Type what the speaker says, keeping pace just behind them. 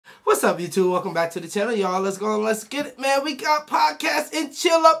What's up, YouTube? Welcome back to the channel, y'all. Let's go and let's get it, man. We got podcast and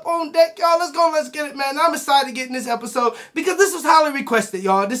chill up on deck, y'all. Let's go and let's get it, man. I'm excited to get in this episode because this was highly requested,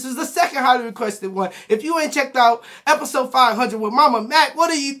 y'all. This is the second highly requested one. If you ain't checked out episode 500 with Mama Mac,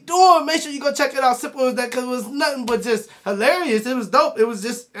 what are you doing? Make sure you go check it out. Simple as that, because it was nothing but just hilarious. It was dope. It was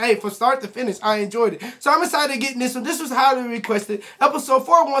just, hey, from start to finish, I enjoyed it. So I'm excited to get in this one. This was highly requested. Episode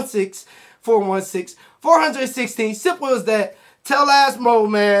 416. Simple as that. Tell ass Mo,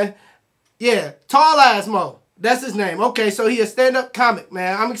 man. Yeah, tall ass Mo. That's his name. Okay, so he a stand-up comic,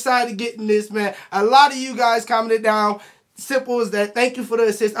 man. I'm excited to get in this, man. A lot of you guys commented down. Simple as that. Thank you for the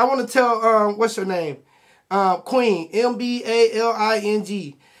assist. I want to tell, what's your name? Queen.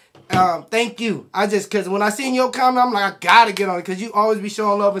 MBALING. Thank you. Because when I seen your comment, I'm like, I gotta get on it, because you always be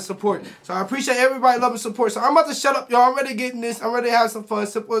showing love and support. So I appreciate everybody love and support. So I'm about to shut up, y'all. I'm ready to get in this. I'm ready to have some fun.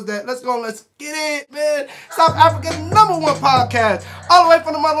 Simple as that. Let's go and let's get it, man. South Africa's #1 podcast. All the way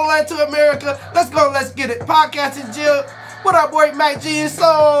from the motherland to America. Let's go and let's get it. Podcast and Jill. What up, boy? Mac G and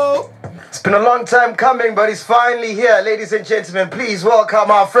Soul. It's been a long time coming, but he's finally here. Ladies and gentlemen, please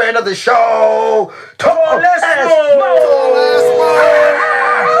welcome our friend of the show, Tall ass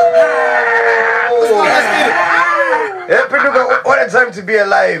What a time to be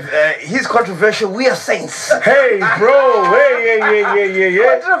alive. He's controversial. We are saints. Hey, bro. Hey.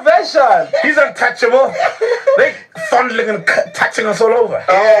 Controversial. He's untouchable. Like fondling and touching us all over.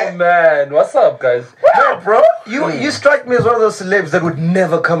 Oh, man. What's up, guys? No, bro. You strike me as one of those celebs that would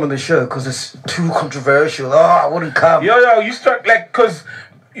never come on the show because it's too controversial. Oh, I wouldn't come. Yo, you struck like, because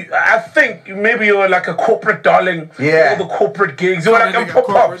I think maybe you were like a corporate darling. Yeah. All the corporate gigs. You were like a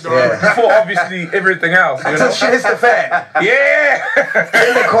pop-ups. Yeah. Before, obviously, everything else. You know? Until she hits the fan. Yeah.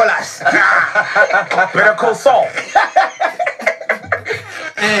 Then they call us. Better call Saul.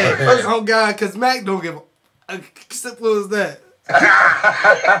 Hey, oh, God, because Mac don't give a simple as that.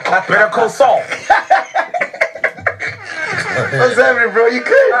 Better call Saul. What's happening, bro? You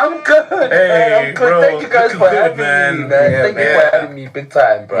good? I'm good. Hey, I'm good. bro. Thank you guys for having me, man. Yeah, Thank you for having me, big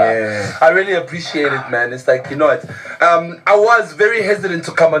time, bro. Yeah. I really appreciate it, man. It's like, you know what? I was very hesitant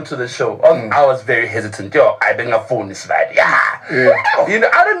to come onto the show. I was very hesitant. Yo, I been a phone this right. Yeah. You know,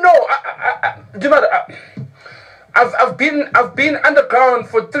 I don't know. Do you know what? I've been underground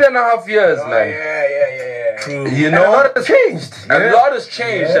for 3.5 years, man. Yeah. You know, a lot has changed. A lot has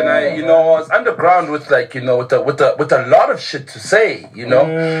changed, and I was underground with like, with a lot of shit to say, you know.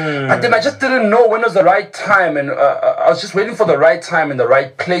 But then I just didn't know when was the right time, and I was just waiting for the right time and the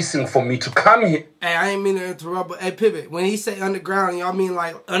right placing for me to come here. Hey, I ain't mean to interrupt, but hey, Pivot, when he say underground, y'all mean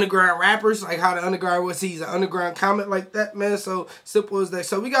like underground rappers? Like how the underground was, he's an underground comic like that, man? So simple as that.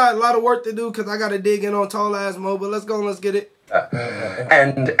 So we got a lot of work to do because I got to dig in on Tall Ass Mo, but let's go and let's get it.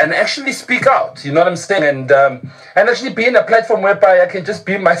 And actually speak out, you know what I'm saying? And actually be in a platform whereby I can just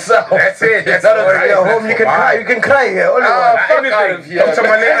be myself. That's it. That's not all right. home. You can cry. You can cry here. Only Fuck out of here. Dr.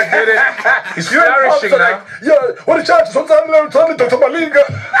 Malinga did it. He's flourishing now. like, yo, what the chances? Sometimes I'm telling Dr. Malinga.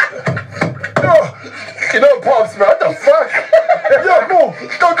 Yo, You know, Pops, man, what the fuck? yo, no,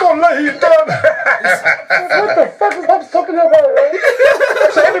 don't lay him down. What the fuck is Pops talking about, right?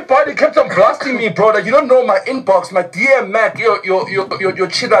 So everybody kept on blasting me, bro. Like, you don't know my inbox, my DM, Mac, your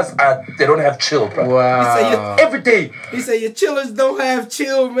chillers they don't have chill, bro. Wow. Every day. He said your chillers don't have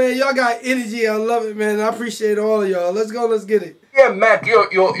chill, man. Y'all got energy. I love it, man. I appreciate all of y'all. Let's go. Let's get it. Yeah, Mac, your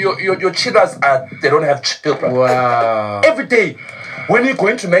chillers they don't have chill, bro. Wow. Every day. When are you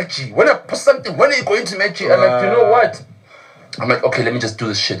going to make G? When I post something, when are you going to make G? I'm like, you know what? I'm like, okay, let me just do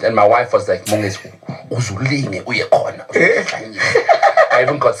this shit. And my wife was like, I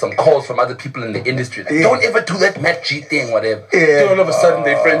even got some calls from other people in the industry. Like, don't ever do that Mac G thing, whatever. Yeah. So all of a sudden,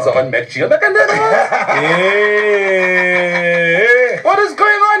 their friends are on Mac G. I'm like, what is going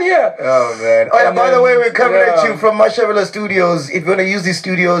on here? Oh, man. Oh, yeah, by the way, we're coming at you from Mashavela Studios. If you want to use these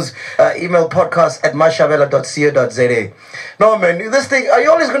studios, email podcast@mashavela.co.za. No, man, this thing, are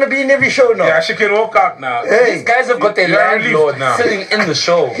you always going to be in every show now? Yeah, she can walk out now. Hey. These guys have got their landlord now sitting in the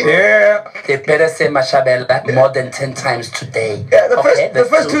show. Bro. Yeah. They better say Mashabela more than 10 times today. Yeah, the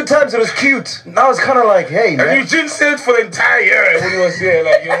first two times it was cute. Now it's kind of like, hey, man. And Eugene said for the entire year when he was here,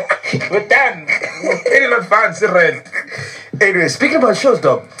 like, you know, we're done. We're paid in advance, rent. Anyway, speaking about shows,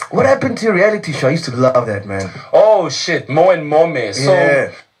 dog, what happened to your reality show? I used to love that, man. Oh, shit. Mo and Mome. So,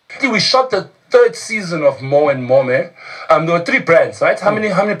 we shot the 3rd season of Mo and Mome. There were 3 brands, right? How many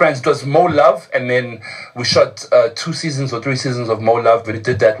brands? It was Mo Love, and then we shot 2 seasons or 3 seasons of Mo Love. We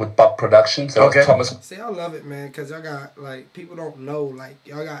did that with Bob Productions. That was Thomas. See, I love it, man, because y'all got, like, people don't know, like,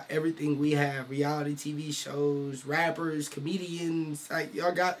 y'all got everything we have. Reality TV shows, rappers, comedians. Like,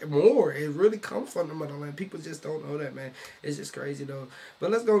 y'all got more. It really comes from the motherland. People just don't know that, man. It's just crazy, though.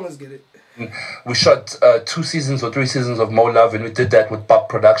 But let's go and let's get it. We shot 2 seasons or 3 seasons of More Love, and we did that with Bob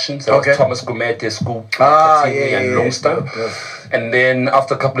Productions. That was Thomas Gumete, School, and Longster. And then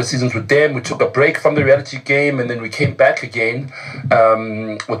after a couple of seasons with them, we took a break from the reality game, and then we came back again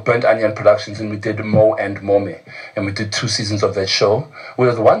with Burnt Onion Productions, and we did Mo and Mome. And we did 2 seasons of that show. We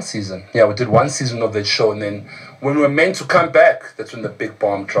did 1 season. Yeah, we did 1 season of that show, and then when we were meant to come back, that's when the big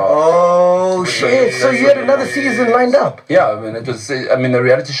bomb dropped. Oh, shit. So you had another season lined up? Yeah, I mean, it was. I mean, the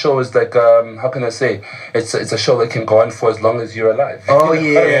reality show is like, how can I say? It's a show that can go on for as long as you're alive. Oh,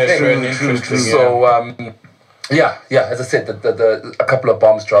 yeah. True. So, yeah. As I said, a couple of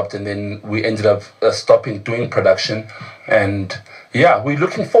bombs dropped, and then we ended up stopping doing production, and yeah, we're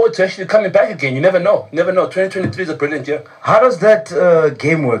looking forward to actually coming back again. You never know. 2023 is a brilliant year. How does that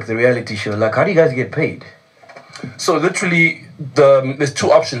game work, the reality show? Like, how do you guys get paid? So literally, there's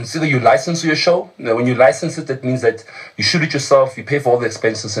 2 options. Either you license your show. Now, when you license it, that means that you shoot it yourself, you pay for all the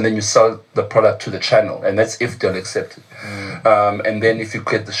expenses, and then you sell the product to the channel, and that's if they'll accept it. And then if you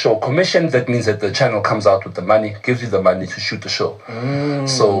get the show commissioned, that means that the channel comes out with the money, gives you the money to shoot the show.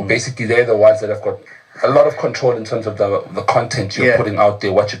 So basically, they're the ones that have got a lot of control in terms of the content you're putting out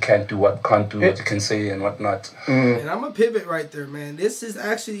there, what you can do, what can't do, what you can say and whatnot. And I'm a pivot right there, man. This is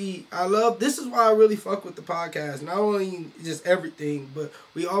actually, this is why I really fuck with the podcast. Not only just everything, but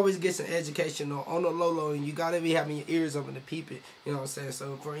we always get some education on the low, and you gotta be having your ears open to peep it. You know what I'm saying?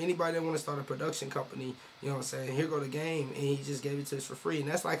 So for anybody that want to start a production company, you know what I'm saying, here go the game, and he just gave it to us for free. And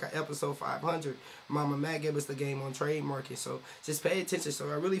that's like a episode 500. Mama Matt gave us the game on trademarking. So just pay attention. So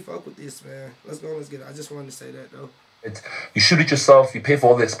I really fuck with this, man. Let's go, let's get it. I just wanted to say that, though. You shoot it yourself, you pay for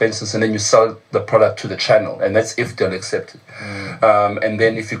all the expenses, and then you sell the product to the channel, and that's if they'll accept it. And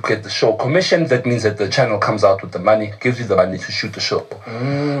then if you get the show commissioned, that means that the channel comes out with the money, gives you the money to shoot the show.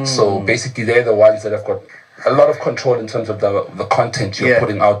 So basically, they're the ones that have got a lot of control in terms of the content you're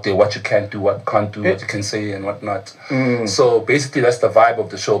putting out there, what you can do, what can't do, what you can say and whatnot. So basically, that's the vibe of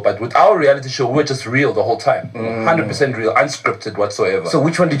the show. But with our reality show, we're just real the whole time, 100% real, unscripted whatsoever. So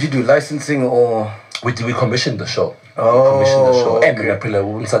which one did you do, licensing or? We commissioned the show. Oh, we commissioned the show.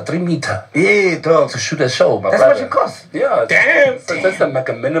 And it's a 3 meter. Yeah, dog. To shoot a show, my That's brother. what it costs. Yeah. Damn. So that's like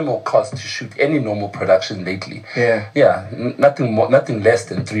a minimal cost to shoot any normal production lately. Yeah. Yeah. Nothing more, nothing less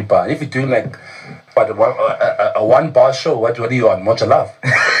than 3 bar. If you're doing like a 1 bar show, what are you on? Much love.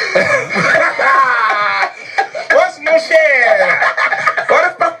 What's no share? What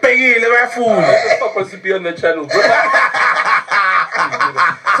the fuck, Peggy? Let me fool. What the fuck was to be on the channel, bro?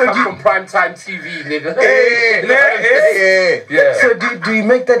 So from primetime TV, nigga. Yeah. So do you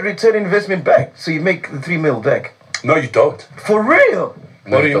make that return investment back? So you make the 3 mil back? No, you don't. For real?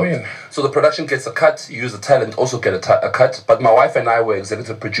 What do you mean? So the production gets a cut, you use the talent, also get a cut. But my wife and I were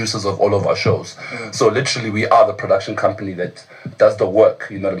executive producers of all of our shows. So literally we are the production company that does the work,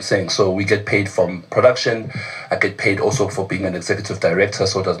 you know what I'm saying? So we get paid from production. I get paid also for being an executive director,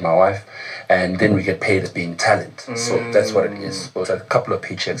 so does my wife. And then we get paid as being talent. So that's what it is. So it's like a couple of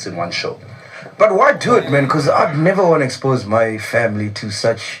paychecks in one show. But why do it, man? Because I'd never want to expose my family to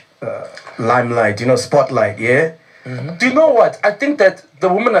such limelight, spotlight, yeah? Do you know what? I think that the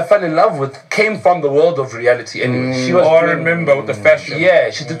woman I fell in love with came from the world of reality anyway. She was I remember with the fashion. Yeah,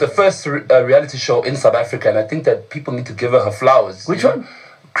 she did the first reality show in South Africa, and I think that people need to give her flowers. Which one?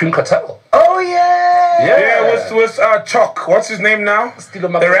 Cream Cartel. Oh, yeah! Yeah, what's Chalk? What's his name now? Stilo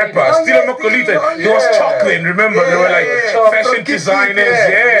The rapper. Stilo Makolita. He was Chalk then, remember? They were like fashion designers.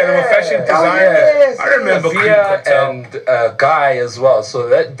 Yeah, they were fashion designers. I remember Cream Cartel. And Guy as well. So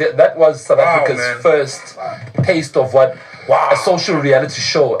that was South Africa's first taste of what a social reality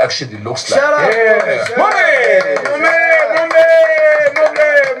show actually looks like. Shut up! Yeah. Moment.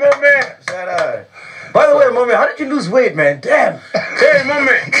 Shut up. By the way, Mommy, how did you lose weight, man? Damn. Hey,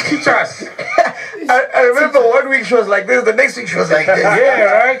 moment. Teach us. I remember one week she was like this, the next week she was like this. Yeah,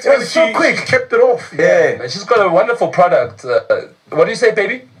 right? It was so quick. She kept it off. Yeah. And she's got a wonderful product. What do you say,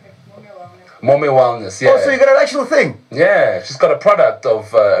 baby? Mome Wellness, yeah. Oh, so you got an actual thing? Yeah, she's got a product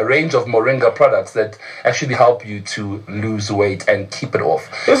of a range of moringa products that actually help you to lose weight and keep it off.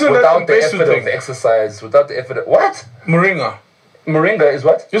 Isn't without that the the effort of exercise, without the effort of... What? Moringa. Moringa is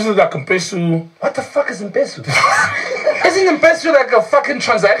what? This is like Mpesu. What the fuck is Mpesu? Isn't Mpesu like a fucking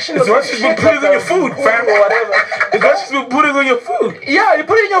transaction? It's what she's been putting on your food, fam. Or whatever. It's what she's been putting on your food. Yeah, you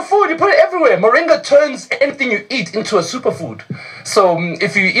put it in your food, you put it everywhere. Moringa turns anything you eat into a superfood. So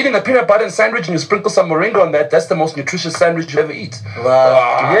if you're eating a peanut butter and sandwich and you sprinkle some moringa on that, that's the most nutritious sandwich you ever eat.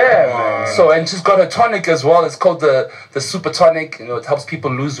 Wow. Yeah, man. So, and she's got her tonic as well. It's called the super tonic. You know, it helps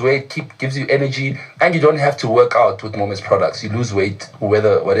people lose weight, gives you energy, and you don't have to work out with Mome's products. You lose weight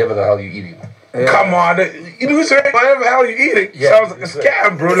whatever the hell you're eating. Yeah. Come on, you lose weight whatever the hell you eating. Yeah. Sounds like a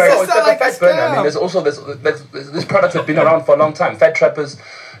scam, bro. Like, It's like a fat burner. I mean, there's also these products have been around for a long time. Fat trappers,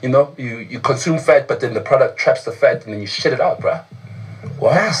 you know, you consume fat, but then the product traps the fat, and then you shit it out, bruh.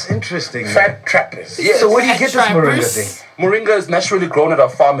 Wow. That's interesting. Fat trappers. Yeah. So where do you get this moringa thing? Moringa is naturally grown at our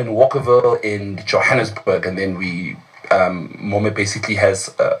farm in Walkerville in Johannesburg, and then Mome basically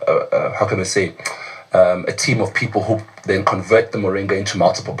has how can I say, a team of people who then convert the moringa into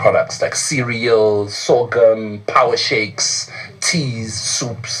multiple products like cereal, sorghum, power shakes, teas,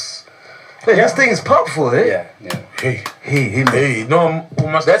 soups. Hey, this thing is powerful, eh? Yeah. Hey, no, we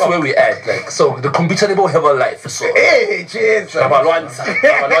must. That's where we at. Like, so the computer will have a life. So, Hey, cheers. shut up.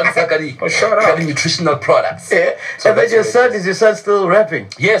 Nutritional products. Yeah. So And then that's where it is your son still rapping?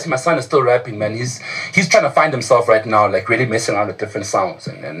 Yes, my son is still rapping, man. He's trying to find himself right now, like really messing around with different sounds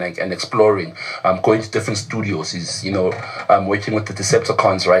and exploring. Going to different studios. He's working with the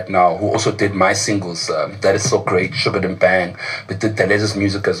Decepticons right now, who also did my singles. That is so great, Sugar and Bang. But did Delez's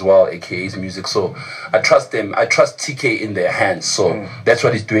music as well, AKA's music. So I trust them. I trust TK in their hands. So that's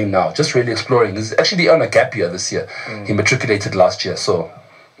what he's doing now. Just really exploring. He's actually on a gap year this year. He matriculated last year. So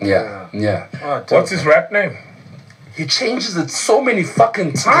yeah. Oh, What's his rap name? He changes it so many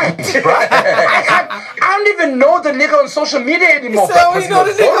fucking times, bro. I don't even know the nigga on social media anymore. So we know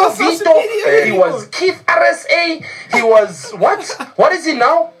the nigga on social media He anymore. was Keith RSA. He was what? What is he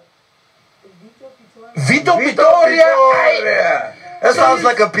now? Vito Pitoria. That sounds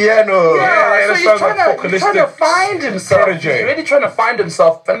like a piano. Yeah, so that he's sounds trying, like he's trying to vocalistic find himself. prodigy. He's really trying to find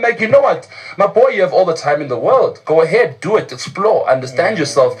himself. And like, you know what? My boy, you have all the time in the world. Go ahead, do it, explore, understand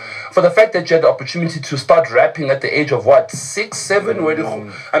yourself. For the fact that you had the opportunity to start rapping at the age of what, 6, 7?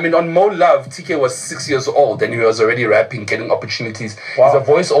 I mean, on Mo Love, TK was 6 years old and he was already rapping, getting opportunities. Wow. He's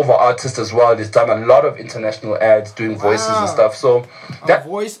a voiceover artist as well. He's done a lot of international ads, doing voices and stuff. So A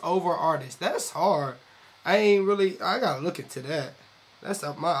voice-over artist. That's hard. I gotta look into that. That's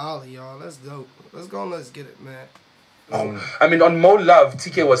up my alley, y'all. That's dope. Let's go and let's get it, man. I mean, on Mo Love,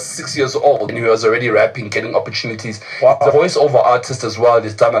 TK was 6 years old and he was already rapping, getting opportunities. Wow. He's a voiceover artist as well.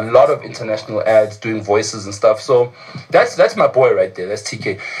 He's done a lot of international ads, doing voices and stuff. So that's my boy right there. That's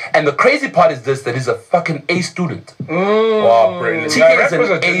TK. And the crazy part is this, that he's a fucking A student. Wow, brilliant. TK is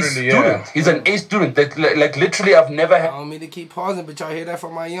an A student. He's an A student. Like literally, I've never I had... don't mean to keep pausing, but y'all hear that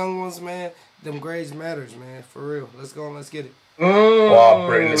from my young ones, man? Them grades matters, man. For real. Let's go and let's get it. Wow,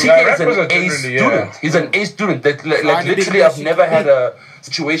 brilliant. TK is an A student. He's an A student. Like literally, I've never had a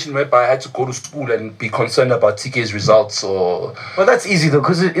situation whereby I had to go to school and be concerned about TK's results or... Well, that's easy though,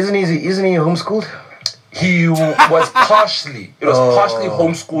 because isn't he homeschooled? He was partially. It was partially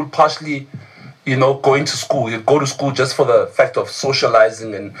homeschooled, partially, going to school. He'd go to school just for the fact of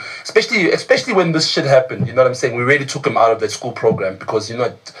socializing, and especially when this shit happened. You know what I'm saying? We really took him out of that school program because he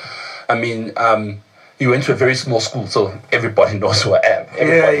went to a very small school, so everybody knows who I am.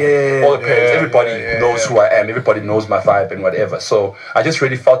 Everybody, all the parents, everybody knows who I am. Everybody knows my vibe and whatever. So I just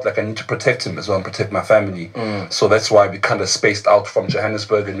really felt like I need to protect him as well and protect my family. So that's why we kind of spaced out from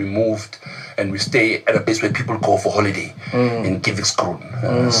Johannesburg and we moved and we stay at a place where people go for holiday in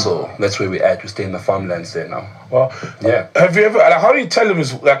Giviksgrund. So that's where we're at. We stay in the farmlands there now. Well, yeah. Have you ever? How do you tell him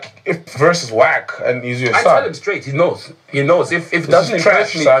if verse is whack and he's your son? I tell him straight. He knows. He knows. If it doesn't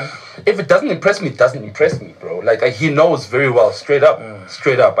impress me, son. If it doesn't impress me, it doesn't impress me, bro. Like he knows very well. Straight up.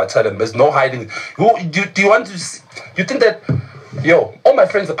 Straight up. I tell him. There's no hiding. Do you want to? You think that? Yo, all my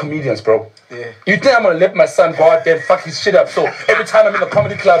friends are comedians, bro. Yeah. You think I'm gonna let my son go out there and fuck his shit up? So every time I'm in the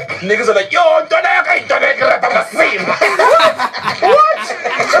comedy club, niggas are like, yo, don't rap on the same. What?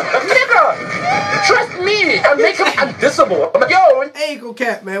 Nigga, trust me, I'll make him undissable. I'm like, yo. Hey, go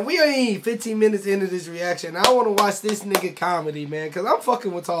cap, man. We ain't 15 minutes into this reaction. I want to watch this nigga comedy, man, because I'm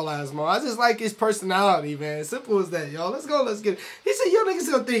fucking with Tall Ass Mo. I just like his personality, man. Simple as that, y'all. Let's go, let's get it. He said, yo, niggas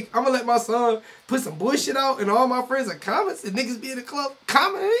gonna think I'm gonna let my son put some bullshit out and all my friends are comments and niggas be in the club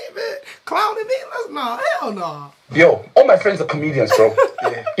commenting me, man, clowning me. Hell no. Yo, all my friends are comedians, bro.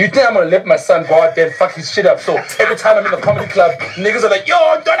 You think I'm gonna let my son go out there and fuck his shit up? So every time I'm in the comedy club, niggas are like,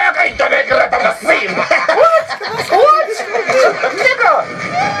 yo, don't rap on the same. What? Nigga,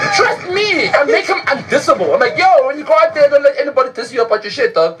 trust me, I'll make him undissable. I'm like, yo, when you go out there, don't let anybody diss you about your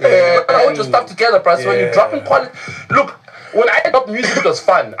shit, dog. Hold your stuff together, bro. So when you're dropping quality, look. When I dropped music, it was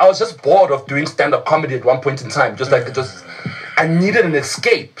fun. I was just bored of doing stand-up comedy at one point in time. I needed an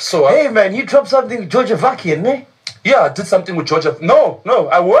escape. So hey man, you dropped something Georgia Vakian, eh? Yeah, I did something with Georgia. No,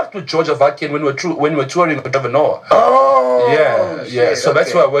 I worked with Georgia Vakin when we were touring with Trevor Noah. Oh, yeah. Shit, So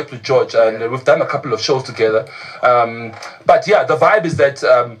that's where I worked with George, and we've done a couple of shows together. But yeah, the vibe is that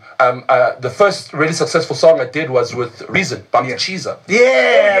the first really successful song I did was with Reason, Bump the Cheese Up.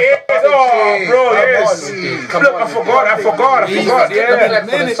 Yeah, Oh, bro, yes. Come Look, on, I forgot. Yeah.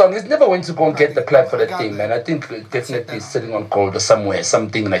 For the song, he's never went to go and get the clap for that thing, man. I think definitely it's sitting on gold or somewhere,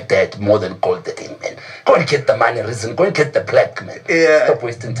 something like that, more than gold. The thing, man. Go and get the money, Reason. Go and get the plaque, man. Yeah. Stop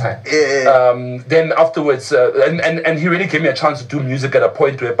wasting time. Yeah. Then afterwards, and he really gave me a chance to do music at a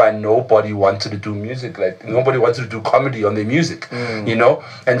point whereby nobody wanted to do music, like nobody wanted to do comedy on their music, you know.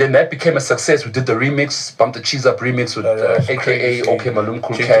 And then that became a success. We did the remix, Bump the Cheese Up remix with AKA OK Malum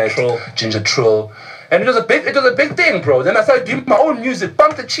Cool Cat, Ginger Trill. And it was a big thing, bro. Then I started doing my own music,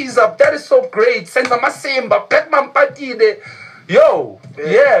 Bump the Cheese Up. That is so great. Senza Masimba, Black Man Party. Yo,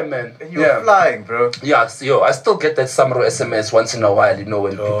 yeah, man. And you're flying, bro. Yeah, yo, I still get that summer SMS once in a while, you know,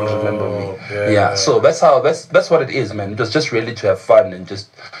 when people remember me. Yeah, so that's what it is, man. It was just really to have fun and just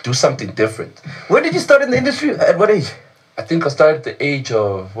do something different. When did you start in the industry? At what age? I think I started at the age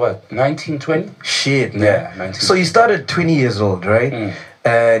of, 19, 20? Shit, man. Yeah, 19. So you started 20 years old, right?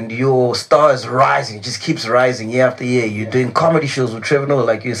 And your star is rising. It just keeps rising year after year. You're doing comedy shows with Trevor Noah,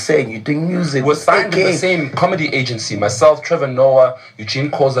 like you're saying. You're doing music. We're signed with the same comedy agency. Myself, Trevor Noah, Eugene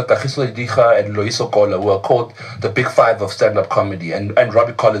Koza, Kagiso Ediga, and Loiso Kola were called the Big Five of stand-up comedy, and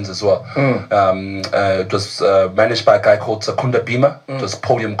Robbie Collins as well. It was managed by a guy called Sakunda Bima. It was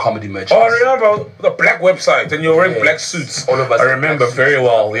Podium Comedy Merchants. Oh, I remember the black website, and you're wearing black suits. All of us. I remember very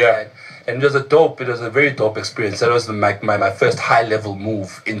well, yeah. And it was a very dope experience. That was my first high-level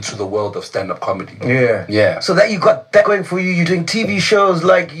move into the world of stand-up comedy. Yeah. So that you got that going for you. You're doing TV shows.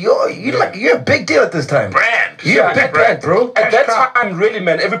 Like you're a big deal at this time. Brand. You're a big brand, bro. At that time, really,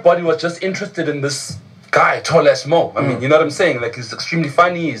 man, everybody was just interested in this guy, Tall as Mo. I mean, you know what I'm saying? Like, he's extremely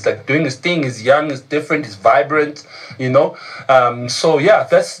funny. He's like doing his thing. He's young. He's different. He's vibrant. You know. So yeah,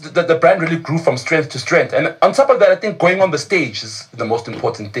 that's the brand really grew from strength to strength. And on top of that, I think going on the stage is the most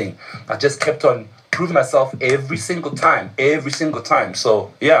important thing. I just kept on proving myself every single time.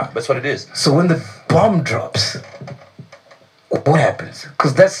 So yeah, that's what it is. So when the bomb drops, what happens?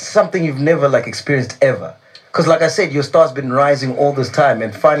 Because that's something you've never like experienced ever. Because like I said, your star's been rising all this time,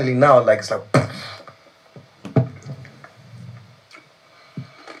 and finally now, like it's like.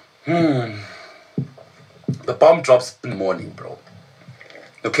 The bomb drops in the morning, bro.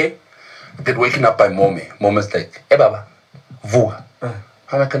 Okay? I get waken up by Mommy. Mommy's like, hey, Baba, Vua.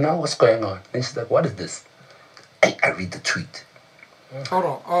 I'm like, now what's going on? And she's like, what is this? Hey, I read the tweet. Hold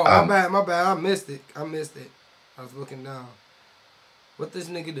on. Oh, my bad. I missed it. I was looking down. What this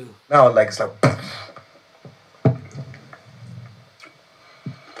nigga do? Now, like, it's like.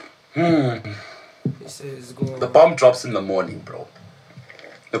 He says it's going. The bomb drops in the morning, bro.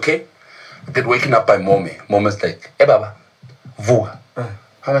 Okay? I get waken up by Mommy. Mommy's like, hey, Baba, Vua.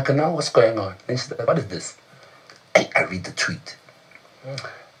 I'm like, now what's going on? And she's like, what is this? Hey, I read the tweet.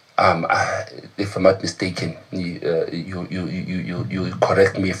 If I'm not mistaken, you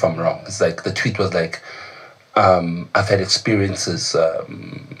correct me if I'm wrong. It's like the tweet was like, I've had experiences, a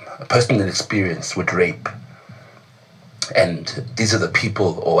personal experience with rape, and these are the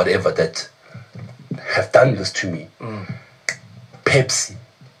people or whatever that have done this to me. Pepsi,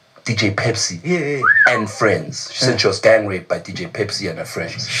 DJ Pepsi, and friends. She said she was gang raped by DJ Pepsi and her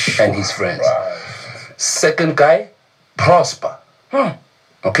friends and his friends. Second guy, Prosper.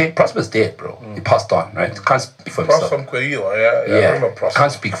 Okay, Prosper's dead, bro. He passed on, right? Can't speak for himself. Prosper Mkweo, yeah. I remember Prosper.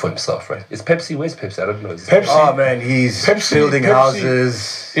 Can't speak for himself, right? Is Pepsi? Where's Pepsi? I don't know. Pepsi. Oh man, he's building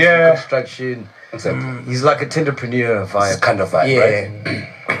houses, construction. Exactly. He's like a tinderpreneur vibe. It's kind of vibe, right?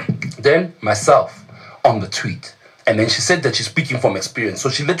 Then myself on the tweet, and then she said that she's speaking from experience. So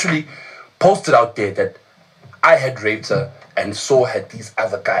she literally posted out there that I had raped her, and so had these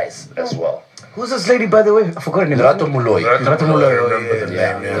other guys as well. Who's this lady, by the way? I forgot her name. Lerato Moloi. Lerato Moloi.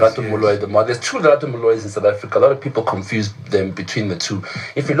 Lerato Moloi, the mother. There's two Lerato Molois in South Africa. A lot of people confuse them between the two.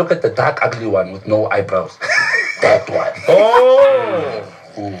 If you look at the dark, ugly one with no eyebrows, that one. Oh!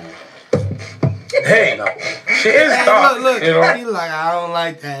 Hey, she is dark. Look, you know? he like, I don't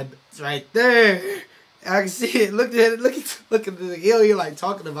like that. It's right there. I can see it. Look at it. Look at the ill. You're like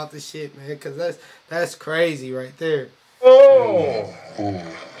talking about this shit, man, because that's crazy right there. Oh!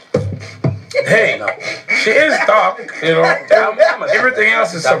 Hey, she is dark, you know. Everything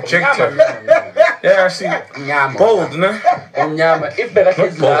else is subjective. Yeah, I see. Bold, no? Not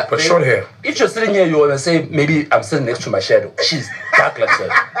bold, but short hair. If you're sitting here, you want to say, maybe I'm sitting next to my shadow. She's dark like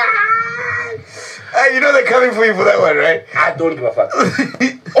that. Hey, you know they're coming for you for that one, right? I don't give a fuck.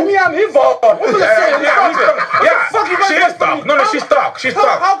 Oh, yeah, I'm involved. What was I saying? Yeah, she is dark. No, she's dark. She's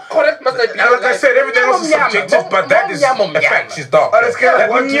dark. How correct must I be? And like I said, everything else is subjective, but that is a fact. She's dark. On a scale of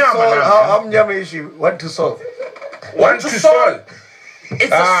 1 to Sol, how nyama is she? 1 to Sol. 1 to Sol.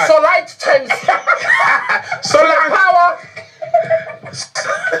 It's a solite times Solite power.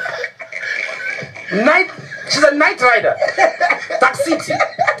 Night. She's a night rider. Dark City.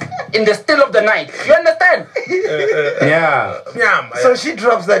 In the still of the night. You understand? Yeah. So she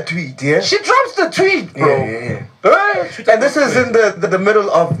drops that tweet, yeah? She drops the tweet, bro. Yeah. And this is in the middle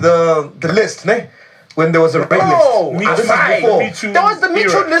of the list, ne? When there was a raid No, list. Me Too. There was the Me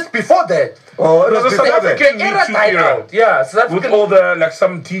Too list before that. Oh, it was South before that. African Me Era Too died era. out. Yeah, so that's With all the, like,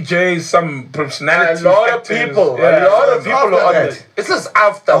 some DJs, some personalities. a lot of actors. people. Yeah. A lot of people after are on that. this. This is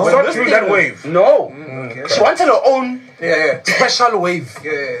after. It's when not this during thing that was- wave. No. She wanted her own Yeah. special wave.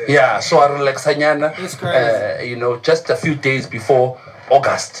 Yeah, so I relax It's crazy. you know, just a few days before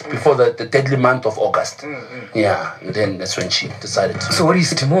August, before the deadly month of August. Yeah, and then that's when she decided to. So what do you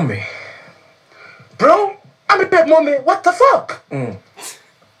say to mommy? Bro, I'm a bad mommy. What the fuck?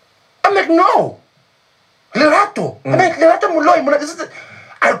 I'm like, no. Lerato. I'm like, Lerato Muloy. This is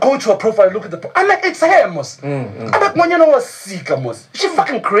I go to her profile, look at the. I'm like, it's her, Mos. I'm like, when you know was sick, Mos. Is she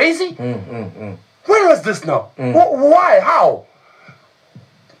fucking crazy? When was this now? Why? How?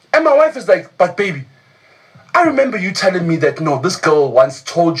 And my wife is like, but baby, I remember you telling me that no, this girl once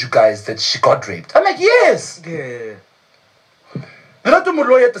told you guys that she got raped. I'm like, yes. Yeah. Lerato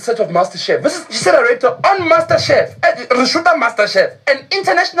Muloy at the set of MasterChef. She said I raped her on MasterChef, Rishuta MasterChef, an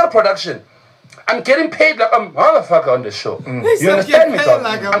international production. I'm getting paid like a motherfucker on the show. You understand me, dog?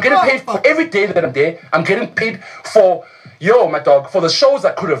 like a I'm getting paid for every day that I'm there. I'm getting paid for, my dog, for the shows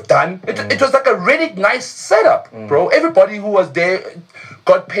I could have done. It was like a really nice setup, bro. Everybody who was there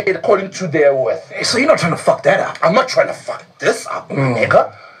got paid according to their worth. So you're not trying to fuck that up? I'm not trying to fuck this up,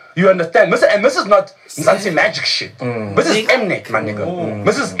 nigga. You understand? And this is not Zanzi magic shit. This is Mnet, my nigga.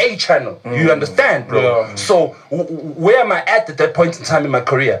 This is A channel. You understand, bro? Yeah. So where am I at that point in time in my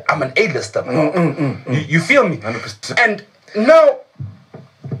career? I'm an A-lister, bro. You feel me? 100%. And now,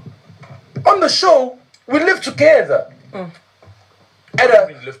 on the show, we live together. We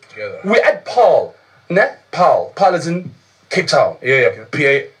live together. We're at Paul. Ne? Paul. Paul is in Cape Town. Yeah.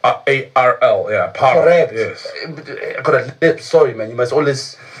 P-A-R-L. Yeah. Power. Correct. Yes. I got a lip. Sorry, man. You must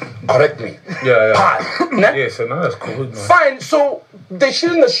always correct me. Yeah. Paul. Ne? Yeah, so now that's cool, man. Fine, so they're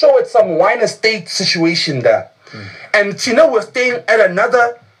shooting the show at some wine estate situation there. And Tina was staying at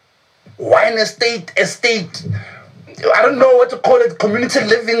another wine estate. I don't know what to call it, community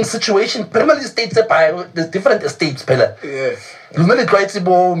living situation. Primarily estates, there's different estates, Pella. Yeah. Lumele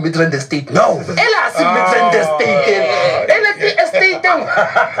Dwightibo, Midrand Estate. No. Ella Midrand Estate. Ella Estate.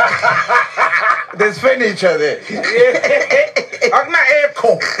 There's furniture there. I'm not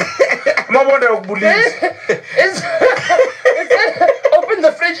echo. My mother police. It's open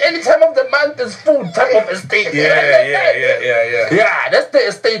the fridge any time of the month, there's food type of estate. Yeah. Yeah, that's the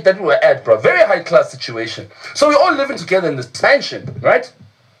estate that we were at, bro. Very high class situation. So we're all living together in this mansion, right?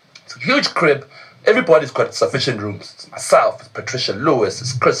 It's a huge crib. Everybody's got sufficient rooms. It's myself, it's Patricia Lewis,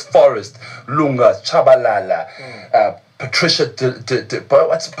 it's Chris Forrest, Lunga, Chabalala, Patricia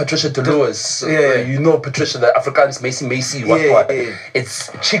what's Patricia De Lewis? Yeah. You know Patricia, the Afrikaans Macy, what? Yeah. It's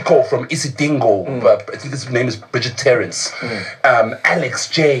Chico from Isidingo. I think his name is Bridget Terrence.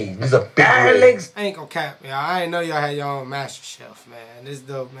 Alex J. These are big Alex. I ain't gonna cap, y'all. I didn't know y'all had your own master chef, man. This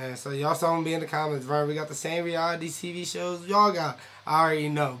dope, man. So y'all saw me in the comments, Vern. We got the same reality TV shows y'all got. I already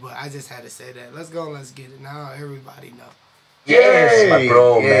know, but I just had to say that. Let's go, let's get it. Now everybody know. Yes, my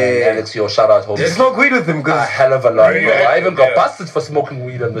bro, Yeah. man. Alex, yo, shout out, homie. Smoke weed with him A because hell of a lot, bro. I even got Yeah. busted for smoking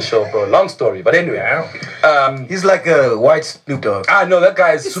weed on the show, bro. Long story, but anyway. he's like a white Snoop Dogg. I know that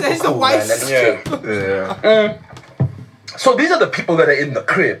guy is He super says the cool, white man. That's Snoop. true. Yeah. So these are the people that are in the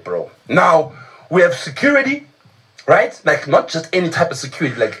crib, bro. Now, we have security, right? Like, not just any type of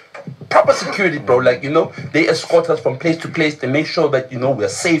security, like proper security, bro. Like, they escort us from place to place. They make sure that, we're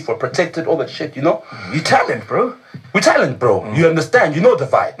safe, we're protected, all that shit, You talent, bro. We're Thailand, bro. You understand? You know the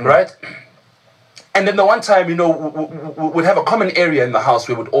vibe, right? And then the one time, we'd have a common area in the house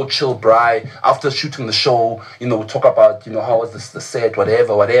where we'd all chill, bri. After shooting the show, we'd talk about, how was the set,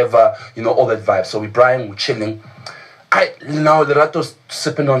 whatever, all that vibe. So we're brying, we're chilling. Now Lerato's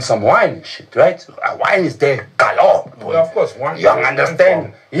sipping on some wine and shit, right? Wine is there, galore. Of course, one. You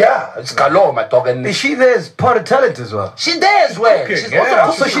understand? Yeah, it's Galo, my dog. And Is she there as part of talent as well? she's there as well. cooking, She's yeah.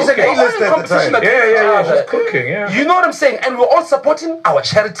 also So she's an cooking. A-lister at the Competition time. against She's cooking, yeah. You know what I'm saying? And we're all supporting our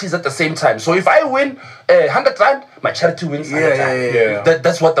charities at the same time. So if I win 100 rand, my charity wins 100 rand. Yeah.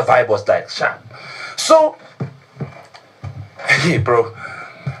 That's what the vibe was like. Sharp. So, hey, bro.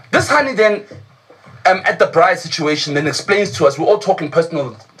 This honey then, at the bride situation, then explains to us, we're all talking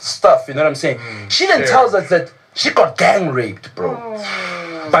personal stuff, you know what I'm saying? She then tells us that she got gang raped, bro.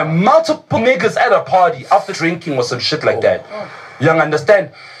 By multiple niggas at a party after drinking or some shit like that. You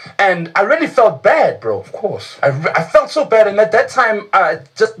understand? And I really felt bad, bro. Of course. I felt so bad, and at that time,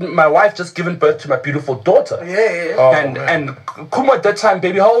 my wife just given birth to my beautiful daughter. And Kuma at that time,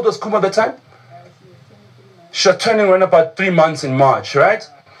 baby, how old was Kuma at that time? She was turning around about 3 months in March, right?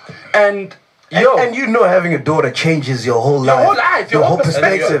 And you know, having a daughter changes your whole life. Your whole life, your whole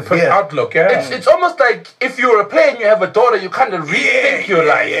perspective. perspective. Yeah. Outlook, yeah. it's almost like if you're a player and you have a daughter, you kind of rethink your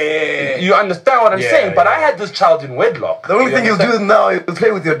life. You understand what I'm saying? But I had this child in wedlock. The only thing you do now is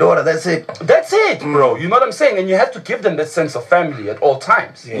play with your daughter. That's it. That's it, bro. You know what I'm saying? And you have to give them that sense of family at all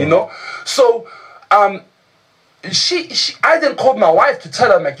times. You know? So, I then called my wife to tell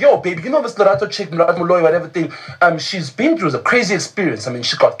her, I'm like, yo, baby, you know this Lorato chick, Lorato Moloy, whatever thing. She's been through a crazy experience. I mean,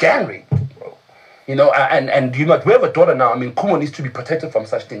 she got gang raped, bro. You know, and you know, we have a daughter now. I mean, Kumo needs to be protected from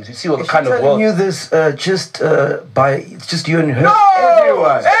such things. You see all the kind of world. You this just you and her. No,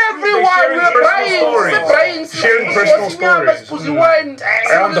 Everyone. We're Brian. Sharing personal stories.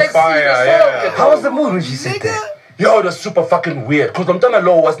 Around the fire, yeah. How was the mood when she said that? Yo, it was super fucking weird. Because Lomtana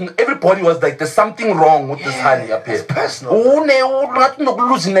Law wasn't, everybody was like, there's something wrong with this honey up here. It's personal.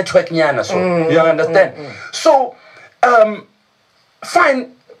 Losing network, you understand? So,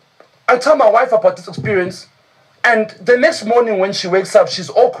 fine. I tell my wife about this experience, and the next morning when she wakes up, she's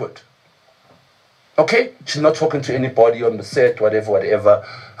awkward. Okay? She's not talking to anybody on the set, whatever.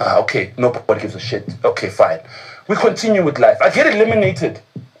 Okay, nobody gives a shit. Okay, fine. We continue with life. I get eliminated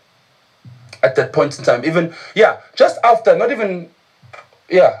at that point in time. Just after,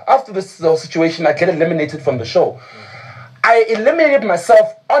 after this situation, I get eliminated from the show. I eliminated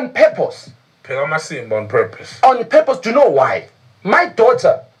myself on purpose. On purpose. On purpose, do you know why? My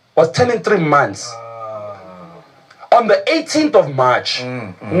daughter was turning 3 months on the 18th of March.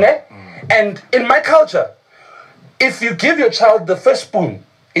 And in my culture, if you give your child the first spoon,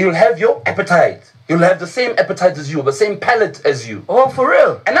 you'll have your appetite. You'll have the same appetite as you, the same palate as you. Oh, for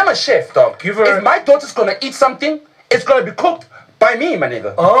real? And I'm a chef, dog. If my daughter's gonna eat something, it's gonna be cooked by me, my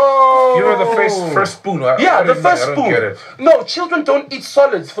nigga. Oh. Give her the first spoon. The first spoon. I don't get it. No, children don't eat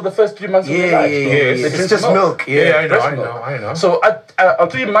solids for the first 3 months of their life. It's just milk. I know. So at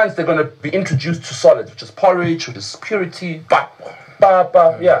 3 months, they're gonna be introduced to solids, which is porridge, which is purity.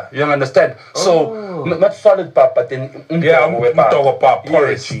 Yeah, you understand? So, not solid pap, but then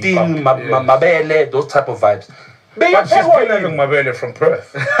porridge, steam, mabele, those type of vibes. But she's been having mabele from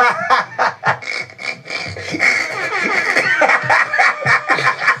Perth.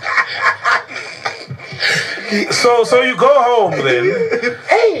 So you go home then.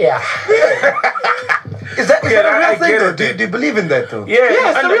 Hey, Is that a real thing though? it. Do you believe in that though? Yeah,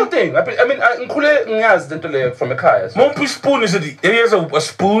 it's the real thing. I mean, from Ekhaya. Mompy spoon is it? He has a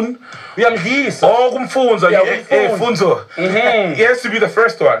spoon. Oh, kumfunza. Funzo. He has to be the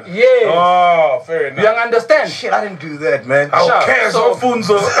first one. Yeah. Oh, fair enough. You understand? Shit, I didn't do that, man. Casual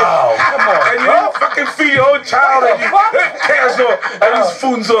funzo. Oh, come on. And you fucking feed your own child and you casual and he's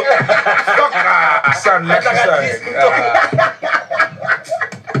funzo. Fuck son, let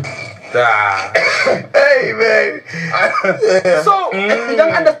Hey, man. So, you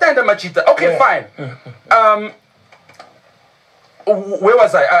don't understand the machita. Okay, fine. Where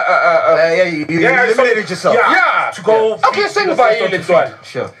was I? You eliminated yourself. Yeah. To go. Okay, sing violent one.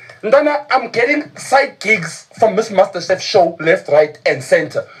 Sure. Ndana, I'm getting side gigs from Miss MasterChef show, left, right, and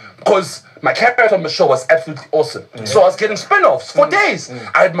center. Because my character on the show was absolutely awesome. So I was getting spin-offs for days.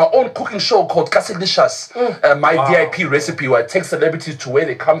 I had my own cooking show called Casilicious, my VIP recipe, where I take celebrities to where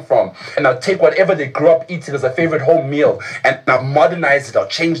they come from. And I'll take whatever they grew up eating as a favorite home meal. And I'll modernize it. I'll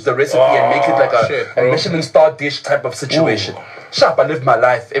change the recipe and make it like a Michelin star dish type of situation. Sharp, I lived my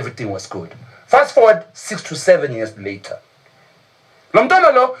life. Everything was good. Fast forward 6 to 7 years later.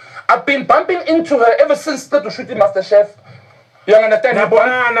 Lomdonalo, I've been bumping into her ever since the shooting MasterChef. You understand? Good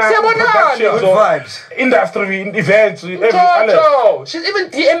vibes. Industry, events, Joe. She's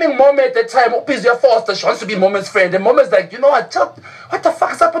even DMing Mom at that time. Oh, please, your foster. She wants to be Mom's friend. And Mom's like, you know what? What the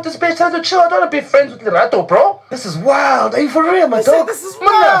fuck is up with this bitch? Tell her to chill. I don't want to be friends with Lerato, bro. This is wild. Are you for real, my dog? This is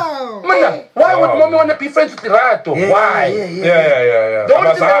wild. Why would Mommy want to be friends with Lerato? Why? Yeah. The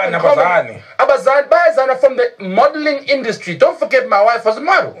only thing I have in common, Bayazana from the modeling industry. Don't forget my wife was a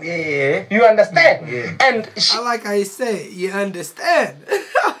model. Yeah. You understand? Yeah. And she, I like how you say it. You understand?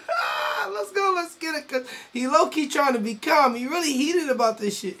 Let's go. Let's get it. Cause he low key trying to be calm. He really heated about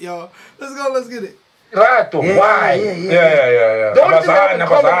this shit, y'all. Let's go. Let's get it. Rato, why? Yeah. The only thing they have in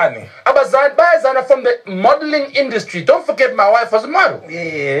common, Bayazana from the modeling industry. Don't forget my wife was a model.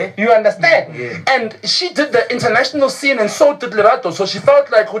 Yeah. You understand? Yeah. And she did the international scene and so did Lerato. So she felt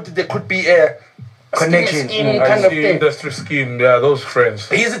like there could be a Connection. scheme I kind of see thing. industry scheme. Yeah, those friends.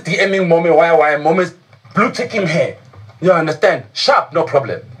 He's a DMing moment, why moments, blue ticking hair. You understand? Sharp, no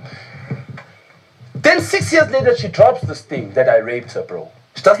problem. Then 6 years later, she drops this thing that I raped her, bro.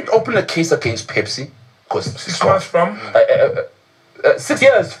 She doesn't open a case against Pepsi. Because 6 months from? 6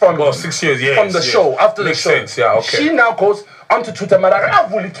 years from 6 years, yes. from the show, after Makes the show. sense, yeah, okay. She now goes onto Twitter,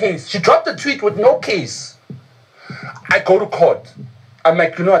 Maravuli case. She dropped a tweet with no case. I go to court. I'm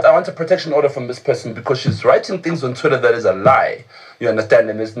like, you know what, I want a protection order from this person because she's writing things on Twitter that is a lie. You understand?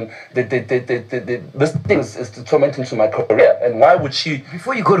 And this thing is tormenting to my career. And why would she...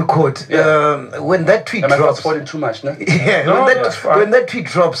 Before you go to court, when that tweet Am I drops... fast-forwarding too much, no? Yeah, No, when, that's fine. when that tweet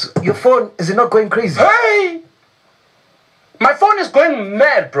drops, your phone, is it not going crazy? Hey! My phone is going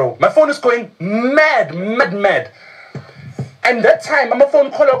mad, bro. My phone is going mad. And that time, I'm a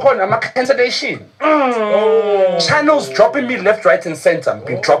phone caller, I'm a cancellation. Channels dropping me left, right, and center. I'm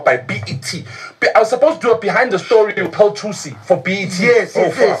being dropped by BET. I was supposed to do a behind the story with Paul Tusi for BET. Yes.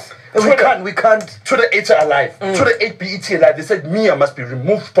 We can't. To the 8 alive. To the 8 BET alive. They said Mia must be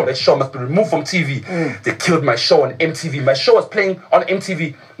removed from the show, must be removed from TV. They killed my show on MTV. My show was playing on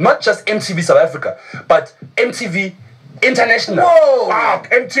MTV. Not just MTV South Africa, but MTV International. Whoa! Wow,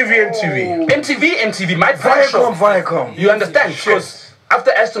 MTV, my prime show. Viacom. You understand? Because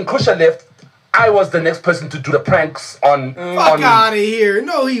after Ashton Kutcher left, I was the next person to do the pranks on... Fuck out of here.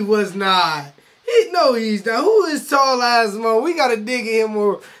 No, he was not. No, he's not. Who is tall ass Mo? We gotta dig in him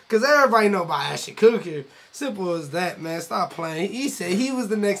more. Because everybody know about Ashton Kutcher. Simple as that, man. Stop playing. He said he was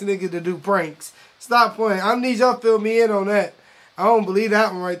the next nigga to do pranks. Stop playing. I need y'all to fill me in on that. I don't believe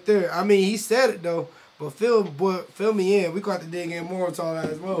that one right there. I mean, he said it, though. But fill me in. We got to dig in more on tall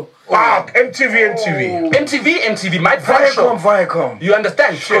ass Mo. Wow, MTV, my prime show. Viacom. You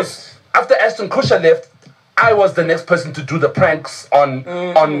understand? Because after Ashton Kutcher left, I was the next person to do the pranks on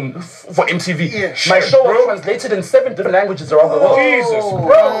for MTV. Yeah, my shit, show bro. was translated in 7 different languages around the world. Jesus,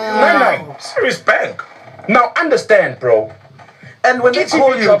 Bro, serious bank. Now understand, bro. And when they call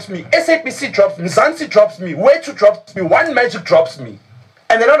ETV you, drops me, SABC drops me, Zanzi drops me, Way2 drops me, One Magic drops me.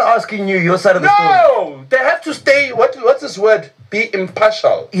 and they're not asking you your side of the story. No, they have to stay. What's this word? Be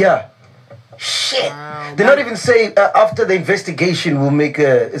impartial. Yeah. Shit. Wow, They're not even saying after the investigation we'll make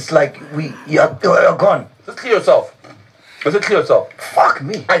a. It's like you're gone. Just clear yourself. Just clear yourself. Fuck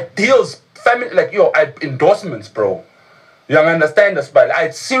me. I deals family like I endorsements, bro. You don't understand this, but I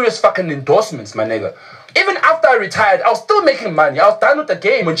had serious fucking endorsements, my nigga. Even after I retired, I was still making money. I was done with the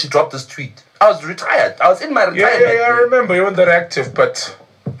game when she dropped this tweet. I was retired. I was in my retirement. Yeah, I remember you were that active, but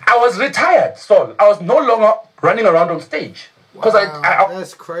I was retired, so I was no longer running around on stage. Because Wow,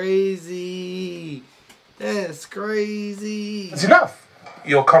 that's crazy. That's crazy. it's enough.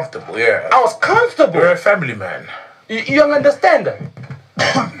 you're comfortable, yeah. I was comfortable. You're a family man. You don't understand.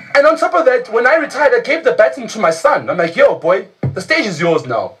 And on top of that, when I retired, I gave the baton to my son. I'm like, yo, boy, the stage is yours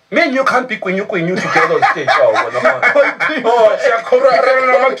now. Me and you can't be Queen you together on stage. Oh,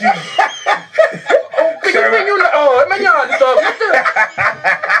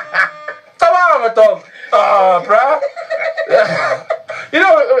 bruh. You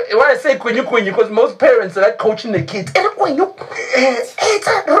know why I say Queen you, because most parents are like coaching the kids.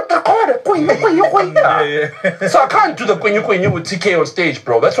 So I can't do the Queen you with TK on stage,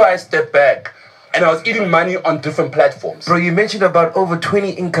 bro. That's why I stepped back. And I was eating money on different platforms. Bro, you mentioned about over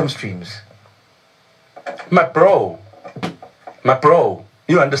 20 income streams. My bro,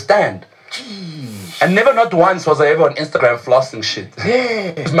 you understand? And never not once was I ever on Instagram flossing shit.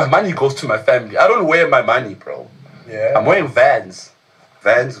 Yeah. Because my money goes to my family. I don't wear my money, bro. Yeah. I'm wearing Vans.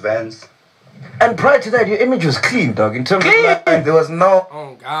 Vans. And prior to that, your image was clean, dog. In terms Clean. of like, there was no...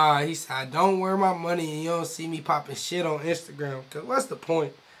 Oh, God. He said, I don't wear my money and you don't see me popping shit on Instagram. Because what's the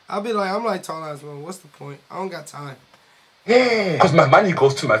point? I'm like tall ass man. What's the point? I don't got time. Yeah. Because my money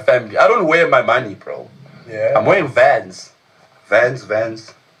goes to my family. I don't wear my money, bro. Yeah. I'm wearing Vans. Vans.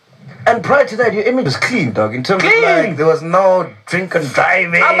 And prior to that, your image was clean, dog. In terms of Clean. like, there was no drink and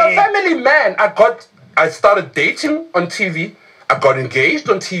driving. I'm a family man. I started dating on TV. I got engaged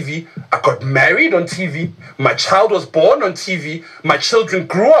on TV. I got married on TV. My child was born on TV. My children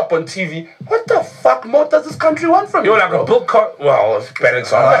grew up on TV. What the fuck more does this country want from me? You're like bro? a book cut. Well, it's better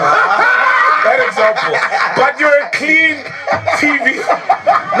example. That example. But you're a clean TV.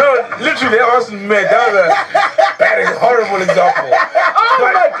 No, literally, that wasn't mad. That is a horrible example. Oh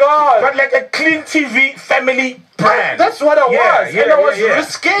my God. But like a clean TV family brand. That's what I was. Yeah, and I was yeah.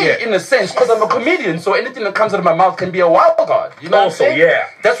 risque in a sense because I'm a comedian, so anything that comes out of my mouth can be a wild card. You know Also, what I'm saying? yeah.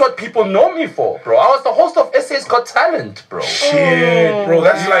 That's what people know me for, bro. I was the host of SA's Got Talent, bro. Shit, bro.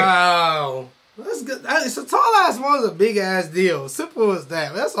 That's like... Wow. That's good. So Tall Ass Mo is a big ass deal. Simple as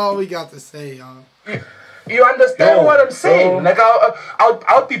that. That's all we got to say, y'all. You understand No, what I'm saying? no. Like,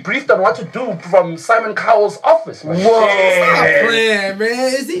 I'll be briefed on what to do from Simon Cowell's office, man. Stop playing,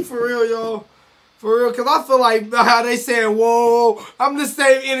 man. Is he for real, y'all? For real? Because I feel like how they saying, whoa, I'm the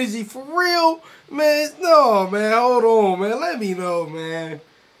same energy. For real? Man, no, man. Hold on, man. Let me know, man.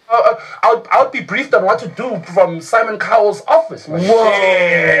 I'll be briefed on what to do from Simon Cowell's office, man.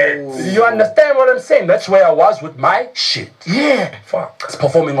 Whoa. You understand what I'm saying? That's where I was with my shit. Yeah. Fuck. It's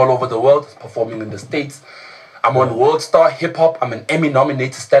performing all over the world. It's performing in the States. I'm on World Star Hip Hop. I'm an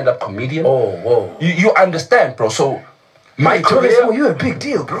Emmy-nominated stand-up comedian. Oh, whoa. You understand, bro? So my Tall Ass career... Mo, you're a big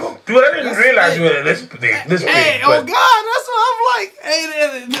deal, bro. Dude, I didn't realize you were this big. Hey, Big, oh but- God, that's what I'm like. Hey,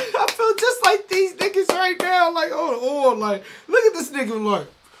 I feel just like these niggas right now. Like, oh, like, look at this nigga,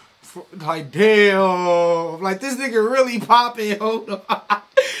 like, damn, like this nigga really popping. Hold on,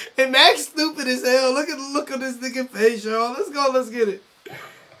 and Max stupid as hell. Look at the look on this nigga face, y'all. Let's go, let's get it.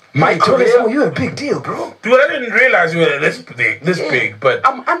 My Tall Ass Mo, career... you're a big deal, bro. Dude, I didn't realize you were this big, but...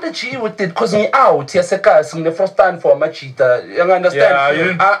 I'm under G with it because I'm out. Yes, in the first time for my cheetah. You understand? Yeah, you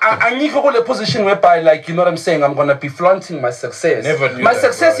didn't- I need to go to a position whereby, like, you know what I'm saying? I'm gonna be flaunting my success. Never do my that,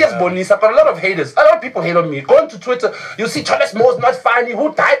 success, bro, yes, Bonis. I've got a lot of haters. A lot of people hate on me. Go onto Twitter, you see Tall Ass Mo's not funny.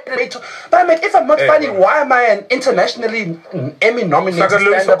 Who died later? But I'm like, if I'm not funny, bro. why am I an internationally Emmy-nominated It's like a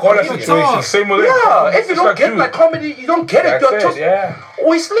Louis stand-up Sokola comedian? situation. Same with Yeah, it. if you It's don't like get my comedy, you don't get it. That's You're it, just... yeah.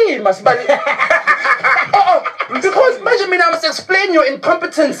 We sleep, mas but because Benjamin, I must explain your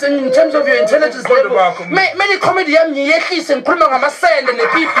incompetence in terms of your intelligence Good level. about- Many comedy and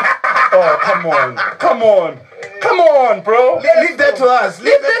oh, come on, bro. Leave that to us.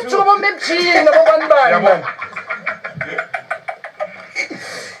 Leave that to our man.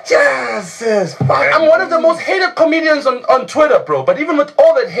 Jesus. Fuck. I'm one of the most hated comedians on Twitter, bro. But even with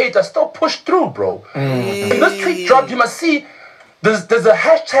all that hate, I still push through, bro. When this tweet dropped, you must see. There's a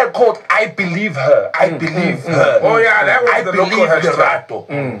hashtag called I believe her. I believe her. Oh yeah, that was I the local believe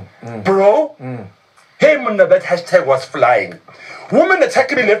hashtag. Bro, hey man, that hashtag was flying. Women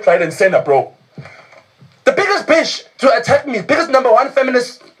attacking me left, right, and center, bro. The biggest bitch to attack me, biggest #1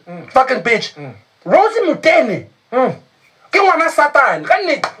 feminist fucking bitch, Rosie Mutene. Satan.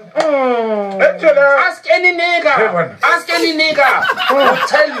 Ask any nigga. Ask any nigga. I'll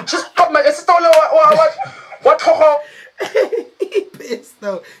tell you. Just put my what? He pissed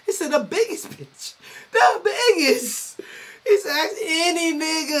though. He said the biggest bitch. The biggest. He said ask any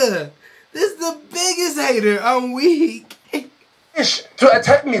nigga. This is the biggest hater. I'm weak. Bitch to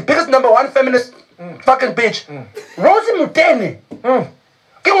attack me, biggest #1 feminist fucking bitch, Rosie Mutene.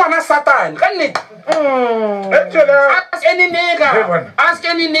 Satan. Ask any nigga. Ask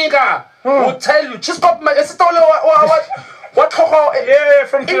any nigga. I'll tell you. Just put my what? Yeah,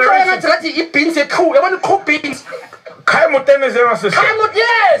 from Eat beans, cool. I want to cook beans. Kai Mutene's younger sister.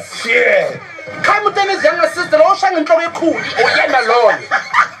 Yes! Yeah. Kai Mutene's younger sister, oh, shang and throw cool. Oh, yeah, my lord.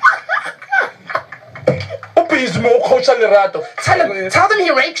 Open more coach Lerato. Tell them he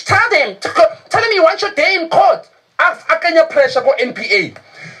raped. Tell him he wants your day in court. I can your pressure go NPA.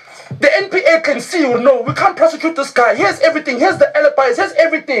 The NPA can see or no, we can't prosecute this guy. Here's everything. Here's the alibis. Here's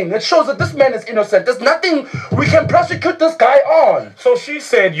everything. It shows that this man is innocent. There's nothing we can prosecute this guy on. So she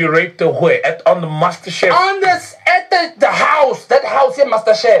said you raped her where? On the MasterChef? On this, at the house. That house here,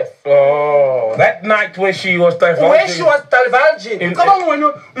 Master Chef. Oh, that night where she was divulging. Where she was divulging. Come on,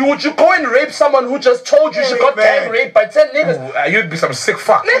 would you go and rape someone who just told you she got gang raped by 10 niggas? You'd be some sick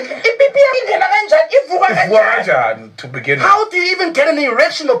fuck. To begin with. How do you even get an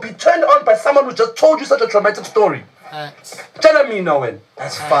erection or be turned on by someone who just told you such a traumatic story? Tell me now, when.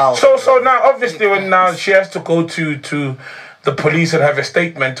 That's foul. So now, obviously, when now she has to go to the police and have a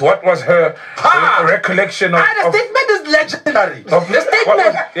statement. What was her recollection of? The statement is legendary. Of The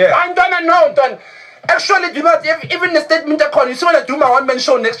statement. I'm done. Actually, do not even the statement I call you. See, when I do my one-man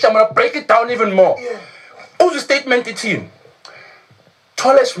show next year, I'm gonna break it down even more. Who's the statement? It's him.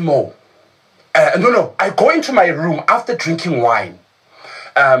 Tall Ass Mo. No. I go into my room after drinking wine.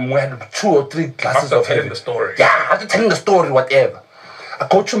 We had 2 or 3 glasses After of telling heavy. the story. Yeah, after telling the story, whatever. I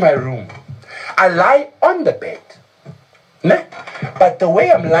go to my room. I lie on the bed. Ne? But the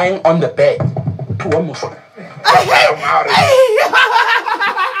way I'm lying on the bed, I'm out of here.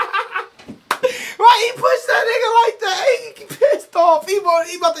 Why he pushed that nigga like that? He pissed off. He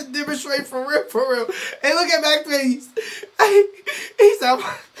about to demonstrate for real. Hey, look at Mac face. Hey, he said,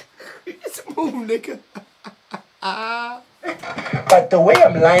 it's a move, nigga. But the way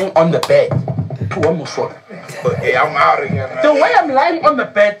I'm lying on the bed, Hey, I'm out again, man. the way I'm lying on the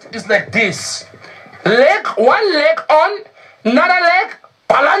bed is like this. One leg on, another leg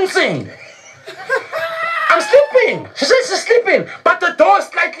balancing. I'm sleeping. She says she's sleeping, but the door is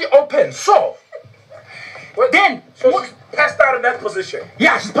slightly open. So, then... So she passed out in that position.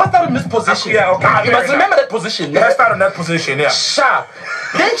 Yeah, she's passed out in this position. Yeah, okay. You must remember that position. Passed out in that position, yeah. Sharp.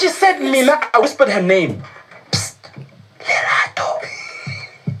 Then she said, Mina, I whispered her name. Psst. Lerato.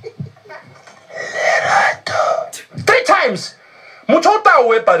 3 times. Muchota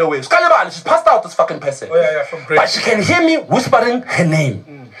away, by the way. She's passed out, this fucking person. Oh, yeah, from great. But she can hear me whispering her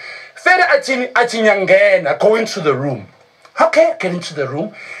name. Further, I go into the room. Okay, get into the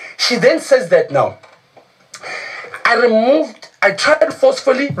room. She then says that now. I tried to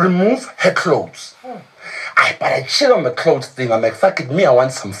forcefully remove her clothes. But I chill on the clothes thing. I'm like, fuck it, me, I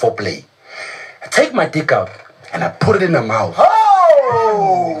want some foreplay. I take my dick out and I put it in her mouth.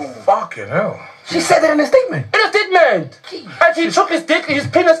 Oh! Fucking hell. She said that in a statement. In a statement. And he took his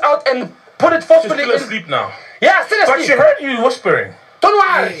penis out and put it She's forcefully still in. asleep now. Yeah, still But asleep. she heard you whispering. Don't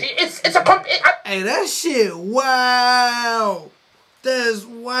worry. It's a Hey, that shit, wow. That's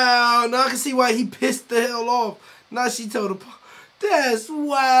wow. Now I can see why he pissed the hell off. Now she told him, that's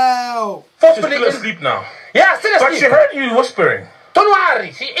wow. She's forcefully still in. asleep now. Yeah, still But asleep. she heard you whispering. Don't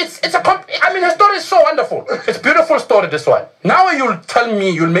worry. I mean, her story is so wonderful. It's a beautiful story, this one. Now you'll tell me,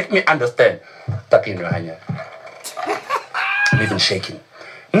 you'll make me understand. I'm even shaking.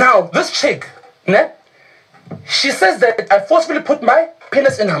 Now, this chick, ne? She says that I forcefully put my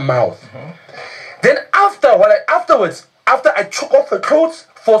penis in her mouth. Then afterwards, after I took off her clothes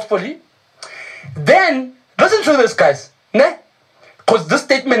forcefully, then, listen to this, guys, ne? Because this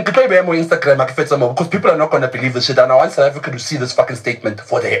statement, Instagram, because people are not going to believe this shit, and I want South Africa to see this fucking statement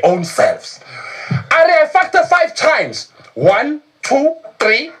for their own selves. I fucked her 5 times. 1, 2,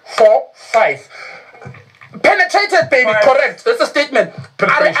 3, 4, 5. Penetrated, baby, 5. correct. That's a statement.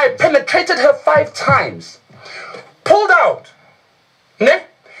 I penetrated her 5 times. Pulled out. Ne?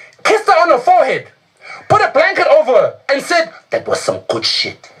 Kissed her on her forehead. Put a blanket over her and said, that was some good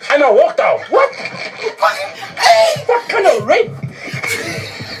shit. And I walked out. What? Hey, what kind of rape?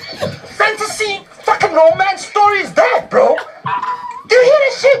 Fantasy fucking romance story is that, bro? Do you hear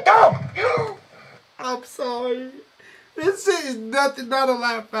this shit, dog? I'm sorry. This shit is nothing, not a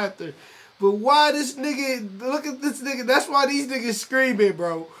laugh factor. But why this nigga, look at this nigga, that's why these niggas screaming,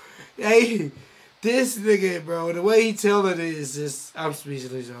 bro. Hey, this nigga, bro, the way he tell it is just, I'm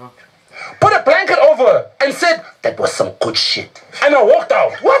speechless, y'all. Put a blanket over her and said, that was some good shit. And I walked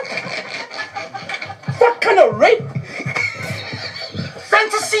out. What? What kind of rape?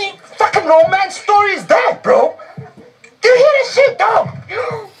 Fantasy fucking romance story is that, bro? Do you hear this shit, dog?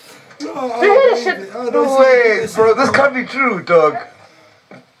 Do you hear this shit? No way, bro. This can't be true, dog.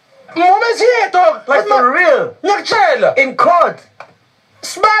 Moments here, dog. Like for real. Ngiyakutshela. In court.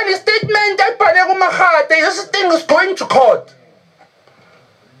 Smiley statement. This thing is going to court.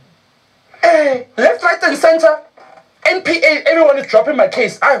 Left, right, and center. NPA, everyone is dropping my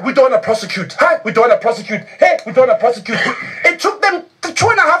case. We don't want to prosecute. We don't want to prosecute. Hey, we don't want to prosecute. It took them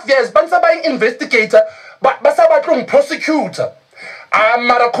 2.5 years. Bansa buying investigator, but basa batlong prosecutor.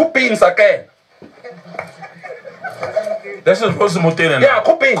 Mara kupins again. This is what's the motel. Yeah,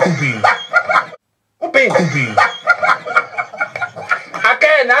 kupins. Kupins. Kupins.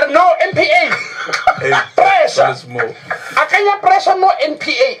 Again, no NPA. Pressure. I can't pressure more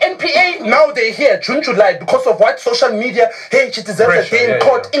NPA. NPA now they're here June, July because of what social media. Hey, it is a day in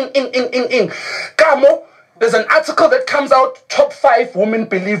court. In. Kamo, there's an article that comes out. Top 5 women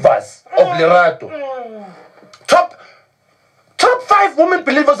believers of Lerato. Top 5 women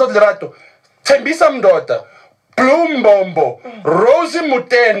believers of Lerato. Tembisa Mdota, Bloom Bombo, Rosie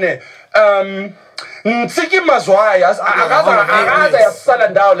Mutene, Nsiki Mazwaya, Agaza yasala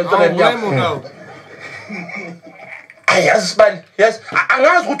ndawo lento lenyama. Yes, man. Yes.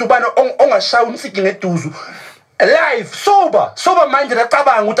 Angazi ukuthi ubani ongashaya umsiki ngeduzu. Live, sober minded.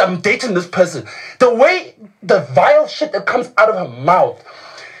 I'm dating this person. The way the vile shit that comes out of her mouth.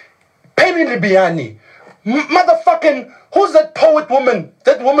 Penny Libiani. Motherfucking, who's that poet woman?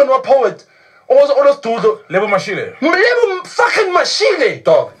 That woman was poet. Or was it all those dudes? Lebo Mashile. Lebo fucking Mashile,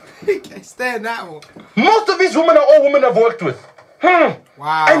 dog. I can't stand that one. Most of these women are all women I've worked with.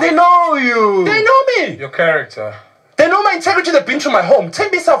 Wow. And they know you. They know me. Your character. They know my integrity. They've been to my home.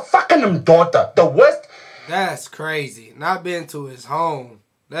 Tembisa fucking daughter. The worst. That's crazy. Not been to his home.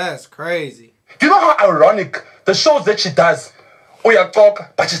 That's crazy. You know how ironic the shows that she does,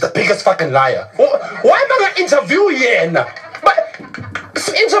 but she's the biggest fucking liar. Why am I going to interview Yena? But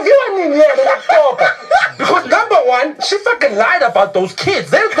interview her because number one, she fucking lied about those kids.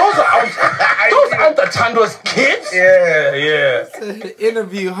 Those aren't Tando's kids. Yeah.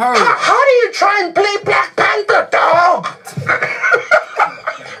 Interview her. How do you try and play Black Panther, dog?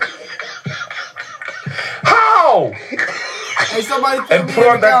 How? Hey, somebody And put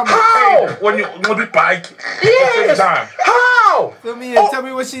on that How? when you be bike. Yes. How? Fill me in. Tell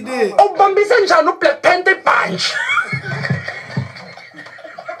me what she did. Oh, Bambi Sanjano Black Panther bunch.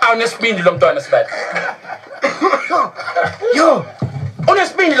 Honestly, lo mntwana sibali. Yo.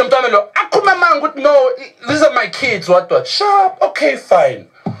 Honestly, lo mntwana lo. Akhuluma manga ukuthi no, these are my kids. What? Sharp. Okay, fine.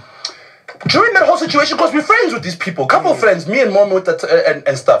 During that whole situation, because we're friends with these people, couple friends, me and mom with that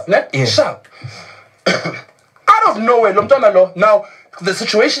and stuff. Ne? Yeah. Sharp. Out of nowhere, lo mntwana lo. Now the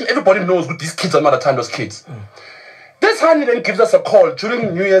situation, everybody knows with these kids are not Tando's kids. This honey then gives us a call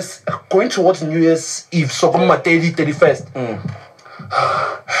during New Year's, going towards New Year's Eve, so come 31st.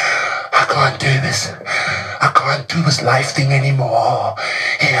 I can't do this. I can't do this life thing anymore.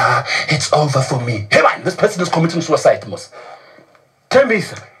 Yeah, it's over for me. Hey man, this person is committing suicide, Mos.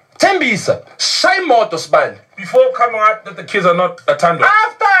 Tembisa. Shame out of man. Before coming out that the kids are not a Tando.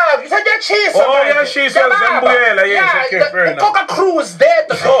 After, you said your cheese. Oh, yeah, she's Zambuyela. Yes, okay, fair enough. The Coca crew is there at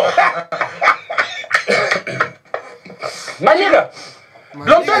the door. My nigga,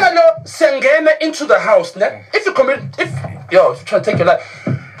 Lomtana no sengena into the house. If you commit, if you're trying to take your life,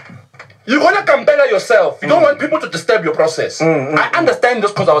 you're gonna compel yourself. You don't want people to disturb your process. I understand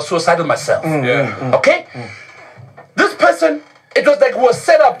this because I was suicidal myself. Okay? This person, it was like we were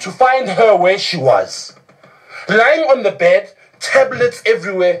set up to find her where she was. Lying on the bed, tablets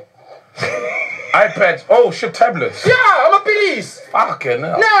everywhere. iPads. Oh shit, tablets. Yeah, I'm a police. Fucking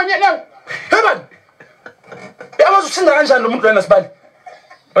hell. No. Come on. I was sitting there and looking at the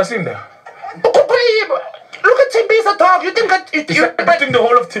What's in there? Look at Timbisa, dog. You think that I think the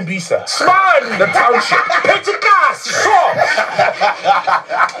whole of Timbisa. Smart, The township. petty gas, sure.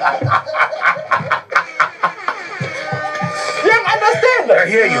 You understand? I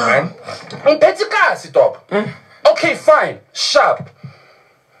hear you, man. Petty gas, dog. Okay, fine. Sharp.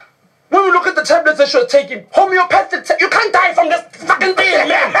 When we look at the tablets that you're taking, homeopathic, you can't die from this fucking thing,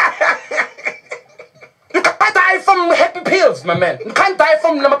 man. You can't die from happy pills, my man. You can't die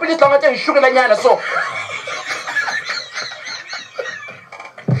from lamapillis long and sugar and so.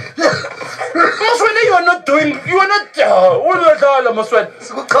 Moswele, you are not doing. You are not. What do you call it, Moswele?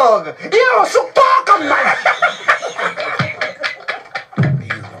 Sukuthoga. Yeah, Sukuthoga, man.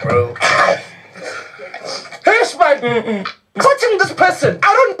 Bro. Yes, man. Touching this person,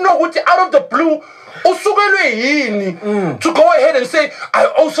 I don't know what out of the blue. To go ahead and say, I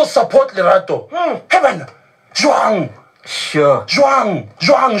also support Lerato. Heaven, Zhuang. Sure.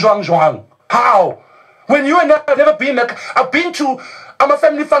 Zhuang. How? When you and I have never been, like, I've been to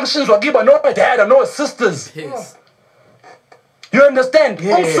family functions where I know my dad, I know his sisters. Yes. You understand?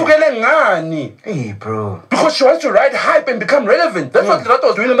 Hey, bro. Because she wants to ride hype and become relevant. That's what Lerato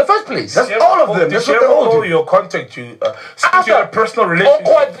was doing in the first place. That's all of them. Did That's she what they ever all call do. your contact you? Since you had a personal relationship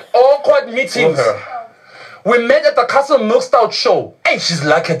Awkward meetings. with her. We met at the Castle Milk Stout show. Hey, she's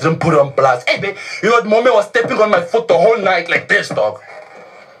lucky I didn't put her on blast. Hey, babe, you know what? Mommy was stepping on my foot the whole night like this, dog.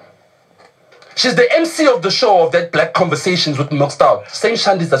 She's the MC of the show of that Black Conversations with Milk Stout. Same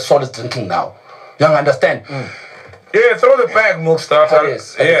shandies that Saul is drinking now. You understand? Yeah, throw the bag, Milk Star.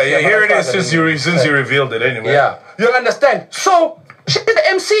 Yes. Yeah, here it is since you revealed it anyway. Yeah. You understand? So, she's the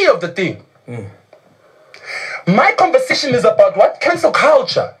MC of the thing. My conversation is about what? Cancel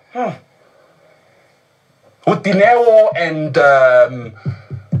culture. With Dineo and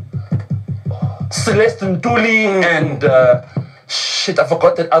Celeste Ntuli and shit, I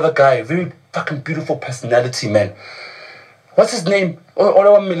forgot that other guy. Very fucking beautiful personality, man. What's his name?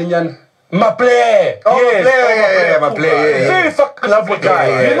 Olawa Millennium. Maple. Oh, yes. Maple. Yeah. Very fucking lovely guy.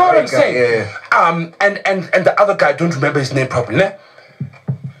 Yeah, you know what I'm saying? Yeah. And the other guy, don't remember his name properly. Ne?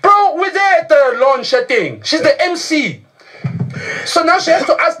 Bro, we're there at the launch thing. She's the MC. So now she has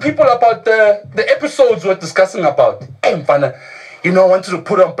to ask people about the episodes we're discussing about. Hey, Mfana, you know, I wanted to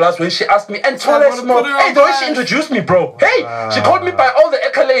put her on blast when she asked me, and tell us more. Hey, the way she introduced me, bro. Hey, she called me by all the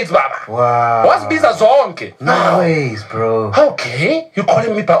accolades, Baba. Wow. What's Biza Zonke? Nice, bro. Okay, you're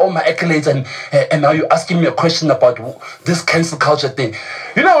calling me by all my accolades, and now you're asking me a question about this cancel culture thing.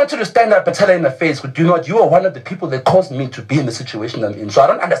 You know, I want you to stand up and tell her in the face, but you know what? You are one of the people that caused me to be in the situation I'm in. So I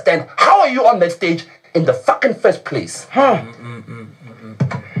don't understand. How are you on that stage in the fucking first place?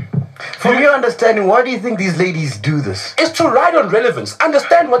 From your understanding, why do you think these ladies do this? It's to ride on relevance.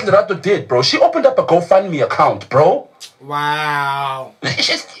 Understand what Lerato did, bro. She opened up a GoFundMe account, bro. Wow.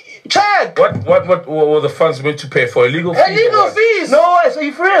 Check. What were the funds meant to pay for? Illegal fees? Illegal fees. No, are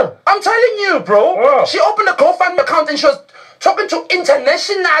you for real? I'm telling you, bro. Wow. She opened a GoFundMe account and she was talking to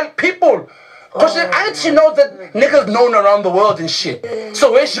international people. Because she knows that niggas known around the world and shit.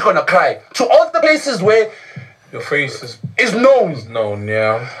 So where's she gonna cry? To all the places where Your face is known. known,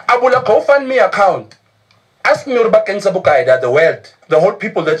 yeah. I will a GoFundMe account. Ask me about the world, the whole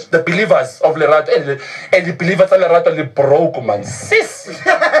people, the believers of Lerato, and the believers of Lerato, they broke, man. Sis.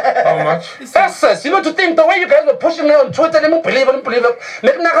 How much? Sis, you know, to think the way you guys were pushing me on Twitter, they don't believe it.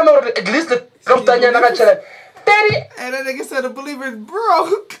 Make at least the Kaptanya Nagachela. Daddy. And that nigga said the believers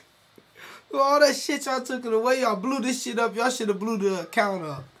broke. All that shit y'all took it away, y'all blew this shit up. Y'all should have blew the account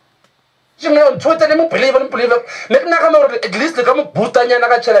up. On Twitter, they don't believe it. Make at least the Kaptanya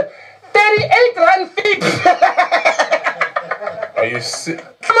Nagachela. 38 rand fee. Are you sick?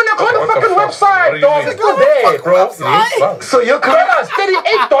 I'm on the fucking website, dog. It's What not there, bro. So your career,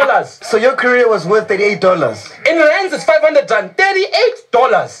 $38. so your career was worth $38. In rands, it's 500 rand.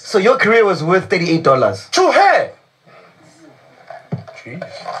 $38. So your career was worth $38. To her. Jeez.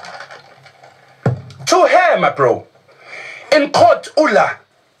 To her, my bro. In court, Ula.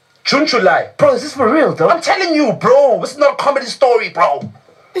 June, July. Bro, is this for real, though? I'm telling you, bro. This is not a comedy story, bro.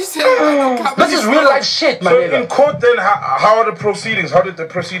 He said, no This is real life shit, my So nigga. in court then, how are the proceedings? How did the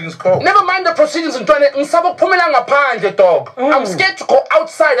proceedings go? Never mind the proceedings and trying to dog. I'm scared to go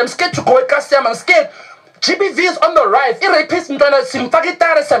outside. I'm scared to go at Cassiam. I'm scared. GBV is on the rise. If rapist and trying to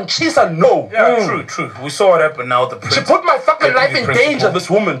simpagitare some cheese and no. Yeah, true. We saw what happened now. The She put my fucking life in danger, this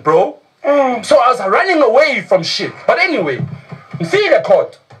woman, bro. So I was running away from shit. But anyway, in the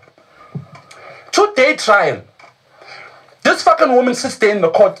court. 2-day trial. This fucking woman sits there in the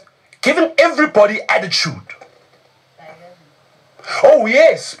court giving everybody attitude. Oh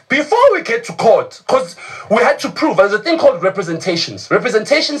yes, before we get to court, because we had to prove, there's a thing called representations.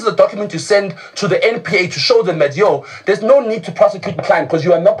 Representations is a document you send to the NPA to show them that, yo, there's no need to prosecute the client because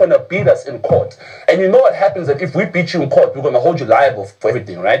you are not going to beat us in court. And you know what happens that if we beat you in court, we're going to hold you liable for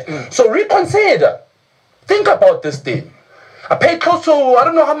everything, right? So reconsider. Think about this thing. I paid close to, I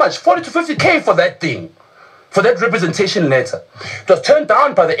don't know how much, 40 to 50K for that thing. For that representation letter. It was turned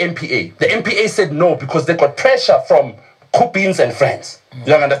down by the NPA. The NPA said no because they got pressure from Coopins and friends. You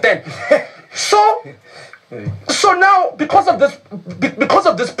don't understand? So now, because of this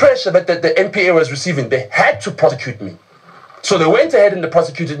pressure that the NPA was receiving, they had to prosecute me. So they went ahead and they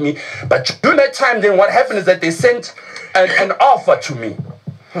prosecuted me. But during that time, then what happened is that they sent an offer to me.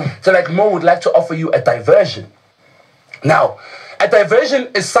 So like, Mo would like to offer you a diversion. Now, a diversion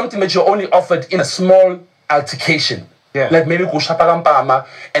is something that you're only offered in a small altercation. Yeah. Like maybe go shaparampama,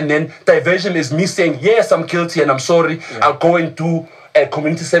 and then diversion is me saying, yes, I'm guilty and I'm sorry. Yeah. I'll go and do a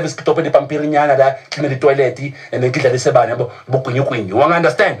community service, clean the toilet, and then kill the sebane. You want to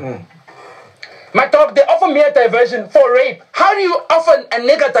understand? My dog, they offer me a diversion for rape. How do you offer a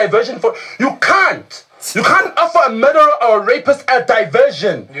nigga diversion for? You can't. You can't offer a murderer or a rapist a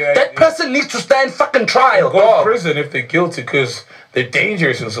diversion. Yeah, that person needs to stand fucking trial. Go to prison if they're guilty because they're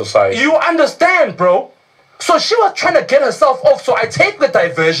dangerous in society. You understand, bro? So she was trying to get herself off. So I take the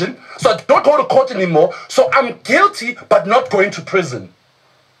diversion. So I don't go to court anymore. So I'm guilty but not going to prison.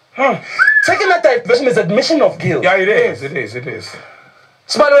 Taking that diversion is admission of guilt. Yeah, it is.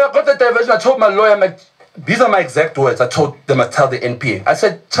 So when I got the diversion, I told my lawyer, these are my exact words. I told them I tell the NPA. I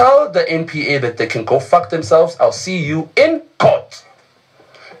said, tell the NPA that they can go fuck themselves. I'll see you in court.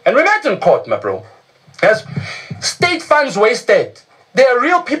 And we met in court, my bro. As state funds wasted. There are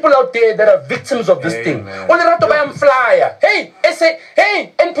real people out there that are victims of this thing. Only right to buy a flyer. Hey,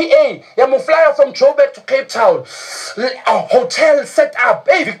 NPA, I'm a flyer from Joburg to Cape Town. A hotel set up.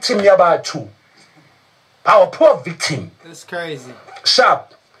 Hey, victim yaba too. Our poor victim. That's crazy.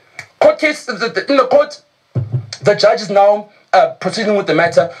 Sharp. Court case in the court. The judge is now proceeding with the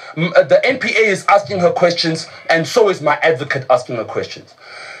matter. The NPA is asking her questions, and so is my advocate asking her questions.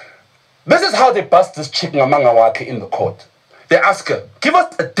 This is how they bust this chick Ngamanga in the court. They ask her, give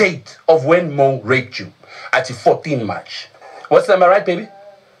us a date of when Mo raped you. At 14 March. What's that, am I right, baby?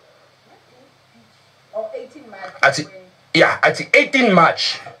 Oh, 18 March. At 18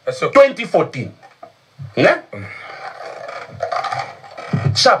 March That's okay. 2014. Yeah?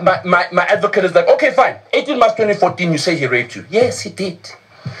 Sharp, my advocate is like, okay, fine. 18 March 2014, you say he raped you. Yes, he did.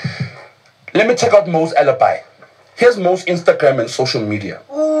 Let me check out Mo's alibi. Here's Mo's Instagram and social media.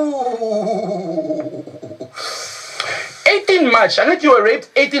 Ooh. 18 March. I heard you were raped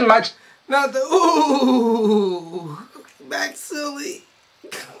 18 March. Not the ooh. Back silly.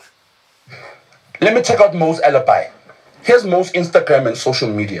 Let me check out Mo's alibi. Here's Mo's Instagram and social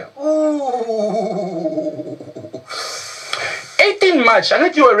media. Ooh. 18 March. I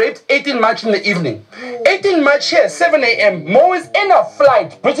think you were raped 18 March in the evening. 18 March here, 7 a.m. Mo is in a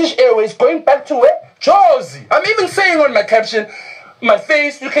flight, British Airways, going back to where? Jersey. I'm even saying on my caption, my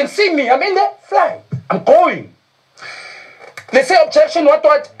face, you can see me. I'm in the flight. I'm going. They say objection, what?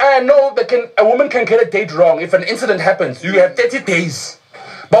 No, a woman can get a date wrong. If an incident happens, you have 30 days.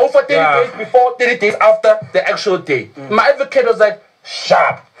 But for 30 days before, 30 days after the actual date. My advocate was like,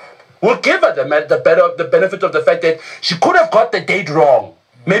 sharp. We'll give her the benefit of the fact that she could have got the date wrong.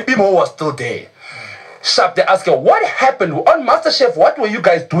 Maybe Mo was still there. Sharp, they ask her, what happened on MasterChef? What were you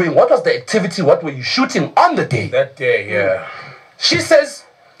guys doing? What was the activity? What were you shooting on the day? That day, yeah. She says,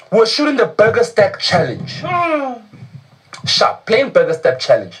 we're shooting the Burger Stack Challenge. Sharp, playing Burger Stack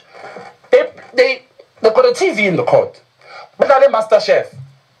Challenge. They got a TV in the court. What are they, MasterChef?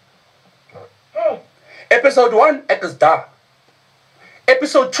 Episode 1, Ekasda.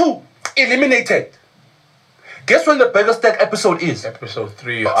 Episode 2, eliminated. Guess when the Burger Stack episode is? Episode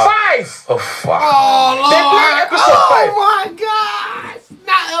 3. 5! Oh, fuck. Oh, Lord. They play episode 5. Oh, my gosh.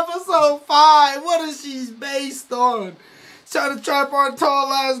 Not episode 5. What is she based on? Trying to trap our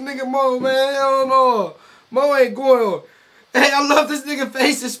tall ass nigga Mo, man. Hell no. Mo ain't going on. Hey, I love this nigga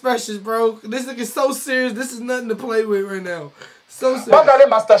face expressions, bro. This nigga's so serious. This is nothing to play with right now. So serious. What are they,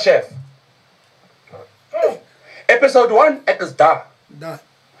 MasterChef? Episode 1, Ekasda. Done.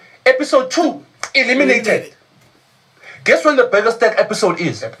 Episode 2, eliminated. Guess when the Burger Stack episode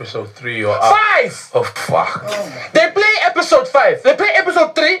is? Episode 3 5! Oh, fuck. They play episode 5. They play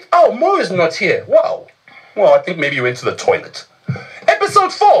episode 3. Oh, Mo is not here. Wow. Well, I think maybe he went to the toilet.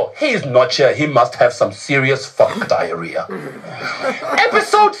 Episode 4. He is not here. He must have some serious fuck diarrhea.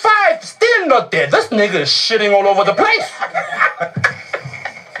 Episode 5. Still not there. This nigga is shitting all over the place.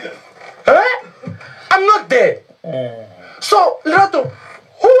 Huh? I'm not there. So, Lerato,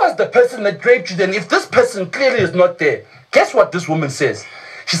 who was the person that raped you then? If this person clearly is not there, guess what this woman says?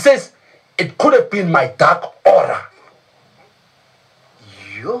 She says, it could have been my dark aura.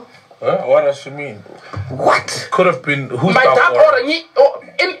 You? Huh? What does she mean? What? Could have been who's My dark aura.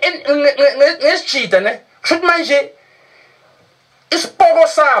 Let's cheat, ne? Should manje. It's pogo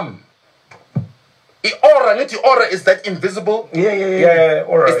sam. The aura is that invisible. Yeah,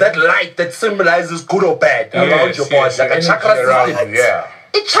 aura. It's that light that symbolizes good or bad around your body, like a chakra system. Yeah.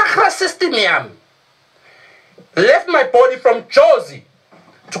 A chakra system, yam. Left my body from Jersey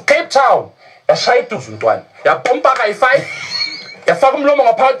to Cape Town. Ya shaitu zuntwan. Ya pompa kai-fi. Ya faka umlomo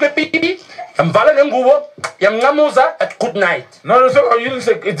ngaphansi kwepipi. Ya mvala nengubo. Ya mncamuza at good night. No, so you didn't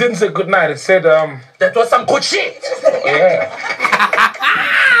say, it didn't say good night. It said, That was some good shit. yeah.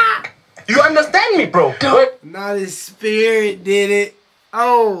 You understand me, bro? Not his spirit did it.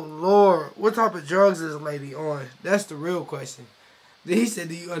 Oh, Lord. What type of drugs is this lady on? That's the real question. Then he said,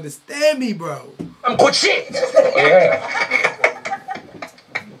 do you understand me, bro? I'm good shit. Yeah.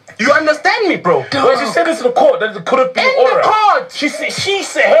 You understand me, bro? Well, she said this in the court that it could have been In your aura. the court. She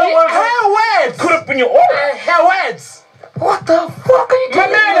said her words. Her words. Could have been your aura. Her words. What the fuck are you My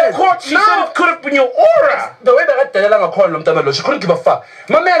talking man in court, she said it could have been your aura. The way that I call them, she couldn't give a fuck.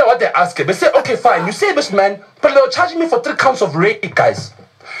 My man, what they asked her, they said, okay, fine, you say this, man, but they were charging me for 3 counts of rape, guys.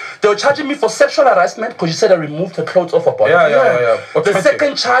 They were charging me for sexual harassment because you said I removed her clothes off her body. Yeah. The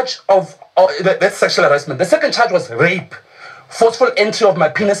second charge of that's sexual harassment. The second charge was rape, forceful entry of my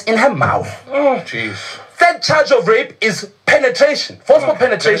penis in her mouth. Oh, jeez. Third charge of rape is penetration, forceful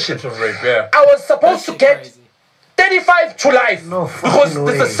penetration. Of rape, yeah. I was supposed to get Crazy. 35 to life No because fucking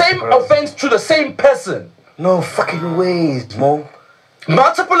it's the ways, same bro. offense to the same person. No fucking ways, Mo.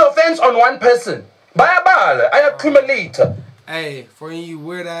 Multiple offense on one person. I accumulate. Hey, for you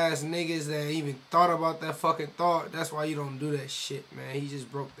weird ass niggas that even thought about that fucking thought, that's why you don't do that shit, man. He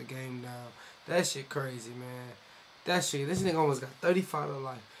just broke the game down. That shit crazy, man. That shit, this nigga almost got 35 to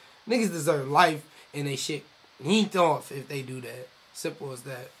life. Niggas deserve life and they shit yanked off if they do that. Simple as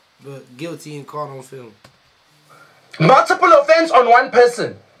that. But guilty and caught on film. Multiple offense on one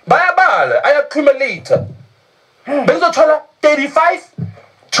person. I accumulate. Benzotola, 35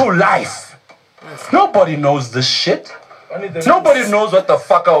 to life. Nobody knows this shit. Nobody knows what the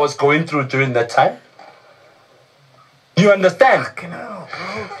fuck I was going through during that time. You understand?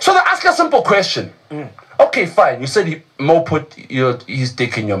 So they ask a simple question. Okay, fine. You said Mo put his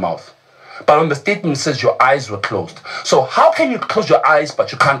dick in your mouth. But on the statement it says your eyes were closed. So how can you close your eyes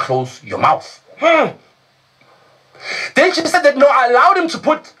but you can't close your mouth? Then she said that no, I allowed him to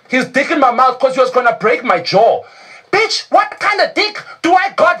put his dick in my mouth because he was going to break my jaw. Bitch, what kind of dick do I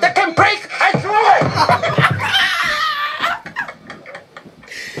got that can break? I threw it!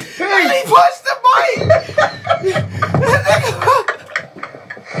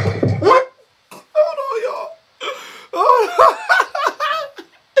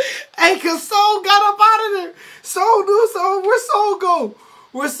 Hey, cause Soul got up out of there. Soul knew Soul. Where's Soul go?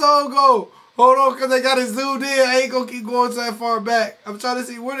 Where's Soul go? Hold on, cause they got it zoomed in. I ain't gonna keep going that far back. I'm trying to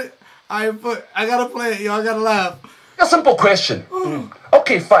see what it. I gotta play it, y'all. I gotta laugh. A simple question.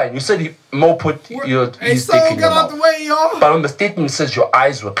 Okay, fine. You said Mo put your his Soul dick in your got out mouth. the way, y'all. But on the statement it says your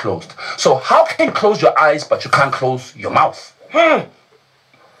eyes were closed. So how can you close your eyes but you can't close your mouth?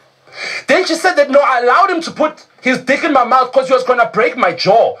 Then she said that no, I allowed him to put his dick in my mouth because he was gonna break my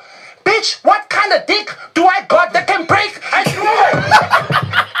jaw. Bitch, what kind of dick do I got that can break a jaw?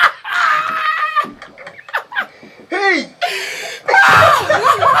 Hey!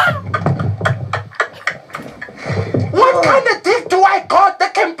 What kind of dick do I got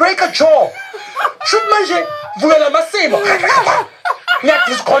that can break a jaw? Shoot manje, vuela masimo. Net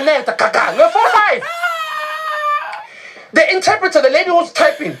disconnect, kaka. 4-5. The interpreter, the lady who's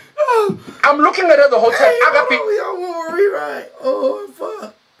typing. I'm looking at her the whole time. Y'all want to rewrite. Oh,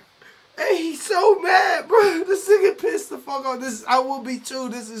 fuck. Hey, he's so mad, bro. This nigga pissed the fuck off. This, I will be too.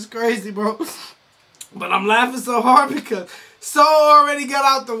 This is crazy, bro. But I'm laughing so hard because Soul already got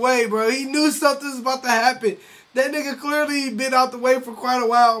out the way, bro. He knew something was about to happen. That nigga clearly been out the way for quite a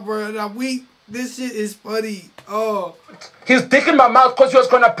while, bro. And this shit is funny. Oh. His dick in my mouth because he was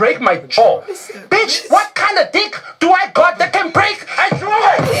gonna break my jaw. Bitch, what kind of dick do I got that can break a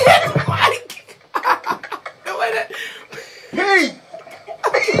jaw? Hey!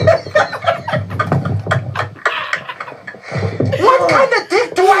 What kind of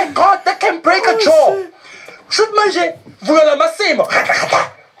dick do I got that can break a jaw? Shoot manje, vuela masimo.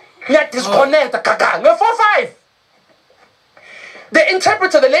 Net disconnect, kaka. 4-5. The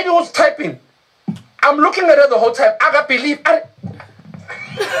interpreter, the lady who's typing. I'm looking at her the whole time. I can't believe.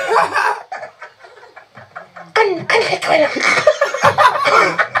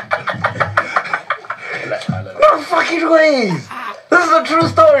 No fucking ways. This is a true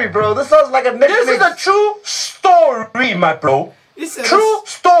story, bro. This sounds like a Netflix. This is a true story, my bro. True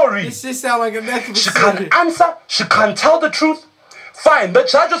story. This shit sound like a Netflix. She can't answer. She can't tell the truth. Fine. The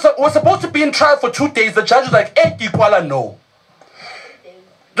judge was supposed to be in trial for 2 days. The judge was like, equal no.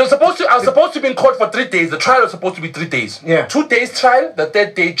 I was supposed to be in court for 3 days. The trial was supposed to be 3 days. Yeah. 2 days trial, the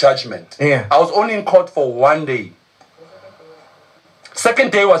 3rd day judgment. Yeah. I was only in court for 1 day. 2nd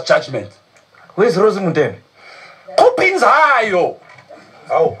day was judgment. Where's Rosamund then? Kupins hayo.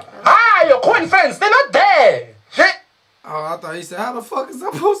 Oh. Hayo, coin friends, they're not there. Shit. Oh, I thought he said, how the fuck is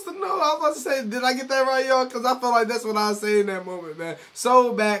I supposed to know? I was about to say, did I get that right, y'all? Because I felt like that's what I was saying in that moment, man.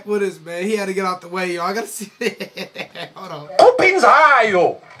 Soul back with us, man. He had to get out the way, y'all. I got to see it. Hold on. Kupins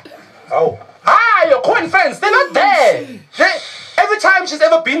hayo. Oh. Hayo, coin friends, they're not there. Shit. Every time she's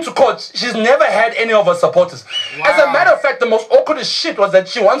ever been to court, she's never had any of her supporters. Wow. As a matter of fact, the most awkwardest shit was that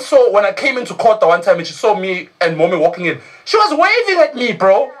she once saw, when I came into court the one time and she saw me and Mommy walking in, she was waving at me,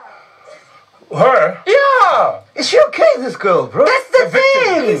 bro. Her? Yeah. Is she okay, this girl, bro? That's the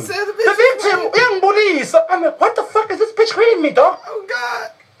thing. He said The victim, young police. I'm like, what the fuck is this bitch creating me, dog? Oh,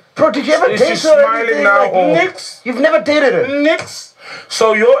 God. Bro, did you ever Is date she her or smiling anything? now, Like, or- Nix? You've never dated her? Nix.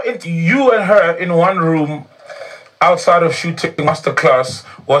 So you and her in one room outside of shooting Masterclass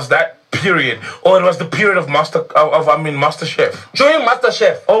was that period, or it was the period of MasterChef? During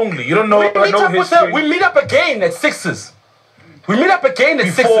MasterChef. Only. You don't know. We meet no up with her. history. We meet up again at 6s. We meet up again at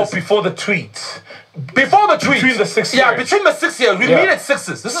 6s. Before the tweet. Before the tweet. Between the 6 Yeah, years. between the 6 years. We Yeah. meet at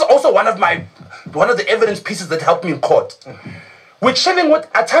 6s. This is also one of the evidence pieces that helped me in court. We're chilling with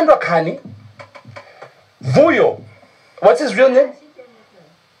Atandra Khani, Vuyo. What's his real name?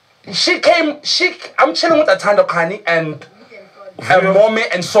 I'm chilling with Atandra Khani and Mome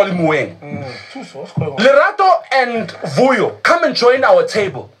and Soli Mueng. What's going on? Lerato and Vuyo come and join our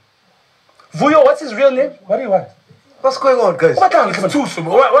table. Vuyo, what's his real name? What do you want? What's going on, guys? What does What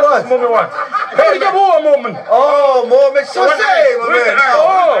does Mommy want? Hey, you a moment. Oh, Mohammed, so say, my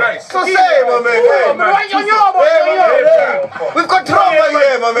man. So say, my man. We've got trouble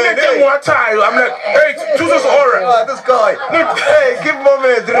here, my man. Hey. I'm like, hey, Tuzo's aura. Ah, this guy. Hey, give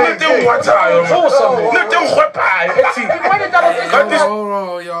Mohammed a drink. Hold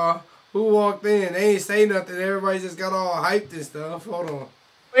on, y'all. Who walked in? They ain't say nothing. Everybody just got all hyped and stuff. Hold on.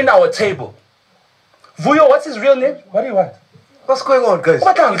 In our table. Vuyo, what's his real name? What do you want? What's going on, guys?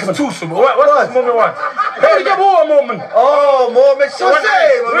 What does Mommy want? Hey, you a moment. Oh, Mohammed, so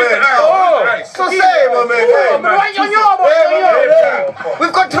say, my man. So say, my man.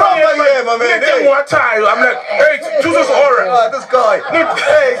 We've got trouble here, my man. I'm like, hey, Tuzo's aura. Ah, this guy.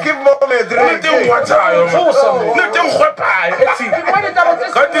 Hey, give him Let them watch out. Let them whip out.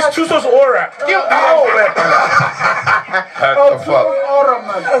 Got this Tuso's aura.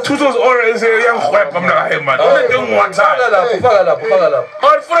 Tuso's aura is a young whip. I'm not here, man. Let them watch out.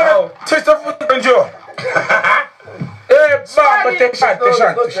 All for taste of food and Joe.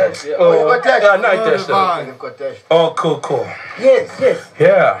 Oh, cool. Yes.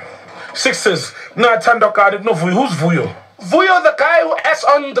 Yeah. Sixers. No, Tandok, I didn't know Who's Vuyo? Vuyo, the guy who acts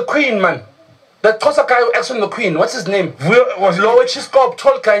on the Queen, man. The Tosa guy who acts on the Queen. What's his name? Vuyo was Lowe Chisco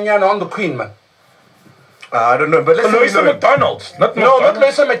Tolkanyana on the Queen, man. I don't know, but let's Louisa McDonald. Not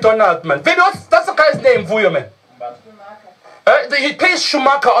Louisa McDonald, man. That's the guy's name, Vuyo, man. He plays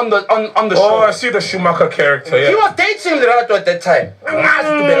Schumacher on the show. Oh, I see the Schumacher character. Yeah. He was dating Lerato at that time.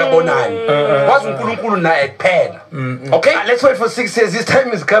 Okay? let's wait for 6 years. His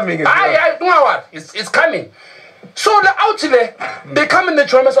time is coming. You know what? It's coming. So out there, they come in the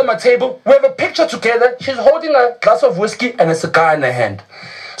dramas on my table. We have a picture together. She's holding a glass of whiskey and a cigar in her hand.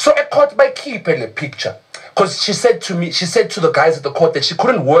 So I caught my keep in the picture. Because she said to the guys at the court that she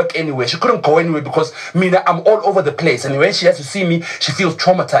couldn't work anywhere. She couldn't go anywhere because I'm all over the place. And when she has to see me, she feels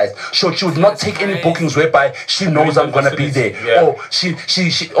traumatized. So she would not take any bookings whereby she knows I'm gonna be there. Yeah. Or she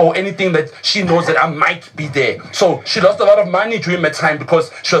or anything that she knows that I might be there. So she lost a lot of money during that time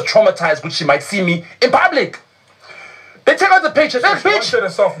because she was traumatized because she might see me in public. They take out the picture. That bitch.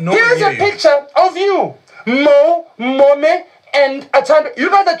 Here's a picture of you, Mome, and Atanda. You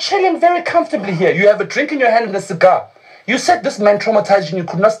guys are chilling very comfortably here. You have a drink in your hand and a cigar. You said this man traumatized you and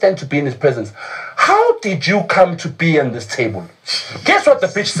you could not stand to be in his presence. How did you come to be on this table? Guess what the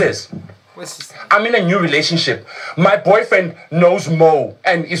bitch says? I'm in a new relationship. My boyfriend knows Mo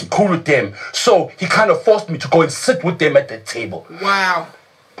and is cool with them. So he kind of forced me to go and sit with them at the table. Wow.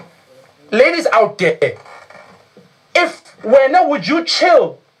 Ladies out there, would you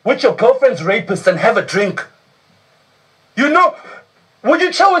chill with your girlfriend's rapist and have a drink? Would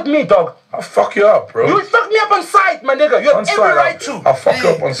you chill with me, dog? I'll fuck you up, bro. You fuck me up on sight, my nigga. You have every right to. I'll fuck you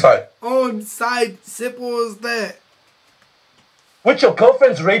up on sight. On sight. Simple as that. With your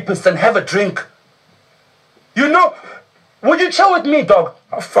girlfriend's rapist and have a drink. Would you chill with me, dog?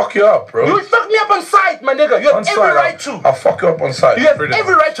 I'll fuck you up, bro. You fuck me up on sight, my nigga. You have every right to. I'll fuck you up on sight. You have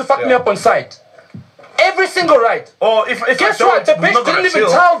every right to fuck me up on sight. Every single right. Or if guess what? The bitch didn't even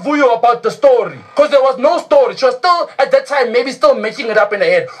tell Vuyo about the story. Because there was no story. She was still, at that time, maybe still making it up in her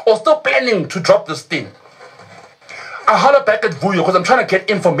head. Or still planning to drop this thing. I holler back at Vuyo because I'm trying to get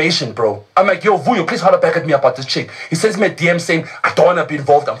information, bro. I'm like, yo, Vuyo, please holler back at me about this chick. He sends me a DM saying, I don't want to be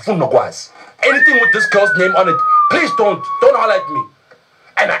involved. I'm full of guas. Anything with this girl's name on it, please don't holler at me.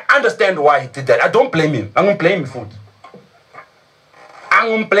 And I understand why he did that. I don't blame him. I'm going to blame him, fool. I'm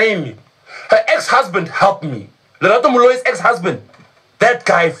going to blame him. Her ex-husband helped me. Lerato Muloi's ex-husband. That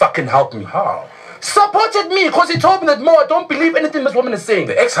guy fucking helped me. How? Supported me because he told me that, Mo, I don't believe anything this woman is saying.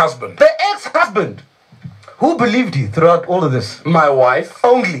 The ex-husband? The ex-husband. Who believed you throughout all of this? My wife.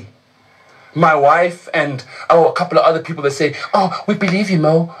 Only? My wife and a couple of other people that say, oh, we believe you,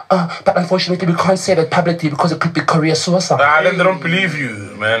 Mo. But unfortunately, we can't say that publicly because it could be career suicide. Then they don't believe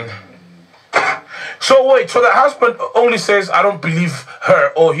you, man. So wait, so the husband only says, I don't believe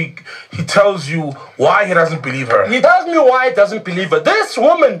her, or he tells you why he doesn't believe her? He tells me why he doesn't believe her. This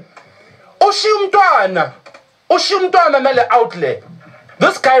woman, mele outlet.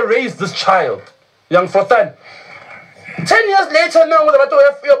 This guy raised this child, young Frothan. 10 years later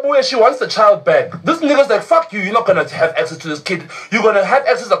now, she wants the child back. This nigga's like, fuck you, you're not gonna have access to this kid. You're gonna have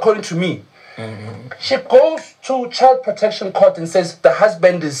access according to me. She goes to child protection court and says the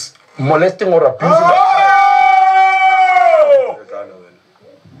husband is molesting or abusing the child.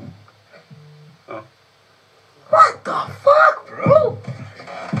 What the fuck, bro?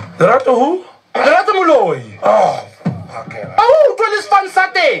 Lerato who? Lerato Muloi. Oh, okay. Oh, to this fun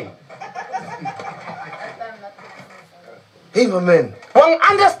Saturday. Hey, my man. Well,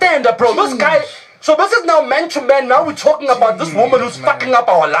 understand that, bro. This guy. So this is now man to man. Now we're talking about this woman who's fucking up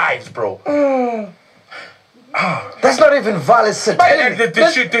our lives, bro. That's not even valid.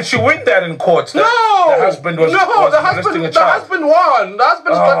 Did she win that in court? No. The husband was the husband won. The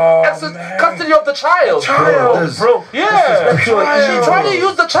husband got custody of the child. Bro. Yeah. This is pure evil. She tried to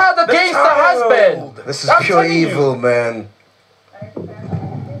use the child against the husband. This is pure evil, man.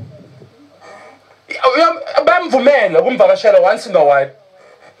 Once in a while.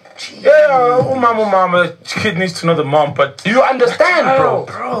 Yeah, mama, kid needs to know the mom, but you understand, bro.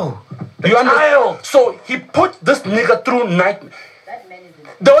 You understand? So he put this nigga through nightmare.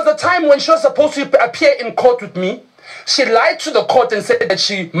 There was a time when she was supposed to appear in court with me. She lied to the court and said that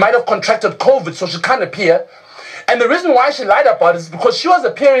she might have contracted COVID, so she can't appear. And the reason why she lied about it is because she was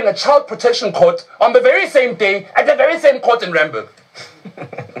appearing at child protection court on the very same day at the very same court in Randburg.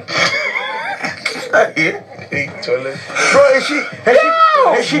 Bro,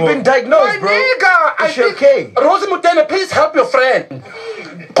 has she been diagnosed, bro? Nigga, is she okay? Rosie Mutene, please help your friend.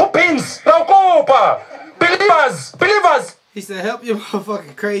 Copins, believers. He said, help your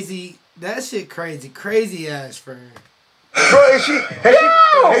motherfucking crazy. That shit crazy. Crazy ass friend. Bro,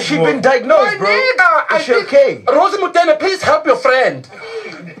 has she been diagnosed, bro? Nigga, is she okay? Rosie Mutene, please help your friend.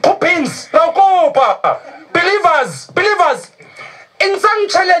 Copins, believers. In some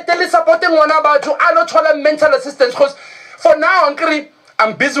channel, they're supporting one about you. I don't try mental assistance because for now,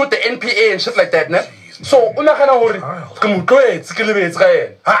 I'm busy with the NPA and shit like that, ne? So,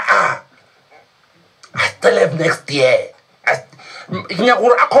 I still have next year.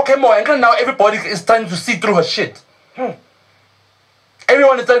 Now everybody is trying to see through her shit.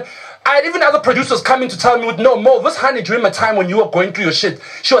 Everyone is telling. I had even other producers coming to tell me, no, Mo, this honey during my time when you were going through your shit,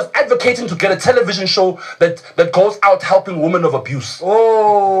 she was advocating to get a television show that goes out helping women of abuse.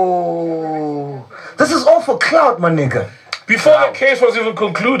 Oh, this is all for clout, my nigga. Before the case was even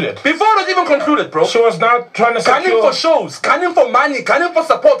concluded. Before it was even concluded, bro. She was now trying to gunning for shows, gunning for money, gunning for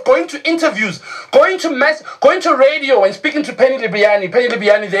support, going to interviews, going to radio and speaking to Penny Libiani. Penny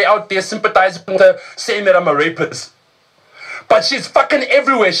Libiani, they out there sympathizing with her, saying that I'm a rapist. But she's fucking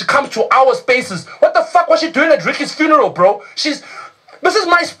everywhere. She comes to our spaces. What the fuck was she doing at Ricky's funeral, bro? This is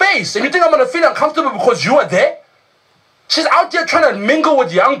my space. And you think I'm gonna feel uncomfortable because you are there? She's out there trying to mingle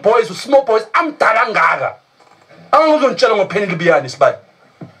with young boys, with small boys. I'm talangaga. I'm not gonna tell her about Penny Libiani, but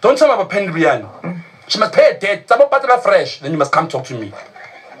don't tell me about Penny Libiani. She must pay a debt. Some of fresh. Then you must come talk to me.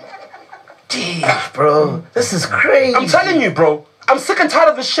 Jeez, bro. This is crazy. I'm telling you, bro. I'm sick and tired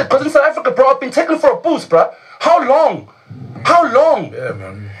of this shit. Because in South Africa, bro, I've been taken for a boost, bro. How long? Yeah,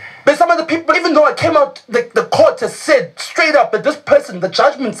 man. But some of the people, even though I came out, the court has said straight up that this person, the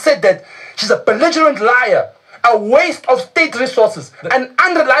judgment said that she's a belligerent liar, a waste of state resources, an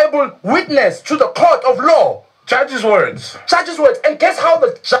unreliable witness to the court of law. Judge's words. Judge's words. And guess how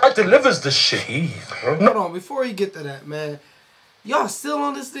the judge delivers this shit? Jeez, bro. Hold on, before you get to that, man. Y'all still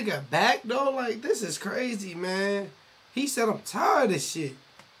on this nigga back, though? Like, this is crazy, man. He said, I'm tired of this shit.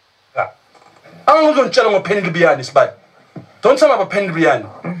 I'm not going to tell him about Penny Libiani, but don't tell me about Penny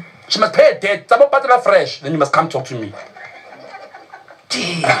Libiani. She must pay a debt. Some of fresh. Then you must come talk to me.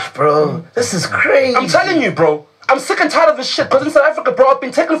 Jeez, bro. This is crazy. I'm telling you, bro. I'm sick and tired of this shit. Because in South Africa, bro, I've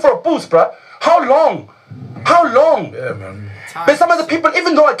been taken for a boost, bro. How long? Yeah, man. But some of the people,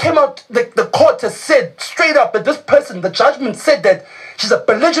 even though I came out, the court has said straight up that this person, the judgment said that she's a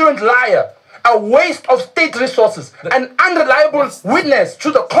belligerent liar, a waste of state resources, an unreliable witness to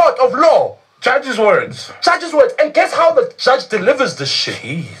the court of law. Judge's words. Judge's words. And guess how the judge delivers this shit?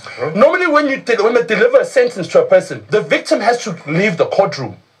 Jeez, bro. Normally when they deliver a sentence to a person, the victim has to leave the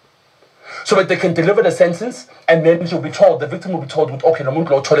courtroom so that they can deliver the sentence, and then she'll be told, the victim will be told, okay, I'm going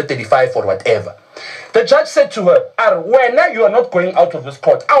to toilet 35 or whatever. The judge said to her, when you are not going out of this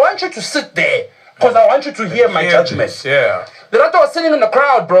court, I want you to sit there because I want you to hear my judgment. Yeah. The doctor was sitting in the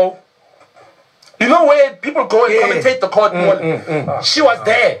crowd, bro. You know where people go and commentate the court? She was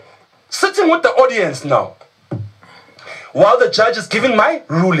there, sitting with the audience now. While the judge is giving my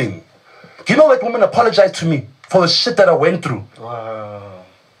ruling. You know that woman apologized to me for the shit that I went through. Wow.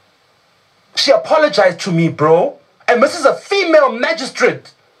 She apologized to me, bro. And this is a female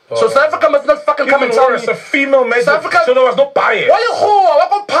magistrate. So South Africa must not fucking come and tell me. It's a female magistrate, Africa, so there was no bias.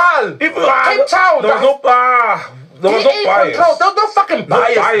 Cape Town. There was no bias. There was no fucking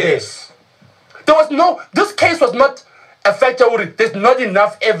bias. There was no. This case was not a factor. There's not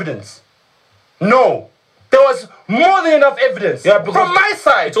enough evidence. No. There was more than enough evidence from my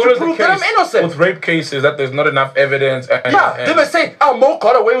side to prove that I'm innocent. With rape cases, that there's not enough evidence. They may say, oh, Mo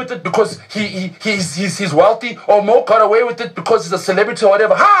got away with it because he's wealthy, or Mo got away with it because he's a celebrity or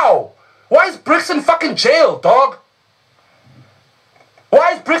whatever. How? Why is Bricks in fucking jail, dog?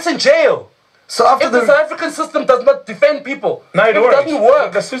 Why is Bricks in jail? So after if the South African system does not defend people, no, it doesn't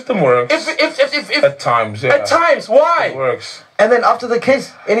work. The system works. If at times, yeah. At times, why? It works. And then after the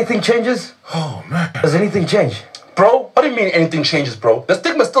case, anything changes? Oh, man. Does anything change? Bro, what do you mean anything changes, bro? The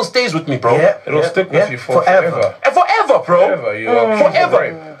stigma still stays with me, bro. Yeah, it'll stick with you forever. And forever, bro.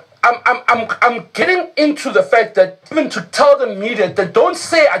 Forever. I'm getting into the fact that even to tell the media that don't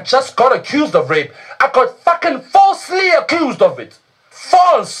say I just got accused of rape. I got fucking falsely accused of it.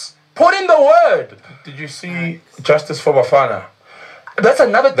 False. Put in the word. Did you see Justice for Bafana? That's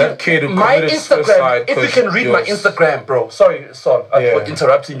another thing. That kid who my committed Instagram, suicide. if you can read my Instagram, bro. Sorry, Son, for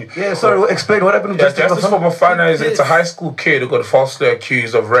interrupting you. Yeah, sorry, explain what happened to Justice for Bafana it's a high school kid who got falsely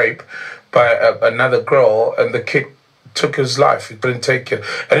accused of rape by another girl, and the kid took his life. He couldn't take it.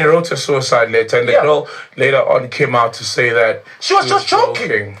 And he wrote a suicide letter, and the girl later on came out to say that she was just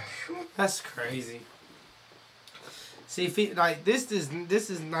joking. That's crazy. See, like this is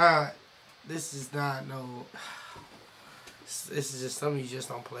not no. This is just something you just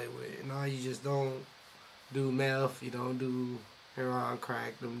don't play with. No, you just don't do meth. You don't do heroin,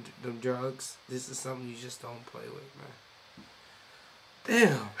 crack, them drugs. This is something you just don't play with, man.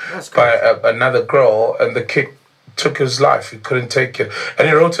 Damn, that's crazy. By another girl, and the kid took his life. He couldn't take it. And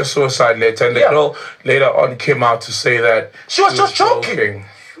he wrote a suicide letter, and the girl later on came out to say that she was just joking.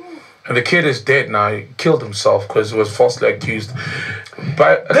 And the kid is dead now. He killed himself because he was falsely accused.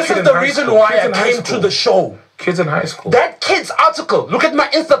 This is the reason why I came to the show. Kids in high school. That kid's article, look at my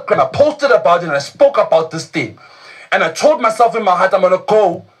Instagram. I posted about it and I spoke about this thing. And I told myself in my heart, I'm going to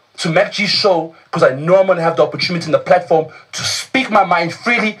go to MacG's show because I know I'm going to have the opportunity and the platform to speak my mind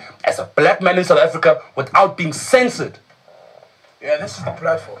freely as a black man in South Africa without being censored. Yeah, this is the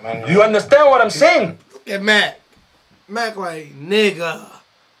platform, man. You understand what I'm saying? Look at Mac. Mac like, nigga,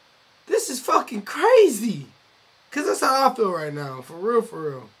 this is fucking crazy. Because that's how I feel right now. For real, for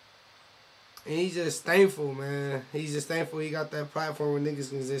real. And he's just thankful, man. He's just thankful he got that platform where niggas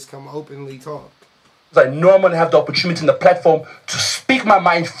can just come openly talk. I know I'm going to have the opportunity and the platform to speak my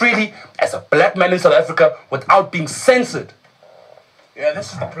mind freely as a black man in South Africa without being censored. Yeah,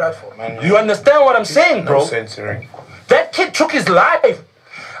 this is the platform, man. You understand what I'm saying, bro? No censoring. That kid took his life.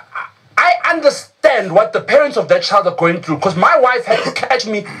 I understand what the parents of that child are going through because my wife had to catch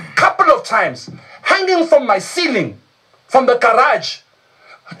me a couple of times hanging from my ceiling, from the garage.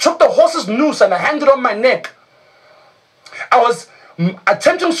 I took the horse's noose and I hanged it on my neck. I was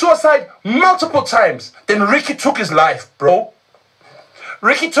attempting suicide multiple times. Then Ricky took his life, bro.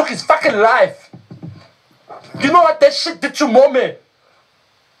 Ricky took his fucking life. You know what that shit did to Mommy?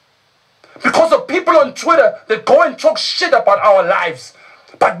 Because of people on Twitter that go and talk shit about our lives.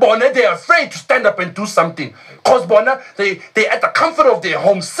 But Bona, they're afraid to stand up and do something. Because Bona, they're at the comfort of their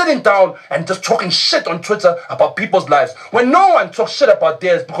home, sitting down and just talking shit on Twitter about people's lives. When no one talks shit about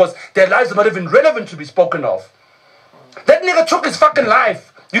theirs because their lives are not even relevant to be spoken of. That nigga took his fucking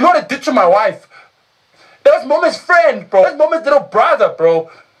life. You know what it did to my wife? That was Mommy's friend, bro. That was Mommy's little brother,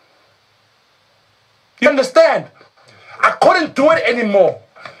 bro. You understand? I couldn't do it anymore.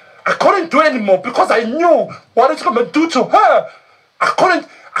 I couldn't do it anymore because I knew what it's going to do to her. I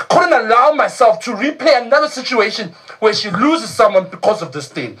couldn't allow myself to replay another situation where she loses someone because of this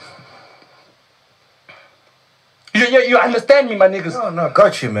thing. You understand me, my niggas? No, I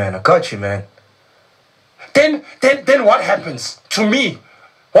got you, man. I got you, man. Then what happens to me?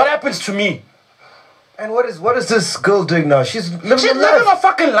 What happens to me? And what is this girl doing now? She's living a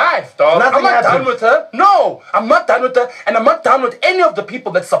fucking life, dog. Nothing I'm not happened. done with her. No, I'm not done with her. And I'm not done with any of the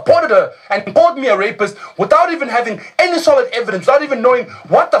people that supported her and called me a rapist without even having any solid evidence, without even knowing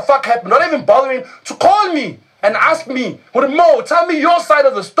what the fuck happened, not even bothering to call me and ask me, Mo, tell me your side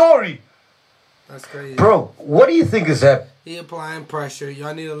of the story. That's crazy. Bro, what do you think is happening? He applying pressure.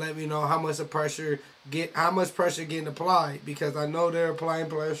 Y'all need to let me know how much pressure getting applied, because I know they're applying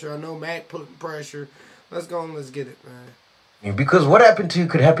pressure. I know Mac putting pressure. Let's go and let's get it, man. Because what happened to you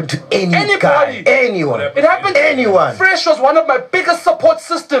could happen to any guy, anyone. It happened to anyone. Fresh was one of my biggest support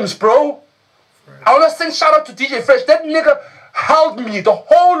systems, bro. Fresh. I want to send shout out to DJ Fresh. That nigga held me the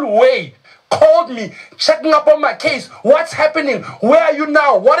whole way. Called me, checking up on my case. What's happening? Where are you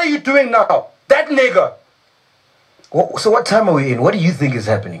now? What are you doing now? That nigga. So what time are we in? What do you think is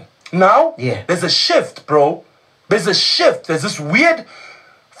happening? Now? Yeah. There's a shift, bro. There's a shift. There's this weird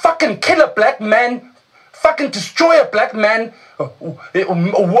fucking killer black man, fucking destroyer black man,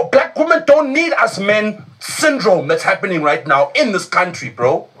 black women don't need us men syndrome that's happening right now in this country,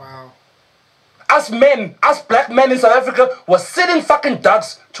 bro. Wow. Us men, us black men in South Africa were sitting fucking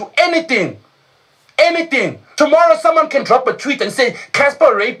ducks to anything. Anything. Tomorrow someone can drop a tweet and say,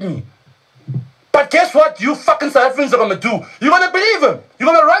 Casper raped me. But guess what you fucking South Africans are going to do? You're going to believe him. You're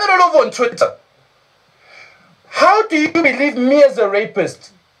going to run it all over on Twitter. How do you believe me as a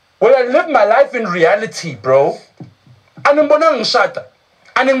rapist? Well, I live my life in reality, bro. Animbonang ngishada.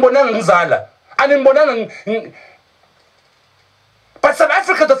 Animbonang ngizala. Animbonang. But South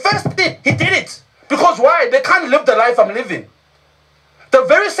Africa, the first thing, he did it. Because why? They can't live the life I'm living. The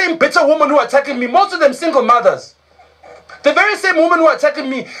very same bitter woman who are attacking me, most of them single mothers. The very same women who are attacking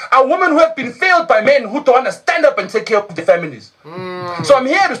me are women who have been failed by men who don't want to stand up and take care of their families. So I'm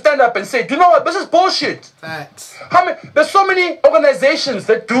here to stand up and say, do you know what? This is bullshit. Facts. There's so many organizations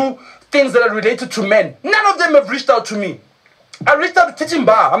that do things that are related to men. None of them have reached out to me. I reached out to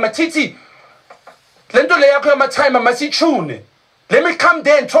Titimba. I'm a Titi. Lento le yakho yama time amasichune. Let me come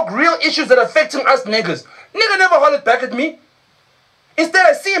there and talk real issues that are affecting us niggas. Nigga never hollered back at me. Instead,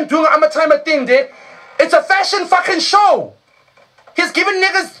 I see him doing I'm a timer thing there. It's a fashion fucking show. He's giving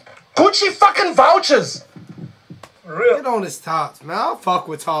niggas Gucci fucking vouchers. Real. Get on his tops, man. I fuck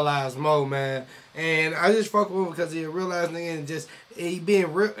with Tall Ass Mo, man. And I just fuck with him because he a real ass nigga and just he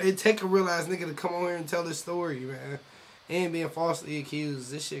being real. It take a real ass nigga to come on here and tell this story, man. And being falsely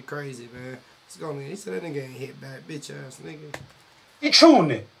accused. This shit crazy, man. He said that nigga ain't hit back, bitch ass nigga. You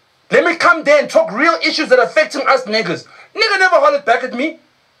tune it. Let me come there and talk real issues that are affecting us niggas. Nigga never hollered back at me.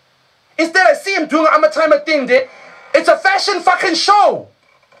 Instead, I see him doing I'm a timer thing there. It's a fashion fucking show.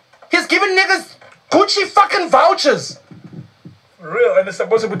 He's giving niggas Gucci fucking vouchers. Real, and it's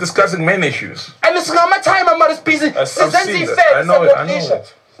supposed to be discussing main issues. And it's not my time, I'm not as busy. I've seen that. I know it.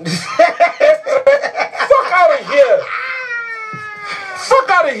 Fuck out of here. Fuck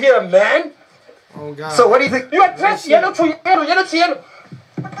out of here, man. Oh, God. So what do you think? You are dressed yellow to yellow.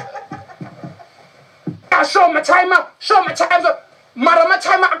 Show my timer. Mara my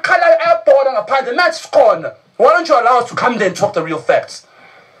timer, I call airport on a pint, and that's gone. Why don't you allow us to come there and talk the real facts?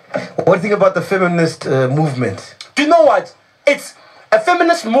 What do you think about the feminist movement? Do you know what? It's a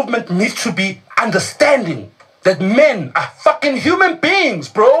feminist movement needs to be understanding that men are fucking human beings,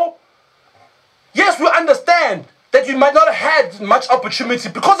 bro. Yes, we understand that you might not have had much opportunity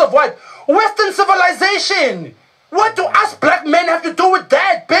because of what? Western civilization. What do us black men have to do with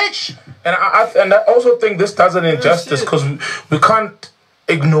that, bitch? And I also think this does an injustice because we can't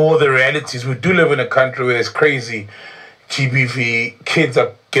ignore the realities. We do live in a country where there's crazy GBV. Kids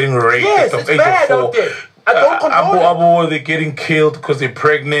are getting raped at the age of 4. Out there. I don't Abu, they're getting killed because they're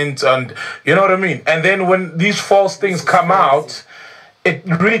pregnant, and you know what I mean. And then when these false things come out, it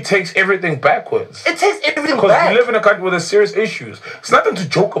really takes everything backwards. It takes everything back. Because we live in a country where there's serious issues. It's nothing to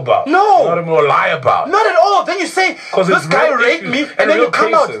joke about. No. You know what I mean? Or lie about. Not at all. Then you say, this guy raped me, and then you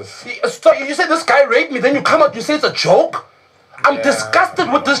come out. So you say, this guy raped me, then you come out, you say it's a joke? I'm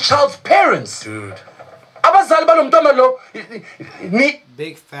disgusted with this child's parents. Dude.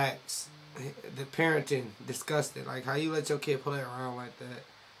 Big facts. The parenting, disgusting. Like, how you let your kid play around like that?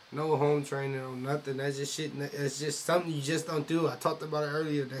 No home training or nothing. That's just shit. It's just something you just don't do. I talked about it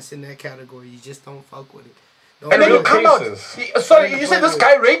earlier. That's in that category. You just don't fuck with it. And then you come out. Sorry, you say this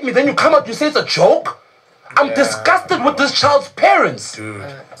guy raped me. Then you come out. You say it's a joke. I'm disgusted with this child's parents. Dude.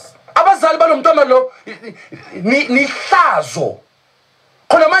 Abazali balomntwana lo nihlazo.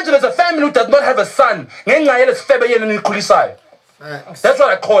 Khona manje there's a family who does not have a son. Ngenxa yelesifebe yena nikhulisayo. That's what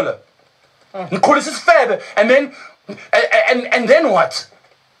I call her. Nikhulisa isifebe, and then what?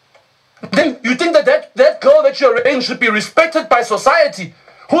 Then you think that girl that you're arranged should be respected by society?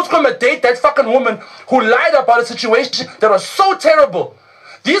 Who's gonna date that fucking woman who lied about a situation that was so terrible?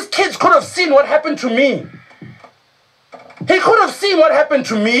 These kids could have seen what happened to me. He could have seen what happened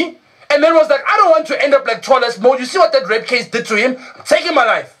to me, and then was like, I don't want to end up like Tallest Mo. You see what that rape case did to him? I'm taking my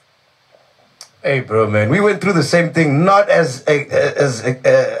life. Hey, bro, man, we went through the same thing, not as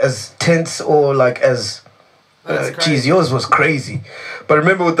tense or like as. Geez, yours was crazy. But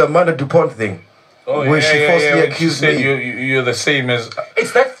remember with the Amanda DuPont thing, where she falsely accused me. You're the same as.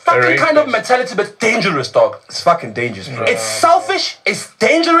 It's that fucking kind of mentality, but dangerous, dog. It's fucking dangerous, bro. It's selfish, it's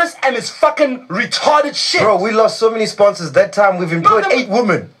dangerous, and it's fucking retarded shit. Bro, we lost so many sponsors. That time we've employed 8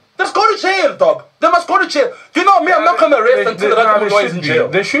 women. Let's go to jail, dog. They must go to jail. You know me, I'm not gonna arrest until the right lawyer is in jail.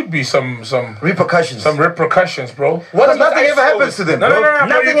 There should be some repercussions. Some repercussions, bro. What if nothing ever happens to them, bro? No,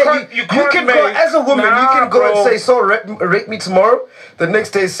 nothing. You can go as a woman. You can go and say, "So rape me tomorrow." The next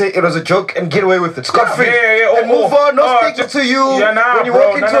day, say it was a joke and get away with it. Scot free. And move on. No stigma to you. When you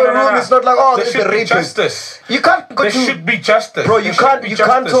walk into a room, it's not like, oh, there's the rapist. Justice. You can't go There should be justice. Bro, you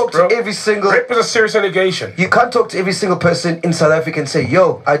can't talk to every single. Rape is a serious allegation. You can't talk to every single person in South Africa and say,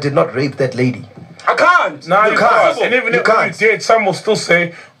 "Yo, I did not rape that lady." I can't. No, you can't. And even if you did, some will still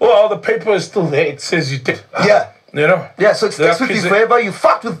say, "Well, the paper is still there. It says you did." Yeah. You know. Yeah. So it sticks with you forever. You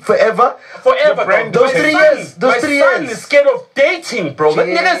fucked with forever. Forever. Those 3 years. Those 3 years. My son is scared of dating, bro. That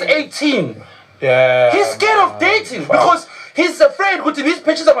nigga's 18. Yeah. He's scared of dating because he's afraid that these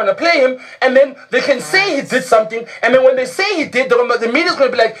pictures are gonna play him, and then they can say he did something, and then when they say he did, the media's gonna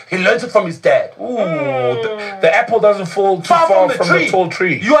be like, he learned it from his dad. Ooh, the apple doesn't fall too far from the tall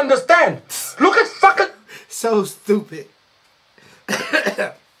tree. You understand? Look at fucking. So stupid.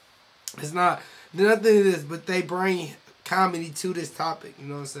 It's not nothing of this, but they bring comedy to this topic. You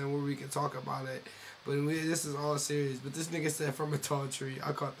know what I'm saying? Where we can talk about it, but this is all serious. But this nigga said from a tall tree.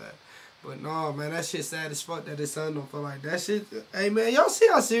 I caught that. But no, man, that shit sad as fuck that his son don't feel like that shit. Hey, man, y'all see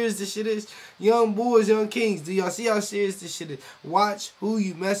how serious this shit is? Young boys, young kings, do y'all see how serious this shit is? Watch who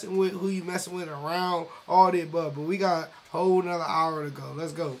you messing with around, all the above. But we got Whole another hour to go.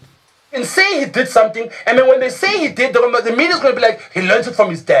 Let's go. And say he did something, and then when they say he did, the media's gonna be like, he learned it from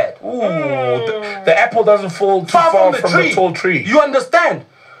his dad. Ooh, the apple doesn't fall too far from the tall tree. You understand?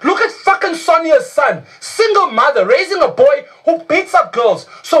 Look at fucking Sonia's son, single mother, raising a boy who beats up girls.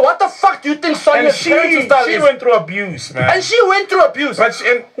 So what the fuck do you think Sonia's parenting style is? She went through abuse, man. And she went through abuse. But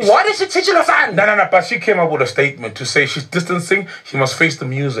what is she teaching her son? No, but she came up with a statement to say she's distancing, he must face the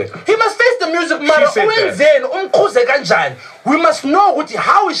music. He must face the music, man. We must know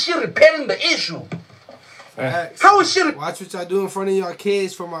how is she repairing the issue. Facts. How is she? Watch what y'all do in front of your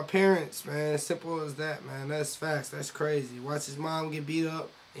kids for my parents, man. Simple as that, man. That's facts. That's crazy. Watch his mom get beat up.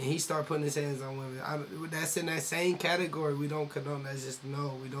 And he start putting his hands on women. That's in that same category. We don't condone. That's just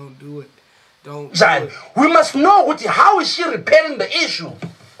no. We don't do it. Don't. John, we must know how is she repairing the issue.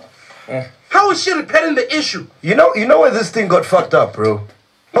 How is she repairing the issue? You know where this thing got fucked up, bro.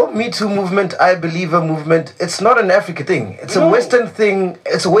 Oh, Me Too movement, I Believer movement. It's not an African thing. It's a Western thing.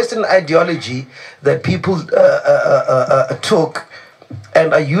 It's a Western ideology that people took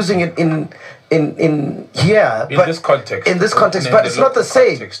and are using it in this context. In this context, but it's not the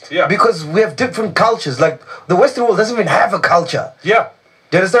same. Because we have different cultures. Like the Western world doesn't even have a culture. Yeah.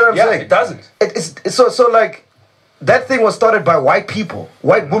 Do you understand what I'm saying? Yeah, it doesn't. It's so like that thing was started by white people,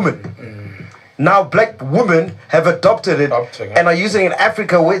 white women. Now black women have adopted it and are using it in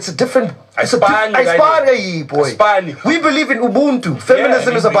Africa where it's a different. Espana, boy. We believe in Ubuntu.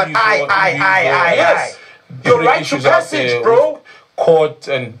 Feminism is about I. Yes. Your right to passage, bro. Court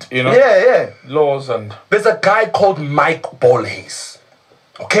and laws and there's a guy called Mike Bolhays.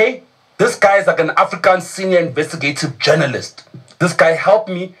 Okay, this guy is like an African senior investigative journalist. This guy helped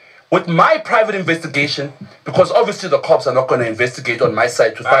me with my private investigation because obviously the cops are not going to investigate on my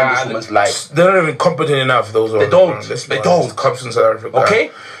side to find this woman's life. They're not even competent enough. Those they don't. They don't. Cops in South Africa.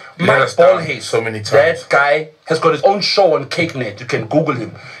 Okay, Mike Bolhays. So many times. That guy has got his own show on CakeNet. You can Google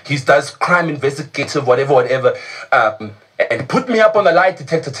him. He does crime investigative, whatever. And put me up on the lie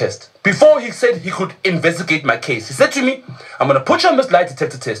detector test. Before he said he could investigate my case, he said to me, I'm going to put you on this lie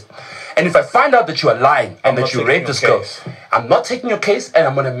detector test. And if I find out that you are lying and that you raped this girl, I'm not taking your case and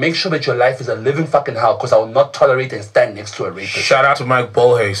I'm going to make sure that your life is a living fucking hell because I will not tolerate and stand next to a rapist. Shout out to Mike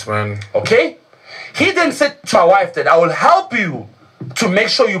Bolhays, man. Okay? He then said to my wife that I will help you to make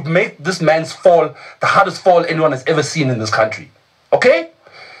sure you make this man's fall the hardest fall anyone has ever seen in this country. Okay?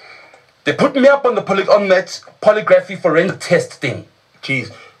 They put me up on the that polygraphy forensic test thing.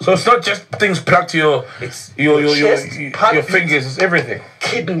 Jeez. So it's not just things plugged to your fingers, it's everything.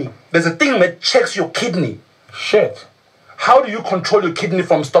 Kidney. There's a thing that checks your kidney. Shit. How do you control your kidney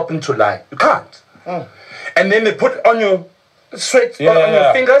from stopping to lie? You can't. And then they put on your sweat on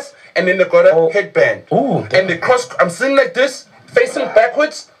your fingers, and then they got a headband. Ooh, and they I'm sitting like this, facing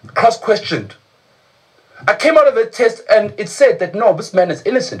backwards, cross-questioned. I came out of the test and it said that no, this man is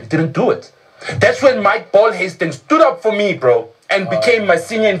innocent. He didn't do it. That's when Mike Bolhays then stood up for me, bro, and became my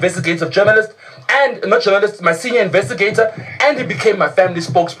senior investigative journalist, and not journalist, my senior investigator, and he became my family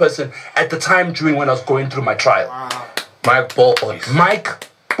spokesperson at the time during when I was going through my trial. Mike Bolhays. Mike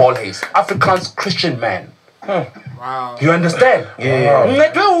Bolhays, Afrikaans Christian man. Wow. You understand? Yeah.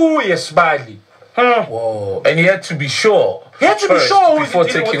 Whoa. And he had to be sure. He had to be sure before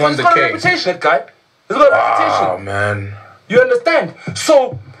taking on the case. Reputation, that guy. He's got a reputation. Oh man. You understand?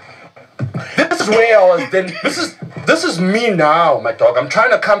 So this is where I was then. This is me now, my dog. I'm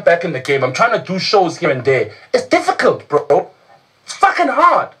trying to come back in the game. I'm trying to do shows here and there. It's difficult, bro. It's fucking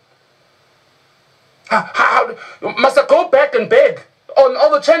hard. How must I go back and beg on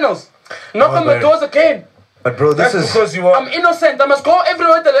all the channels? Knock on the doors again. But bro, this is because you are. I'm innocent. I must go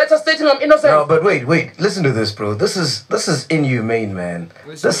everywhere with the letter stating I'm innocent. No, but wait. Listen to this, bro. This is inhumane, man.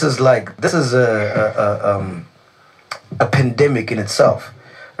 This is a pandemic in itself,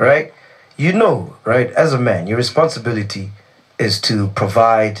 right? You know, right? As a man, your responsibility is to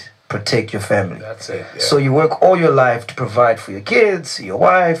provide, protect your family. That's it. Yeah. So you work all your life to provide for your kids, your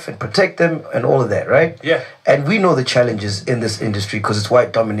wife, and protect them and all of that, right? Yeah. And we know the challenges in this industry because it's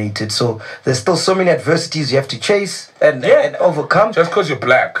white dominated. So there's still so many adversities you have to chase and overcome. Just because you're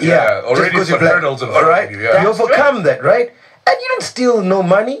black. Yeah. Already just because you're black. All right. You overcome that, right? And you don't steal no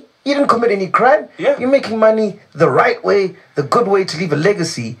money. You didn't commit any crime. Yeah. You're making money the right way, the good way to leave a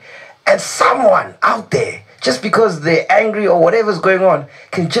legacy. And someone out there, just because they're angry or whatever's going on,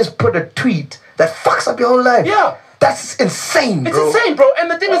 can just put a tweet that fucks up your whole life. Yeah. That's insane, bro. It's insane, bro. And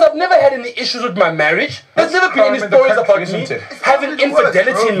the thing is, I've never had any issues with my marriage. There's never been any stories about me having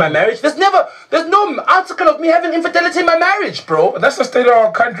infidelity in my marriage. There's no article of me having infidelity in my marriage, bro. But that's the state of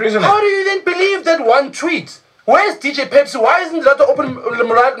our country, isn't it? How do you then believe that one tweet Where's DJ Pepsi? Why isn't Lato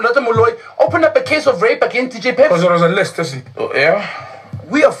open up a case of rape against DJ Pepsi? Because there was a list, yeah.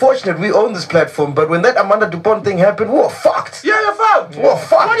 We are fortunate we own this platform, but when that Amanda Dupont thing happened, we were fucked. Yeah, you're fucked. We were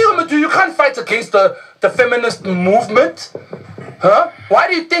fucked. What are you gonna do? You can't fight against the feminist movement. Huh? Why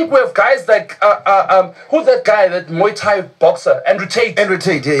do you think we have guys like who's that guy, that Muay Thai boxer, Andrew Tate? Andrew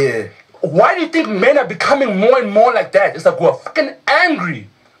Tate, yeah. Why do you think men are becoming more and more like that? It's like we're fucking angry.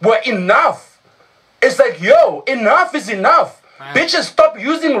 We're enough. It's like, yo, enough is enough. Bitches, stop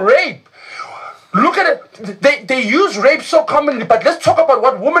using rape. Look at it. They use rape so commonly, but let's talk about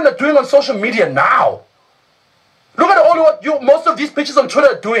what women are doing on social media now. Look at all what most of these bitches on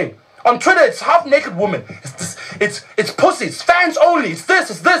Twitter are doing. On Twitter, it's half-naked women. It's pussy. It's fans only. It's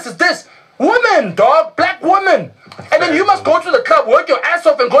this. Women, dog. Black women. And then you must go to the club, work your ass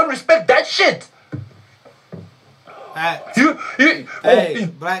off, and go and respect that shit. Hey,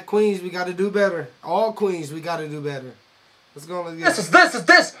 black queens, we gotta do better. All queens, we gotta do better. Let's go.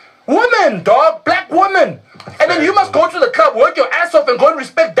 This. Women, dog. Black women. And then you must go to the club, work your ass off, and go and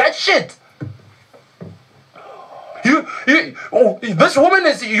respect that shit. This woman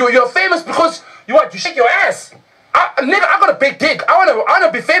is you're famous because you shake your ass. Nigga, I got a big dick. I wanna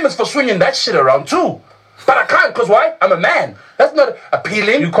be famous for swinging that shit around too. But I can't, cause why? I'm a man. That's not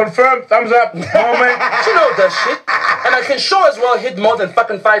appealing. You confirm, thumbs up, moment. You know that shit. And I can sure as well hit more than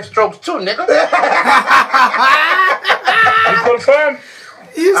fucking 5 strokes too, nigga. You confirm?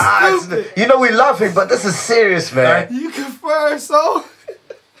 You stupid. You know we laughing, but this is serious, man. You confirm, so.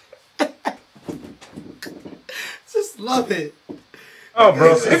 Just love it. Oh,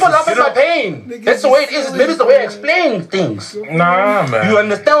 bro. People laugh at my pain. That's the way it is. Maybe it's the way I explain things. Nah, man. You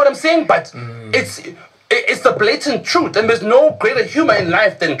understand what I'm saying? But it's the blatant truth, and there's no greater humor in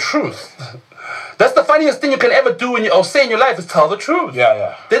life than truth. That's the funniest thing you can ever do or say in your life is tell the truth.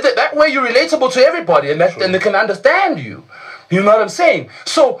 Yeah. That way you're relatable to everybody, and they can understand you. You know what I'm saying?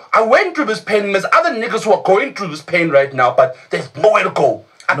 So I went through this pain, and there's other niggas who are going through this pain right now, but there's nowhere to go.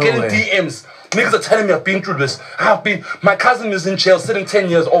 I'm getting DMs. Niggas are telling me I've been through this. My cousin is in jail, sitting 10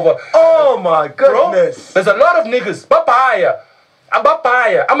 years over. Oh my goodness. Bro, there's a lot of niggas.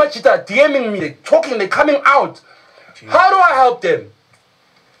 Amachita DMing me, they're coming out. How do I help them?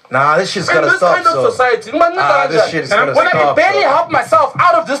 Nah, this shit's gotta stop. In this kind of society, this shit is gonna stop. When I can barely help myself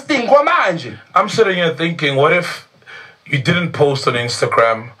out of this thing, I'm sitting here thinking, what if you didn't post on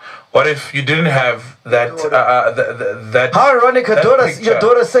Instagram? What if you didn't have that? That how ironic! Your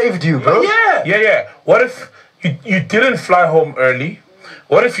daughter saved you, bro. Yeah. What if you didn't fly home early?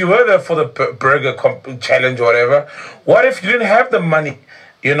 What if you were there for the burger challenge or whatever? What if you didn't have the money,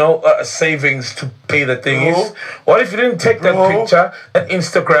 savings to pay the things? What if you didn't take that picture, that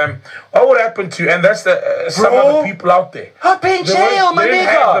Instagram? What would happen to you? And that's some of the people out there. I'd be in jail, my nigga. They didn't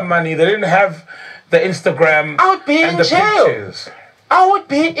have the money. They didn't have the Instagram. I would be in jail. Pictures. I would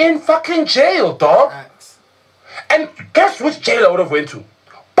be in fucking jail, dog. And guess which jail I would have went to?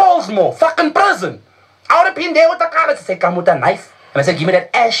 Baltimore, fucking prison. I would have been there with the car. I say, come with a knife. And I said, give me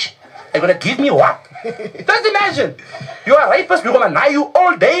that ash. They're gonna give me what? Just imagine. You're a rapist, we're gonna knife you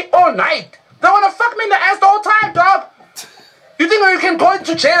all day, all night. They wanna fuck me in the ass the whole time, dog. You think you can go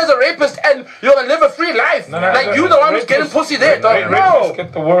into jail as a rapist and you're gonna live a free life? You the one who's getting pussy there, dog. Rapists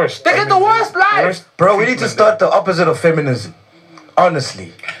get the worst. They get the worst life. Bro, we need to start the opposite of feminism.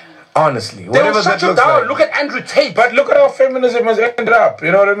 Honestly. They will shut you down. Like. Look at Andrew Tate. But look at how feminism has ended up.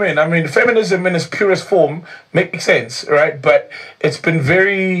 You know what I mean? I mean, feminism in its purest form makes sense, right? But it's been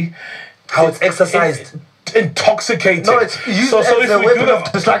very... How it's exercised. Intoxicated. No, it's used as a weapon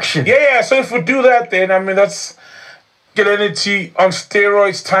of distraction. Yeah, so if we do that, then, I mean, that's masculinity on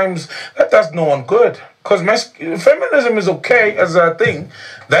steroids times... That does no one good. Because feminism is okay as a thing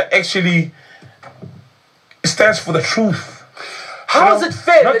that actually stands for the truth. How is it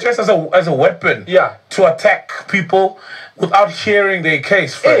fair? Not just as a weapon to attack people without hearing their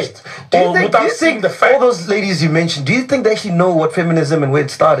case first. Or without seeing the facts. All those ladies you mentioned, do you think they actually know what feminism and where it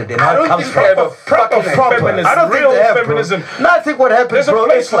started and how it comes from? Proper feminism. I don't think they have, feminism. Bro. No, I think what happens, bro,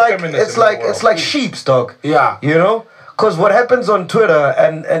 it's like sheep's, dog. Yeah. You know? Because what happens on Twitter,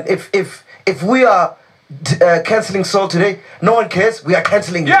 and if we are cancelling Soul today, no one cares, we are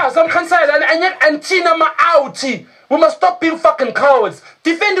cancelling you. Yeah, some cancel and Tina Ma'auti. We must stop being fucking cowards.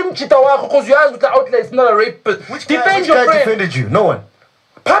 Defend him, Chitawako, because you asked with the outlet, it's not a rape. Which guy defended you? No one.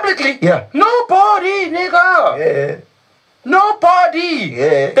 Publicly? Yeah. Nobody, nigga. Yeah. Nobody.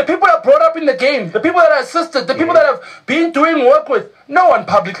 Yeah. The people that brought up in the game, the people that I assisted, the people that I've been doing work with, no one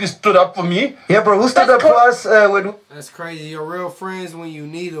publicly stood up for me. Yeah, bro. Who stood up for us when... That's crazy. Your real friends when you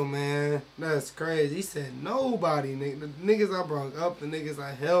need them, man. That's crazy. He said nobody, nigga. The niggas I brought up, the niggas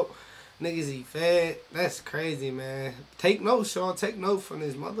I helped. Niggas eat fed. That's crazy, man. Take note, Sean. Take note from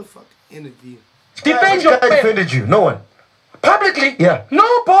this motherfucking interview. Defend your guy defended you. No one. Publicly? Yeah.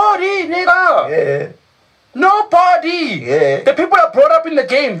 Nobody, nigga. Yeah. Nobody. Yeah. The people that brought up in the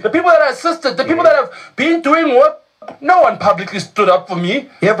game, the people that assisted, the people that have been doing work, no one publicly stood up for me.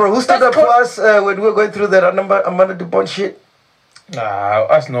 Yeah, bro. Who stood up for us when we were going through that Amanda DuPont shit? Nah,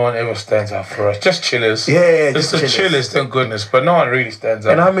 us no one ever stands up for us. Just chillers. Yeah, just the chillers, thank goodness. But no one really stands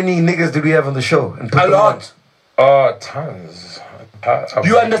up. And how many niggas did we have on the show? And a lot. Oh, tons.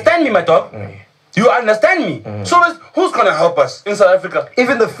 You understand me, my dog? You understand me? So who's gonna help us in South Africa?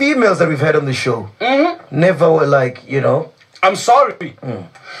 Even the females that we've had on the show never were like, you know. I'm sorry.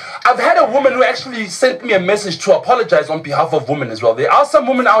 I've had a woman who actually sent me a message to apologize on behalf of women as well. There are some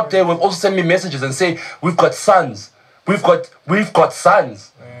women out there who have also sent me messages and say, we've got sons. We've got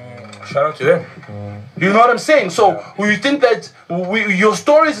sons. Shout out to them. You know what I'm saying? So you think that your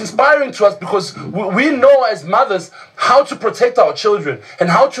story is inspiring to us because we know as mothers how to protect our children and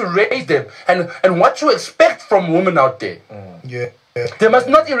how to raise them and what to expect from women out there. Yeah. They must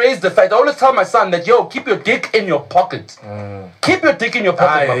not erase the fact. I always tell my son that, yo, keep your dick in your pocket. Keep your dick in your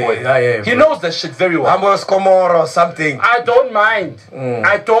pocket, my boy. He knows that shit very well. Amos Comor or something. I don't mind.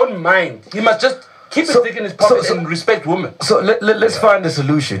 I don't mind. He must just keep his dick in his pocket and respect women. So let's find a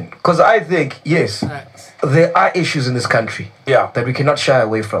solution. Because I think, yes, there are issues in this country that we cannot shy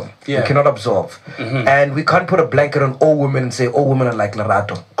away from. We cannot absolve. And we can't put a blanket on all women and say all women are like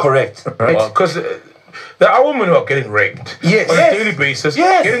Lerato. Correct. Right? Because there are women who are getting raped on a daily basis,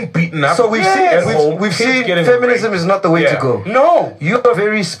 getting beaten up. So we've seen feminism is not the way to go. No. You are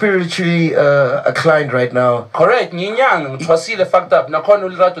very spiritually inclined right now. Correct. Nginyang, fucked up.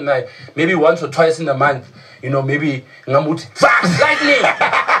 Maybe once or twice in a month, you know, maybe ngamuthi fast like me.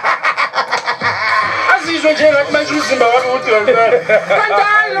 Azizwe nje ngathi manje umzimba wami uthi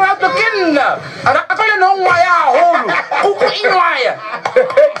kanjani lapha akafana nongwaya holu kukho inwaya.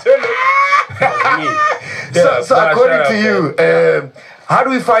 So according to you, how do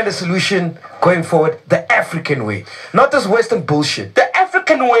we find a solution going forward the African way? Not this Western bullshit. The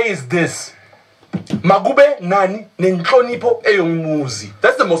African way is this. Magube nani nenhlonipho eyomuzi.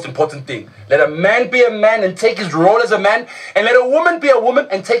 That's the most important thing. Let a man be a man and take his role as a man, and let a woman be a woman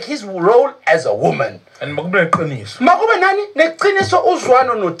and take his role as a woman. And magube neqiniso. Magube nani neqiniso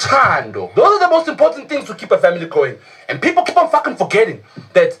uzwano nothando. Those are the most important things to keep a family going. And people keep on fucking forgetting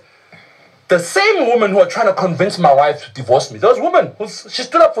that the same woman who are trying to convince my wife to divorce me, those women she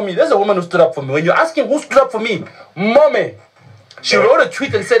stood up for me. There's a woman who stood up for me. When you're asking who stood up for me, mommy, she wrote a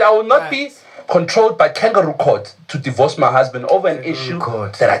tweet and said, I will not be controlled by kangaroo court to divorce my husband over an issue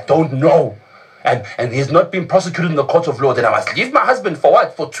that I don't know. And he's not been prosecuted in the court of law. Then I must leave my husband for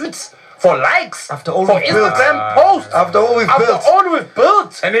what? For tweets? For likes? After all for we've Instagram built. posts? After all we've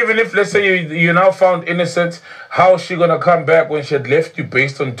built. And even if, let's say, you're now found innocent, how is she going to come back when she had left you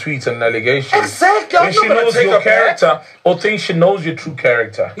based on tweets and allegations? Exactly. When she knows your character or thinks she knows your true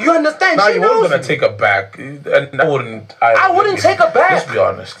character. You understand? Now you weren't going to take her back. And I wouldn't take her back. Let's be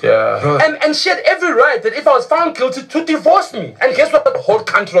honest, And she had every right that if I was found guilty to divorce me. And guess what? The whole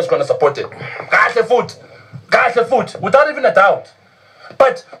country was going to support it. Kahle foot. Without even a doubt.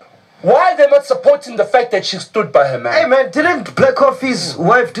 But why are they not supporting the fact that she stood by her man? Hey man, didn't Black Coffee's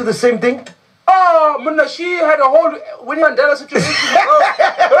wife do the same thing? Oh, man, she had a whole Winnie Mandela situation.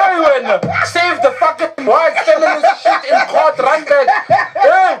 Save the fucking white feminist shit in court, run back.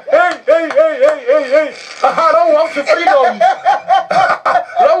 Hey. I don't walk to freedom.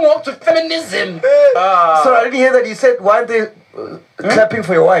 I don't walk to feminism. So I didn't hear that you said, why aren't they clapping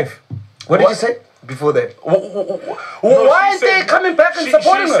for your wife? What did you say before that? Why aren't they coming back and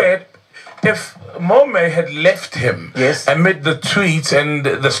supporting her? Said, if Mome had left him amid the tweets and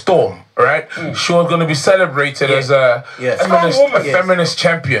the storm, right? She was going to be celebrated as a feminist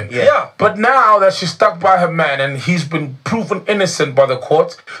champion. But now that she's stuck by her man and he's been proven innocent by the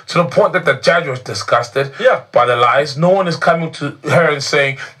court to the point that the judge was disgusted by the lies, no one is coming to her and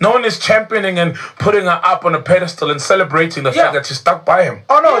saying, no one is championing and putting her up on a pedestal and celebrating the fact that she's stuck by him.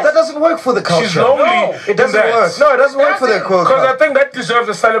 Oh no, that doesn't work for the culture. She's lonely. No, it doesn't work. No, it doesn't work for the culture. Because I think that deserves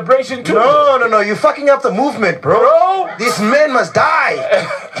a celebration too. No, you're fucking up the movement, bro. These men must die.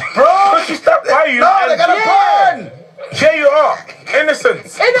 Bro, she stuck by you. No, they gotta burn. Here you are,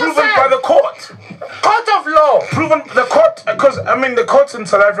 innocence, proven by the court. Court of law. Proven the court, because I mean the courts in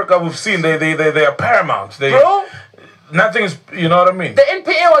South Africa we've seen they are paramount. Bro, nothing's, you know what I mean. The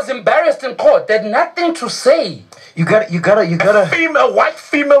NPA was embarrassed in court. They had nothing to say. You gotta. A white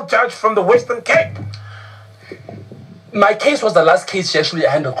female judge from the Western Cape. My case was the last case she actually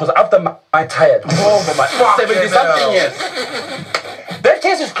handled because after my tired for my 70-something years. That case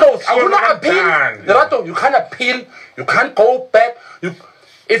case is closed. I will not appeal. Lerato, you can't appeal. You can't go back.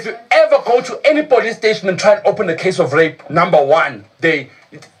 If you ever go to any police station and try and open a case of rape, number one, they're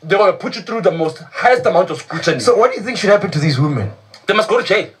going to put you through the highest amount of scrutiny. So what do you think should happen to these women? They must go to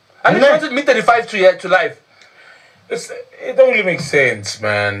jail. And they wanted me 35 to life. It don't really make sense,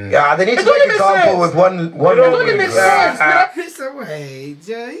 man. Yeah, they need to make an example with one. It don't really make sense. He said, "Wait,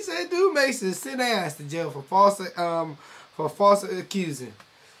 he said, dude makes sense. Send their ass to jail for false accusing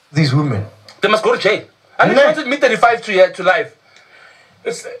these women. They must go to jail. And they wanted me 35 to life.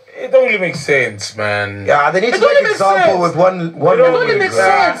 It don't really make sense, man. Yeah, they need to make an example with one. It don't really make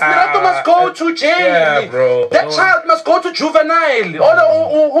sense. Lerato must go to jail. Yeah, bro. That child must go to juvenile.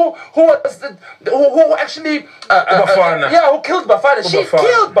 Who actually Bafana. who killed Bafana? She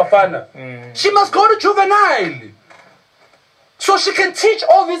killed Bafana. She must go to juvenile. So she can teach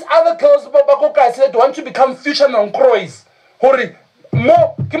all these other girls that want to become future non-croys. Hori,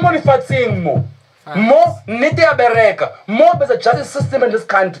 more, more. More nete ya bereka. More there's a justice system in this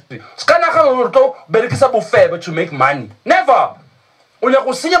country. To make money. Never. You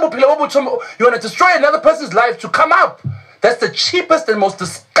want to destroy another person's life to come up. That's the cheapest and most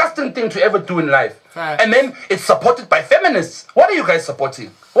disgusting thing to ever do in life. And then it's supported by feminists. What are you guys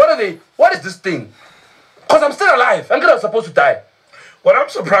supporting? What are they? What is this thing? Because I'm still alive. I'm not supposed to die. What I'm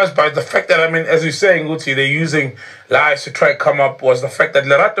surprised by the fact that, I mean, as you're saying, Guti, they're using lies to try and come up, was the fact that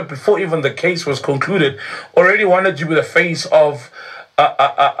Lerato, before even the case was concluded, already wanted you with the face of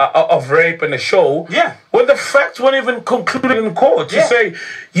rape in the show. Yeah. When the facts weren't even concluded in court to say,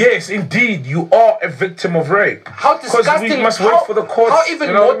 yes, indeed, you are a victim of rape. How disgusting! Because we must wait for the courts. How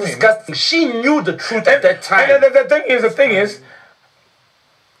even more disgusting! She knew the truth at that time. And the thing is,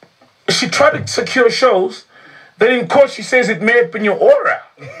 she tried to secure shows. Then in court she says it may have been your aura.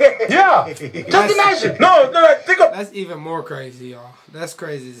 Yeah. Just imagine. No, think of. That's even more crazy, y'all. That's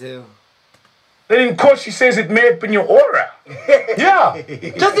crazy as hell. Then in court she says it may have been your aura. Yeah.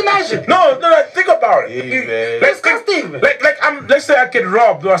 Just imagine. No, think about it. Let's say I get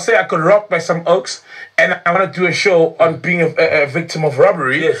robbed, or I say I could rob by some oaks, and I want to do a show on being a victim of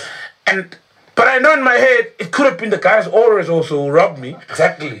robbery. Yes. But I know in my head, it could have been the guy's auras also who robbed me.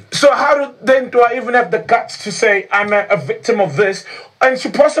 Exactly. So how do I even have the guts to say I'm a victim of this? And she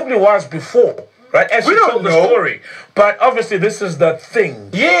possibly was before, right? As she told the story. But obviously this is the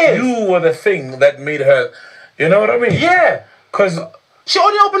thing. Yes. You were the thing that made her, you know what I mean? Yeah. Because she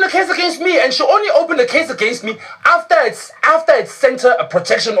only opened a case against me, and she only opened a case against me after it sent her a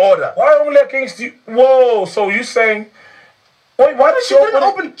protection order. Why only against you? Whoa, so you saying... Wait, why did she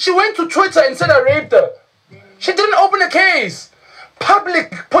open? She went to Twitter and said I raped her. She didn't open a case.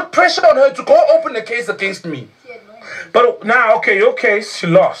 Public put pressure on her to go open a case against me. But now, okay, your case, she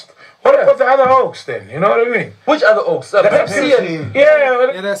lost. What about the other oaks then? You know what I mean? Which other oaks? Pepsi and...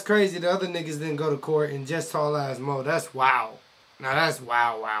 Yeah, that's crazy. The other niggas didn't go to court and just tall ass Mo. That's wow. Now that's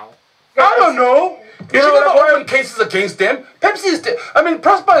wow. I don't know. She never opened cases against them. Pepsi is dead. I mean,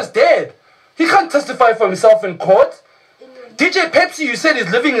 Prosper is dead. He can't testify for himself in court. DJ Pepsi, you said, is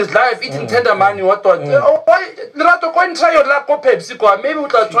living his life, eating tender money, what? Why? Lerato, go and try your luck with Pepsi. Maybe we'll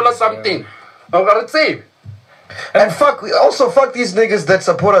tell us something. I'm gonna say. And fuck these niggas that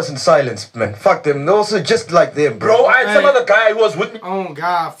support us in silence, man. Fuck them. They're also just like them, bro. I had some other guy who was with me. Oh,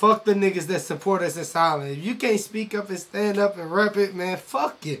 God. Fuck the niggas that support us in silence. If you can't speak up and stand up and rep it, man,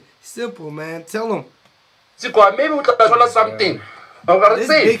 fuck it. Simple, man. Tell them. Maybe we'll tell us something. This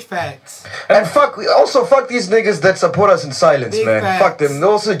big facts. And fuck these niggas that support us in silence, big man. Facts. Fuck them. They're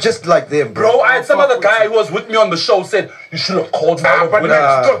also just like them, bro. I had some other guy who was with me on the show said, you should have called me.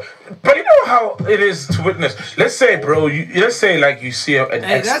 But you know how it is to witness. Let's say, bro, let's say like you see an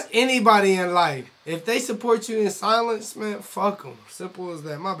Hey, that's anybody in life. If they support you in silence, man, fuck them. Simple as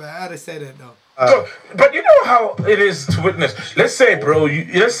that. My bad. I had to say that, though. But you know how it is to witness. Let's say, bro,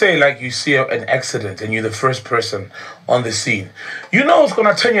 let's say like you see an accident and you're the first person on the scene. You know it's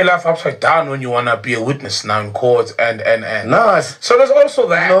gonna turn your life upside down when you wanna be a witness now in court and. Nah. So there's also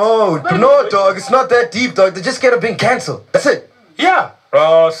that. No, dog. It's not that deep, dog. They just get being cancelled. That's it. Yeah.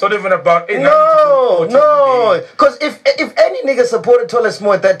 It's not even about it. No. Because if any nigga supported Toles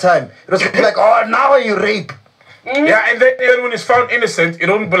Mo at that time, it was like, oh, now you rape. Yeah, and then when he's found innocent, it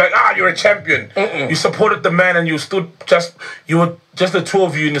don't be like, you're a champion. You supported the man and you were just the two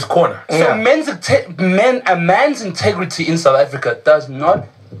of you in his corner. So a man's integrity in South Africa does not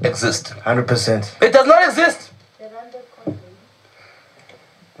exist. 100%. It does not exist.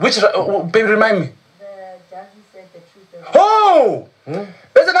 Which, baby, remind me. The judge said the truth. Oh!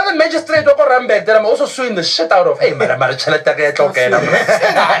 There's another magistrate over Rambek that I'm also suing the shit out of. Hey, man,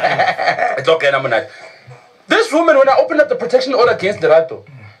 This woman, when I opened up the protection order against Lerato,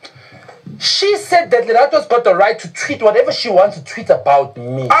 she said that Lerato's got the right to tweet whatever she wants to tweet about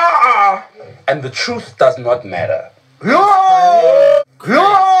me. And the truth does not matter. And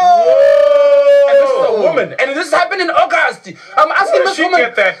this is a woman. And this happened in August. I'm asking this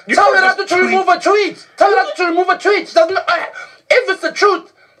woman, tell Lerato to remove a tweet. Tell Lerato to remove a tweet. She doesn't, if it's the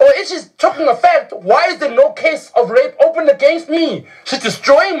truth, or if she's talking a fact, why is there no case of rape opened against me? She's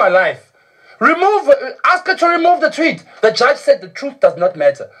destroying my life. Ask her to remove the tweet. The judge said the truth does not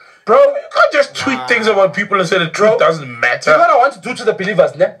matter. Bro, you can't just tweet things about people and say the truth doesn't matter. You know what I want to do to the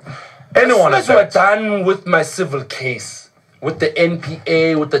believers, ne? Anyone as soon as we're done with my civil case, with the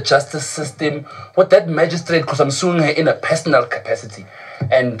NPA, with the justice system, with that magistrate, because I'm suing her in a personal capacity.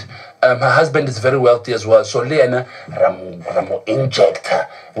 And her husband is very wealthy as well. So Leana, Ramo inject her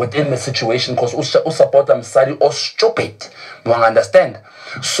within the situation because support them study or stupid. You understand?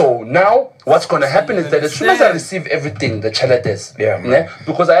 So now what's going to happen is that as soon as I receive everything, the chalates,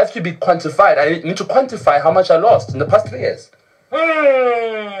 because I have to be quantified. I need to quantify how much I lost in the past 3 years.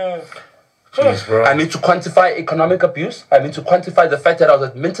 Jeez, bro. I need to quantify economic abuse. I need to quantify the fact that I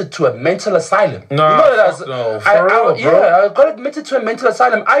was admitted to a mental asylum. No, you know that bro. Yeah, I got admitted to a mental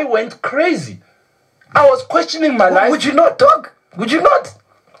asylum. I went crazy. I was questioning my life. Would you not, dog? Would you not?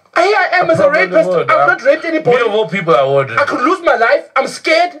 Here I am as a rapist. I've not raped anybody. Me of all people, I would. I could lose my life. I'm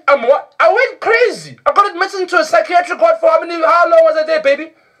scared. I went crazy. I got admitted into a psychiatric ward for how long was I there,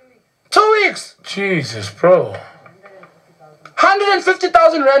 baby? 2 weeks. Jesus, bro.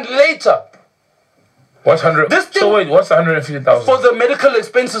 150,000 rand later. What's 100? So wait, what's 150,000? For the medical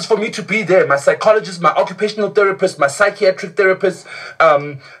expenses for me to be there, my psychologist, my occupational therapist, my psychiatric therapist,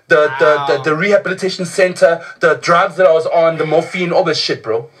 the rehabilitation center, the drugs that I was on, the morphine, all this shit,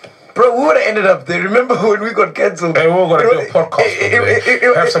 bro. Bro, we would have ended up there. Remember when we got cancelled? Hey, we were gonna do a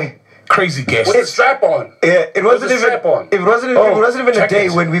podcast. Have some crazy guests. With a strap on. Yeah, it wasn't even a day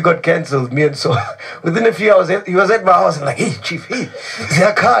when we got cancelled. Me and so within a few hours, he was at my house and like, hey, chief, hey,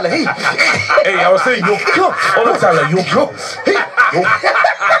 Zakala, hey, hey, I was saying yo, all the time, like yo, hey,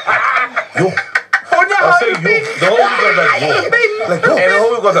 yo. I was saying yo. The whole week was like yo, and the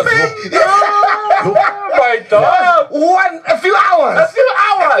whole week was like yo. Oh my God! A few hours.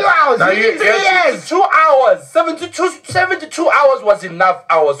 Now yes. 2 hours. 72 hours was enough.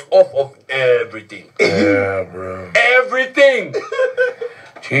 I was off of everything. Yeah, bro. Everything.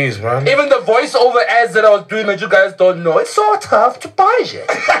 Jeez, man. Even the voiceover ads that I was doing that you guys don't know. It's so tough to budget.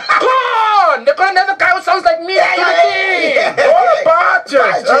 Come on! They're gonna have a guy who sounds like me. What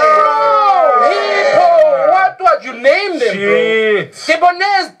budget? What? You named them, shit. Bro.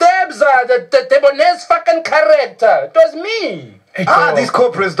 Debonair's Debza, the Debonair's fucking character. It was me. Hey, these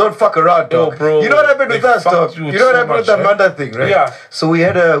corporates don't fuck around, dog. Bro, you know what happened with us, dog? You know what happened with the Amanda thing, right? Yeah. So we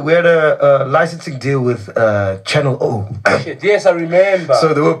had a licensing deal with Channel O. Yes, I remember.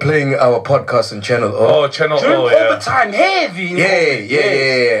 So they were playing our podcast on Channel O. Oh, Channel During O, all the time, heavy.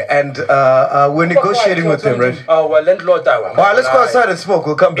 Yeah. And we're negotiating with them, right? Oh, well, landlord that one. All right, let's go outside and smoke.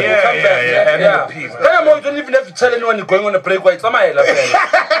 We'll come back. Yeah. You don't even have to tell anyone you're going on a break.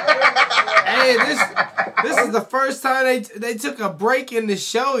 Hey, this is the first time they took a break in the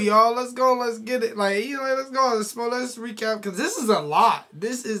show, y'all. Let's get it. Let's go, let's recap, because this is a lot.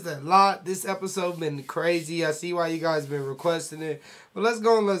 This episode been crazy. I see why you guys been requesting it. But let's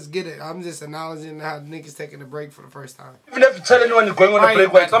go and let's get it. I'm just acknowledging how niggas taking a break for the first time. You don't have to tell anyone you're going on a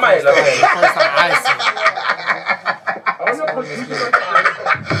break. First time I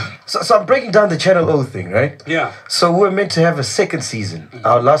So I'm breaking down the Channel O thing, right? Yeah. So we were meant to have a second season.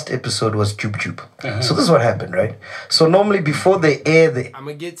 Our last episode was Joop Joop. So this is what happened, right? So normally before they air I'm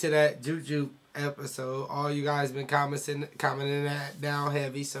going to get to that Joop Joop episode. All you guys been commenting that down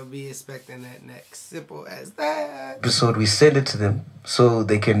heavy, so be expecting that next. Simple as that. Episode, we send it to them so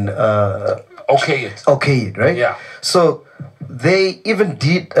they can okay it, right? Yeah. So they even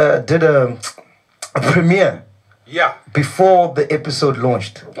did a premiere. Yeah. Before the episode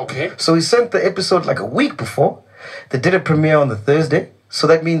launched. Okay. So we sent the episode like a week before. They did a premiere on the Thursday. So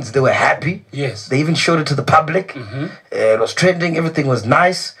that means they were happy. Yes. They even showed it to the public. It was trending. Everything was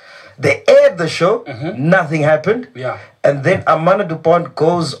nice. They aired the show. Nothing happened. Yeah. And then Amanda DuPont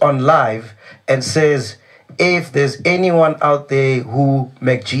goes on live and says, if there's anyone out there who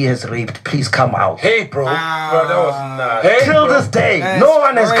MacG has raped, please come out. Hey, bro. Bro, that was nuts. Hey, till this day, no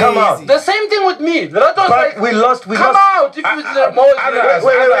one has come out. The same thing with me. But we lost. Come out. If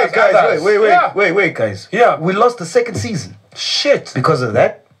Wait, guys. Yeah. We lost the second season. Shit. Because of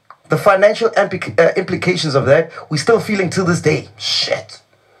that. The financial implications of that, we're still feeling till this day. Shit.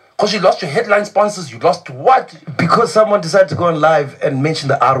 Because you lost your headline sponsors. You lost what? Because someone decided to go on live and mention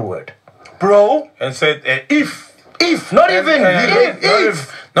the R word. bro. And said, if. Not even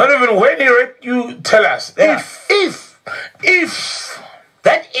when he raped you, tell us. Yeah. If.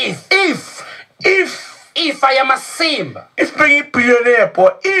 That if I am a Simba. If being billionaire,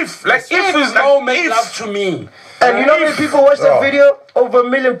 boy. If is no make love to me. And you know how many people watch that video? Over 1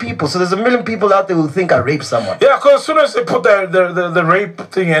 million people. So there's 1 million people out there who think I raped someone. Yeah, because as soon as they put the rape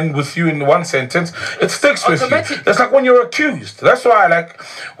thing in with you in one sentence, it sticks with you. It's like when you're accused. That's why, like,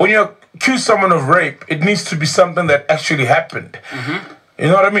 when you accuse someone of rape, it needs to be something that actually happened. You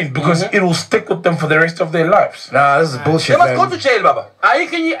know what I mean? Because it will stick with them for the rest of their lives. Nah, this is bullshit, They must go to jail, Baba.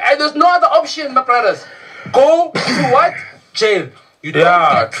 There's no other option, my brothers. Go to what? Jail. You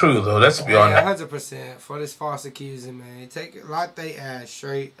don't true though. Let's be honest. 100% for this false accusing, man. Take it, lock they ass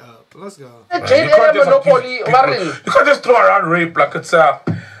straight up. Let's go. Jail monopoly. You can't just throw around rape like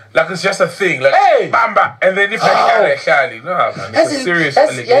it's just a thing, like bamba, and then if no, man, it's a serious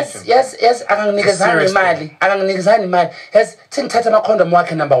allegation. Yes. Anganginikazani imali. Yes, ngithatha ama condom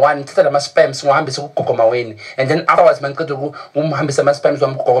wakhe number 1, ngithatha ama spams ngihambisa kugogomaweni, and then afterwards man qeda umhambisa ama spams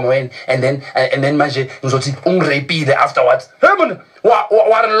wami kugogomaweni, and then manje ngizothi ungirapile afterwards. Hey man, what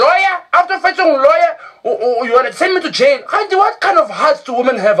a lawyer? After fighting a lawyer, you want to send me to jail? What kind of hearts do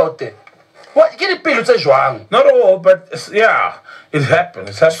women have out there? What? Get it, not all, but yeah, it happens.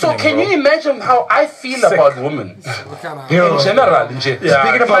 It's happening. So can you imagine how I feel about women? In general,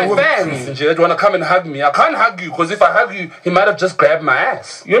 speaking about my fans, that want to come and hug me. I can't hug you because if I hug you, he might have just grabbed my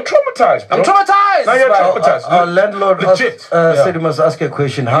ass. You're traumatized, bro. I'm traumatized. Now you're traumatized. Our landlord said he must ask you a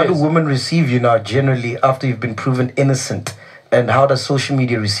question. How do women receive you now generally after you've been proven innocent? And how does social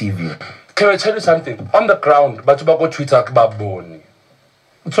media receive you? Can I tell you something? On the ground, but about Twitter about bone.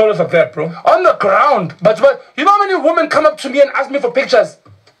 It's always like that, bro. On the ground. But you know how many women come up to me and ask me for pictures?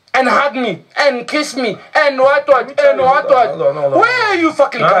 And hug me. And kiss me. And what. Where are you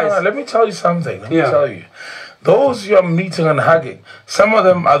fucking guys? No, let me tell you something. Let me tell you. Those you're meeting and hugging, some of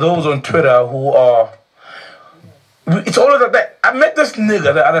them are those on Twitter who are... It's always like that. I met this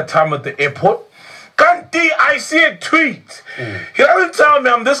nigga the other time at the airport. Kanti, I see a tweet. He doesn't tell me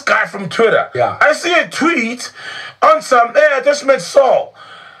I'm this guy from Twitter. Yeah. I see a tweet on some, I just met Saul.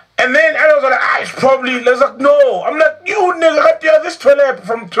 And then I was like, it's probably, like, no. I'm like, you nigga, this Twitter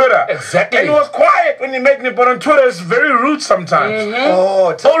from Twitter. Exactly. And he was quiet when he met me, but on Twitter it's very rude sometimes. Oh,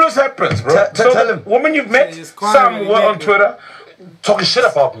 it always happens, bro. Tell him. Women you've met, some were on Twitter, talking shit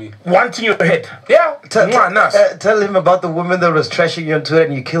about me. Wanting your head. Yeah. Tell him about the woman that was trashing you on Twitter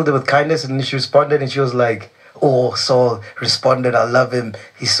and you killed her with kindness, and then she responded and she was like, oh, Saul responded, I love him.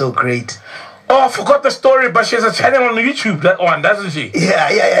 He's so great. Oh, I forgot the story, but she has a channel on YouTube, that one, doesn't she?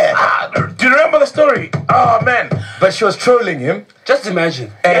 Yeah. Do you remember the story? Oh, man. But she was trolling him. Just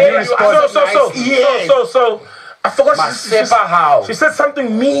imagine. And he responded So, I forgot she said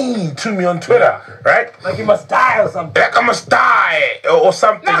something mean to me on Twitter, right? Like you must die or something. Like I must die or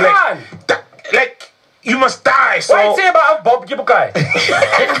something. Like you must die. So what say about Bob Gibukai?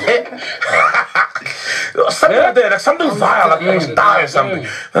 Something like that, like something vile, like I must die or something.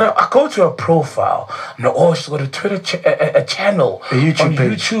 Then I go to a profile. I'm like, oh, she's got a Twitter channel, a YouTube on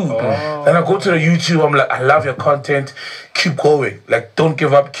page. YouTube. Then I go to the YouTube. I'm like, I love your content. Keep going. Like, don't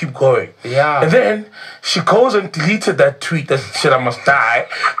give up. Keep going. Yeah. And then she goes and deleted that tweet that said I must die.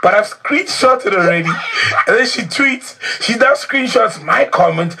 But I've screenshotted already. And then she tweets. She now screenshots my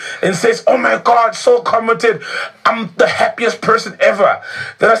comment and says, oh my God, so commented. I'm the happiest person ever.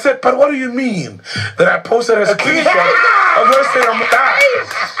 Then I said, but what do you mean? Then I posted a screenshot of her saying I'm gonna die.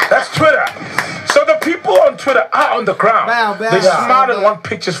 That's Twitter. So the people on Twitter are on the ground. They smile and want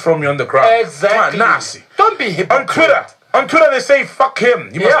pictures from you on the ground. Exactly. Nasty. Don't be hypocrite. On Twitter they say, fuck him.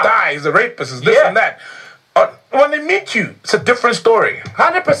 You must die. He's a rapist. He's this and that. When they meet you, it's a different story.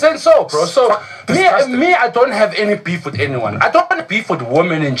 100% so, bro. So me, I don't have any beef with anyone. I don't have beef with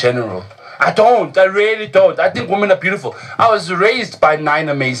women in general. I don't. I really don't. I think women are beautiful. I was raised by 9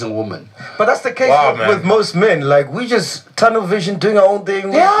 amazing women. But that's the case with most men. Like, we just tunnel vision, doing our own thing.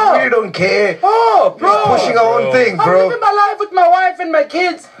 We really don't care. Oh, bro. We're pushing our own thing, bro. I'm living my life with my wife and my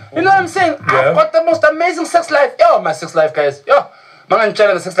kids. You know what I'm saying? I've got the most amazing sex life. Yo, my sex life, guys. Yo.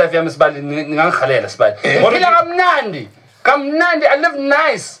 Mangantshela sex life yami sibali ngangikhalela sibali. Ngiphila kamnandi. I live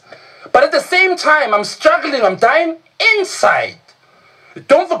nice. But at the same time, I'm struggling. I'm dying inside.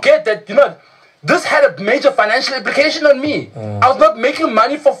 Don't forget that, you know, this had a major financial implication on me. I was not making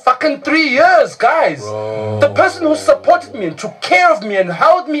money for fucking 3 years, guys. Bro. The person who supported me and took care of me and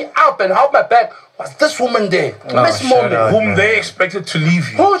held me up and held my back was this woman there. Miss Moment. Whom they expected to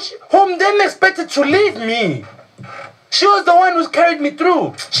leave you. Whom they expected to leave me. She was the one who carried me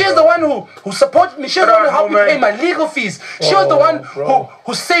through. She was the one who supported me. She was the one who helped me pay my legal fees. She was the one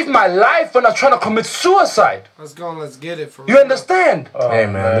who saved my life when I was trying to commit suicide. Let's get it. You understand? Hey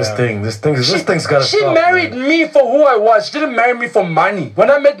man, this thing's gotta stop. She married me for who I was. She didn't marry me for money. When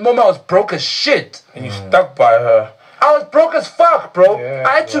I met Mama, I was broke as shit. And you stuck by her. I was broke as fuck, bro. Yeah,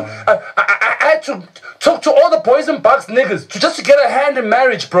 I had to talk to all the boys and bucks niggas just to get a hand in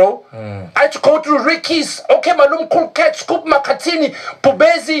marriage, bro. I had to go through Ricky's, okay, Malum Cool Cat, Scoop Makatini,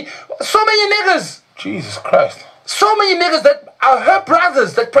 Pubezi, so many niggas. Jesus Christ. So many niggas that are her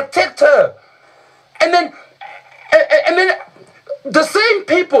brothers that protect her. And then the same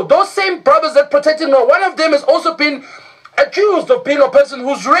people, those same brothers that protected her, one of them has also been accused of being a person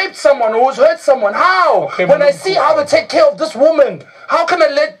who's raped someone, who's hurt someone. How? Okay, when I see how they take care of this woman, how can I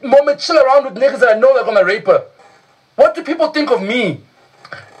let Mama chill around with niggas that I know they're gonna rape her? What do people think of me?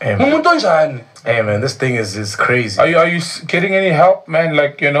 Hey man, this thing is crazy. Are you getting any help, man?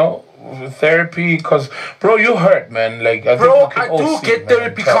 Like, you know, therapy? Because, bro, you hurt, man. Like, I do get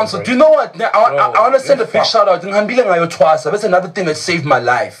therapy counsel. Do you know what? I want to send a big shout out. That's another thing that saved my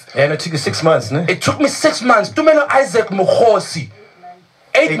life. And it took you 6 months, ne? It took me 6 months. Tumelo Isaac Mukhosi.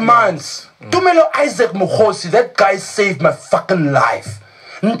 8 months. Tumelo Isaac Mukhosi. That guy saved my fucking life.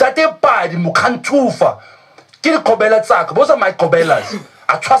 Ntate Padi Mukhantufa. Kili Kobela Tsaka. Those are my Kobelas.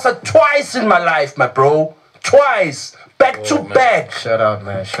 I trusted twice in my life, my bro. Twice. Back to back. Shout out,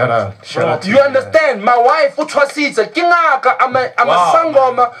 man. Shout out. You understand? Man. My wife, I'm a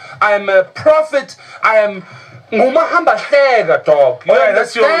sangoma. I am a prophet. I am Ngumahamba Hlega, dog. You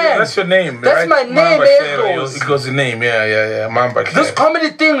understand? That's your name, That's right? my name, It goes the name, yeah. Mamba. This comedy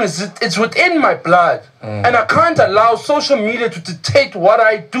thing it's within my blood. And I can't allow social media to dictate what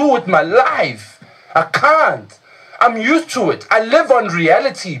I do with my life. I can't. I'm used to it. I live on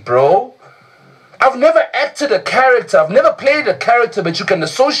reality, bro. I've never acted a character. I've never played a character that you can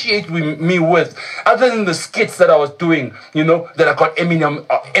associate me with, other than the skits that I was doing, you know, that I got Emmy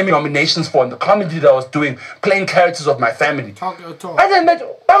nominations for, and the comedy that I was doing, playing characters of my family. Talk. I then met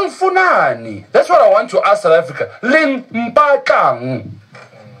Bangfunani. That's what I want to ask South Africa. Ling Mpakang.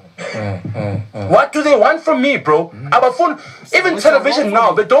 What do they want from me, bro? Even television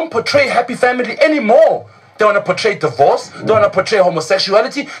now, they don't portray happy family anymore. They want to portray divorce. They want to portray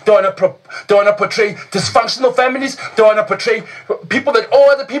homosexuality. They want to portray dysfunctional families. They want to portray people that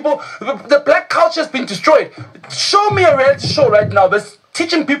owe other people. The black culture has been destroyed. Show me a reality show right now that's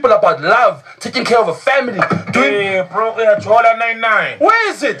teaching people about love, taking care of a family. Hey, bro, we are 99. Where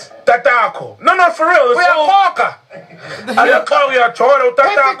is it? Tatako. No, for real. We are Koka.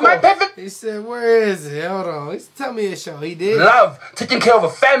 Perfect. He said, where is it? Hold on. Tell me a show. He did. Love, taking care of a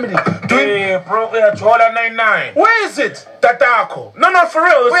family. Hey, bro, we are 99. Where is it? Tatako. No, for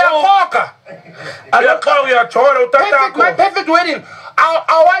real. We are Koka. Perfect wedding.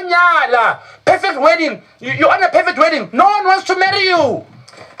 Awanyala. Perfect wedding. You want a perfect wedding. No one wants to marry you.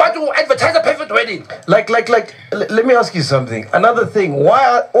 But to advertise a perfect wedding. Let me ask you something. Another thing, why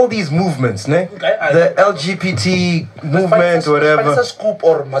are all these movements, ne? The LGBT movement, whatever.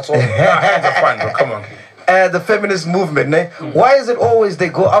 Come on. The feminist movement, ne? Why is it always they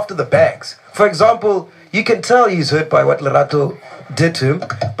go after the bags? For example, you can tell he's hurt by what Lerato did to him,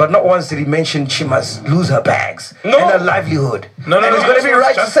 but not once did he mention she must lose her bags and her livelihood. No, and it's going to be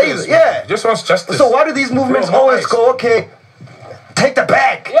right to say that. Yeah. Just wants justice. So why do these movements always go, okay, take the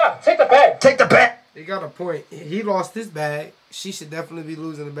bag? Yeah, take the bag. Take the bag. He got a point. He lost his bag. She should definitely be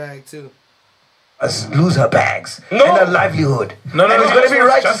losing the bag too. Lose her bags and her livelihood. No, and it's going to be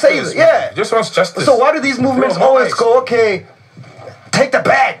right to say that. Yeah. Just wants justice. So why do these movements always go, okay, take the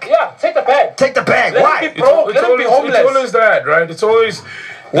bag? Yeah, take the bag. Take the bag. Why? Let him be homeless. It's always that, right? It's always...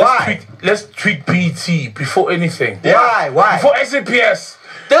 Why? Let's treat BT before anything. Yeah. Why? Before SAPS.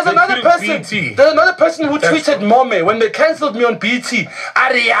 There's another person who tweeted Mome when they cancelled me on BT.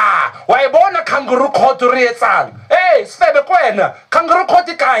 Aria, why bona kangaroo court to reetzang? Hey, Svebe kwena, kangaroo court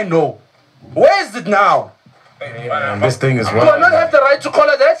no. Where is it now? This thing is wild. Do I not have the right to call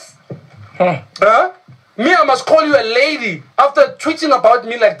her that? Huh? Me, I must call you a lady after tweeting about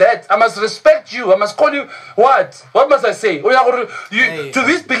me like that. I must respect you. I must call you what? What must I say? Do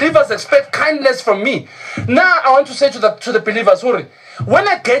these believers expect kindness from me? Now I want to say to the believers, when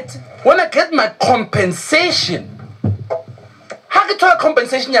I get my compensation, how can I get a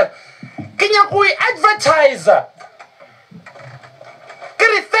compensation? Can you advertiser?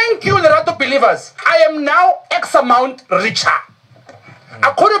 Thank you, Lerato believers. I am now X amount richer.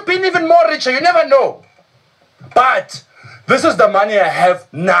 I could have been even more richer. You never know. But this is the money I have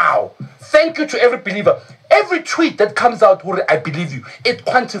now. Thank you to every believer. Every tweet that comes out, I believe you, it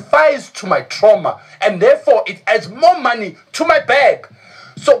quantifies to my trauma, and therefore it adds more money to my bag.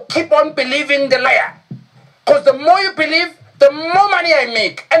 So keep on believing the liar. Because the more you believe, the more money I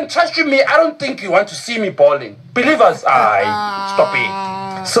make. And trust you me, I don't think you want to see me balling. Believe us, stop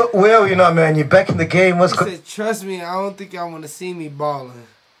it. So, well, you know, man, you're back in the game. He said, trust me, I don't think y'all want to see me balling.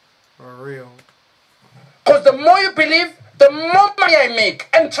 For real. Because the more you believe, the more money I make.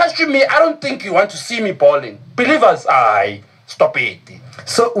 And trust you me, I don't think you want to see me balling. Believe us, stop it.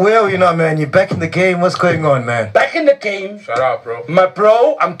 So, well, you know, man, you're back in the game. What's going on, man? Back in the game. Shout out, bro. My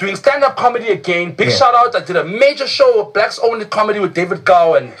bro, I'm doing stand-up comedy again. Big shout out. I did a major show of Blacks Only Comedy with David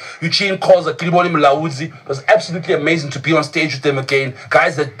Gow and Eugene Calls at Kiliboli Mlauzi. It was absolutely amazing to be on stage with them again.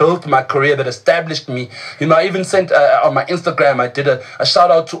 Guys that built my career, that established me. You know, I even sent on my Instagram, I did a shout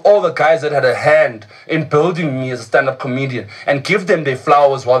out to all the guys that had a hand in building me as a stand-up comedian and give them their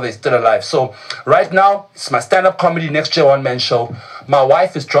flowers while they're still alive. So right now, it's my stand-up comedy next year one-man show. My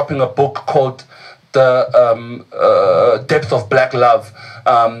wife is dropping a book called The Depth of Black Love.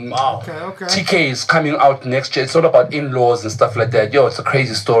 Wow. Okay. TK is coming out next year. It's all about in-laws and stuff like that. Yo, it's a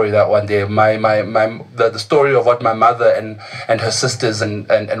crazy story, that one day. The story of what my mother and her sisters and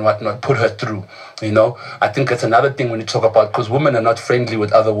whatnot put her through. You know, I think it's another thing when you talk about, because women are not friendly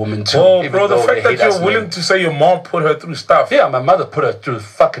with other women too. Oh, bro, the fact that you're willing to say your mom put her through stuff. Yeah, my mother put her through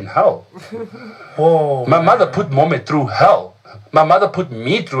fucking hell. Whoa. My mother put mommy through hell. My mother put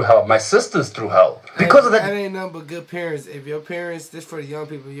me through hell. My sisters through hell. Because of that. That ain't nothing but good parents. If your parents, this for the young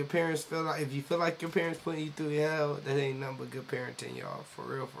people, your parents feel like, if you feel like your parents putting you through hell, that ain't nothing but good parenting, y'all. For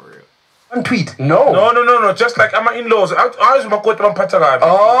real, for real. One tweet. No. No. Just like my in-laws. I always at the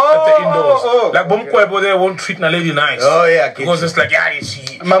in-laws. Like Bomkwebo, they won't treat a lady nice. Oh yeah. Because it's like,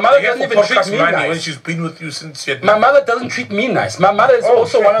 she. My mother doesn't even treat me nice. When she's been with you since you. My mother doesn't treat me nice. My mother is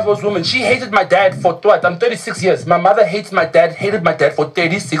also one of those women. She hated my dad for what? I'm 36 years. My mother hated my dad for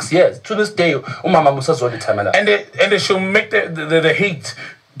 36 years. To this day, and they should make the hate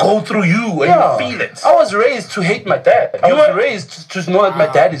go through you and you feel it. I was raised to hate my dad. I was raised to know that my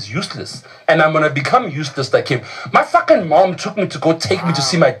dad is useless. And I'm going to become useless like him. My fucking mom took me to go take me to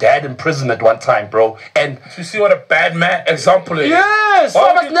see my dad in prison at one time, bro. And you see what a bad man example is. Yes!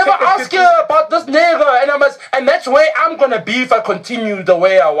 I must never ask you about this nigga. And that's where I'm going to be if I continue the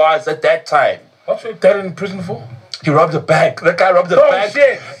way I was at that time. What's your dad in prison for? He robbed a bank. That guy robbed a bank.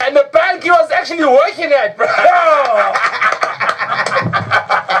 Shit. And the bank he was actually working at, bro.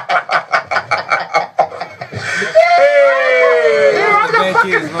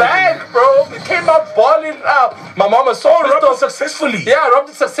 Bank, bro. He came out balling out. My mom was so robbed it successfully. Yeah, robbed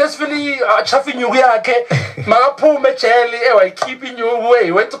it successfully. Chuffing you here, keeping you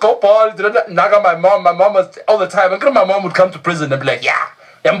away. Went to go ball. Naga my mom. My mom was all the time. My mom would come to prison and be like, yeah,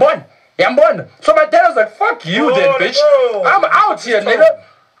 I'm born. So my dad was like, fuck you then, bitch. I'm out here, nigga.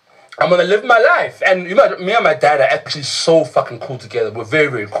 I'm gonna live my life. And you know, me and my dad are actually so fucking cool together. We're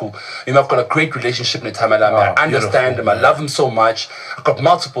very, very cool. You know, I've got a great relationship with him. I understand him. I love him so much. I've got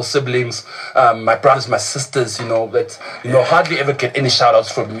multiple siblings, my brothers, my sisters, that hardly ever get any shout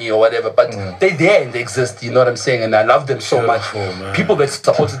outs from me or whatever. But they're there and they exist, you know what I'm saying? And I love them so much. Man. People that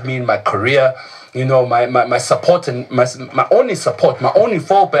supported me in my career. You know, my support and my only support, my only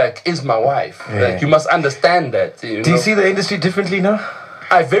fallback is my wife. Yeah. Like, you must understand that. Do you see the industry differently now?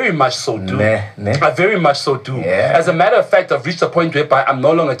 I very much so do. I very much so do. Yeah. As a matter of fact, I've reached a point where I'm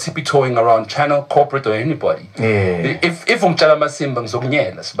no longer tippy-toeing around channel, corporate, or anybody. Yeah. If I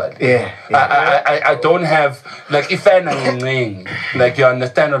don't have, like, if like, you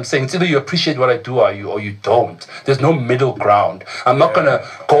understand what I'm saying? It's either you appreciate what I do or you don't. There's no middle ground. I'm not gonna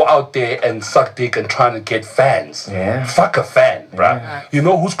go out there and suck dick and trying to get fans. Yeah. Fuck a fan, bruh. Yeah. You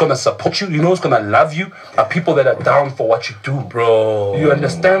know who's gonna support you? You know who's gonna love you? Are people that are down for what you do, bro. You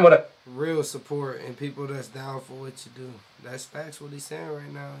understand what real support and people that's down for what you do. That's facts what he's saying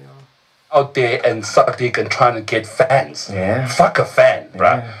right now, y'all. Out there and suck dick and trying to get fans. Yeah. Fuck a fan,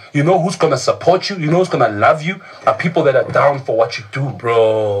 bruh. Yeah. You know who's gonna support you? You know who's gonna love you? Are people that are down for what you do,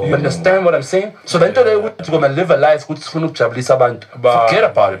 bro. You understand what I'm saying? So then today we're gonna live a life forget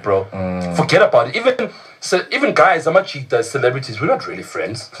about it, bro. Forget about it. Even guys, I'm not the celebrities, we're not really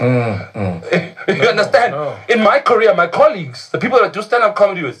friends. You understand? No. In my career, my colleagues, the people that I do stand-up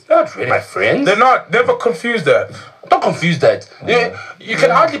comedy with, they're not really my friends. They're not. Never confuse that. Don't confuse that. You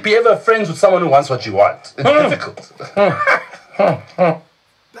can hardly be ever friends with someone who wants what you want. It's difficult.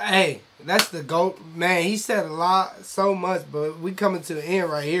 Hey, that's the GOAT. Man, he said a lot, so much, but we coming to the end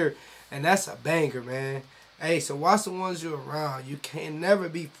right here, and that's a banger, man. Hey, so watch the ones you're around. You can never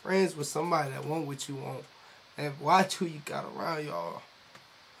be friends with somebody that want what you want. And watch who you got around, y'all.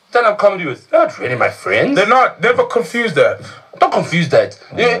 stand-up comedy with, they're not really my friends. They're not. Never confuse that. Don't confuse that.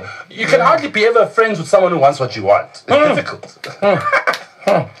 You can hardly be ever friends with someone who wants what you want. It's difficult.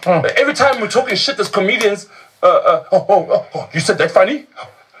 Every time we're talking shit as comedians, you said that funny?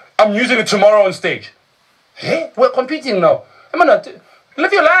 I'm using it tomorrow on stage. Hey, we're competing now.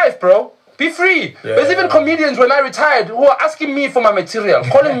 Live your life, bro. Be free. Yeah. There's even comedians when I retired who are asking me for my material,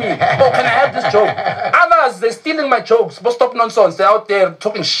 calling me, oh, can I have this joke? Others, they're stealing my jokes. But stop nonsense. They're out there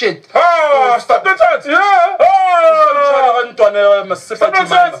talking shit. Oh, stop nonsense. Yeah. Stop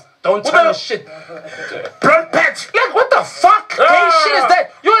nonsense. Don't tell me shit. Blood patch. Like, what the fuck? Gay shit is that?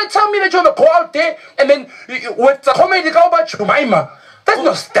 You want to tell me that you're going to go out there and then with the comedy about Jumaima? That's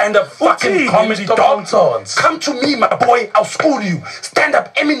no stand-up fucking comedy, dog. Come to me, my boy. I'll school you.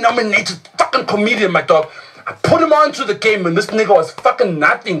 Stand-up Emmy-nominated fucking comedian, my dog. I put him on to the game and this nigga was fucking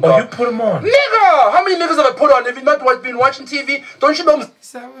nothing, dog. Oh, you put him on? Nigga! How many niggas have I put on? Have you not been watching TV? Don't you know?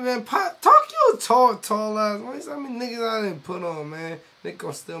 Man, talk your tall ass. Why so many niggas I didn't put on, man? They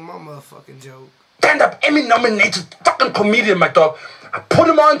gonna steal my motherfucking joke. Stand-up Emmy-nominated fucking comedian, my dog. I put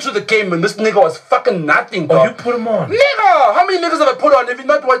him on to the game and this nigga was fucking nothing, dog. Oh, you put him on? Nigga! How many niggas have I put on? Have you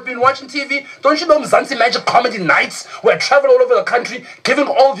not been watching TV? Don't you know Mzansi Magic Comedy Nights where I travel all over the country giving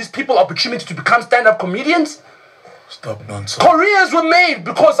all these people opportunity to become stand-up comedians? Stop nonsense. Careers were made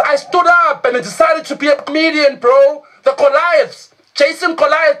because I stood up and I decided to be a comedian, bro. The Goliaths. Jason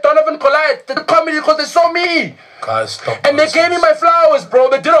Goliath, Donovan Goliath, did the comedy because they saw me. Guys, stop. And they gave me my flowers, bro.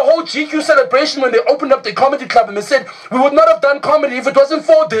 They did a whole GQ celebration when they opened up the comedy club and they said, we would not have done comedy if it wasn't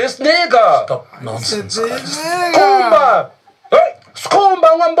for this nigga. Stop nonsense, guys. Skumba! Hey,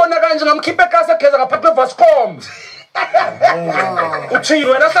 Skumba, ngambona kanje ngamkhipha ekasa kheza ngaphathwe Vascom. Uthi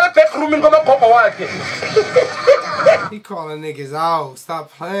wena sala backroom ngomagogo wakhe. He calling niggas out.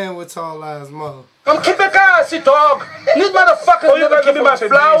 Stop playing with tall ass mother. I'm keeping kasi, dog. These motherfuckers never give me my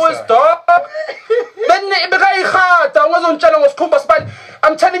flowers, dog.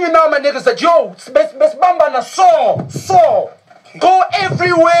 I'm telling you now, my niggas, that yo, go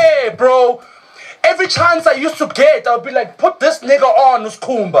everywhere, bro. Every chance I used to get, I would be like, put this nigga on,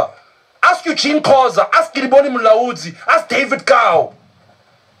 Uskumba. Ask Eugene Koza, ask Kiriboni Mulaudzi, ask David Gao.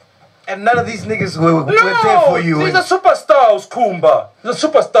 And none of these niggas were there for you. He's a superstar, Uskumba. He's a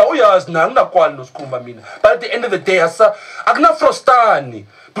superstar. But at the end of the day, I'm frostani.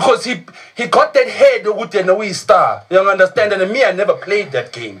 Because he got that head with the star. You understand? And me, I never played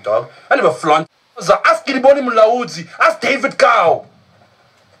that game, dog. I never flaunted. Ask Kiriboni Mulaudzi, ask David Gao.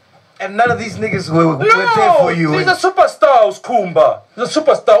 And none of these niggas were there for you. He's a superstar, Uskumba. He's a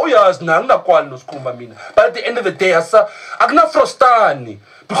superstar. But at the end of the day, I'm not frostani.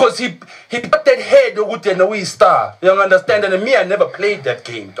 Because he got that head with the star. You understand? And me, I never played that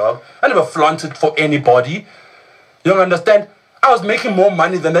game, dog. I never flaunted for anybody. You understand? I was making more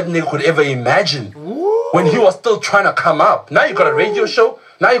money than that nigga could ever imagine. Ooh. When he was still trying to come up. Now you got a radio show.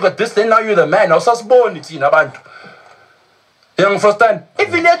 Now you got this thing. Now you're the man. Now so born it in abantu. You understand?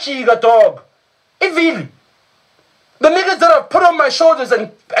 Ivile dog. Ivili. The niggas that I put on my shoulders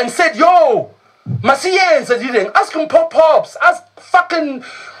and said, yo, Masiyenza didn't. Ask him Pops. Ask fucking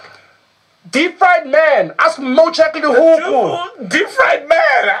Deep Fried Man. Ask Mochak the Huku. Deep Fried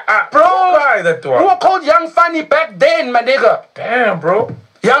Man. Bro, we were called Young Funny back then, my nigga. Damn, bro.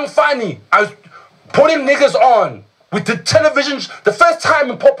 Young Funny. I was putting niggas on. We did television. The first time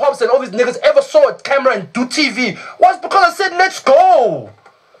in Pops and all these niggas ever saw a camera and do TV was because I said, let's go.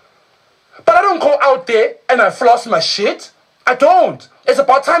 But I don't go out there and I floss my shit. I don't. It's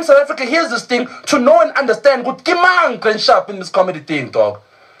about time South Africa hears this thing to know and understand good kimang and sharp in this comedy thing, dog.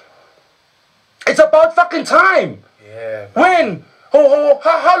 It's about fucking time. Yeah. When?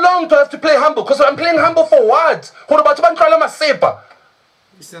 How long do I have to play humble? Because I'm playing humble for what? I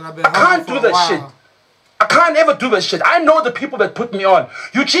can't do that shit. I can't ever do that shit. I know the people that put me on.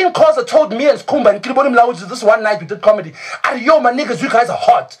 Eugene Koza told me and Skumba and Kiriboni Mulaudzi this one night we did comedy. Yo, my niggas, you guys are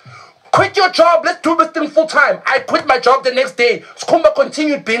hot. Quit your job, let's do this thing full time. I quit my job the next day. Skumba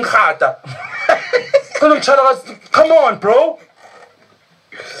continued being khata. Come on, bro.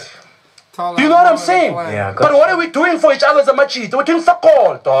 You know what I'm saying? Yeah, but what are we doing for each other as a machito? We're doing fuck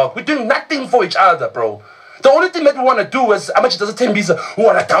all, dog. We're doing nothing for each other, bro. The only thing that we want to do is, how much does it take me? We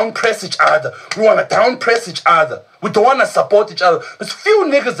want to down press each other. We want to down press each other. We don't want to support each other. There's few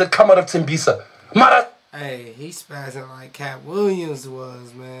niggas that come out of Tembisa. Mara. Hey, he's spazzing like Cat Williams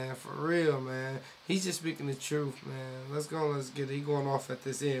was, man. For real, man. He's just speaking the truth, man. Let's get it. He going off at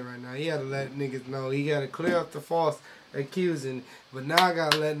this end right now. He had to let niggas know. He got to clear up the false accusing. But now I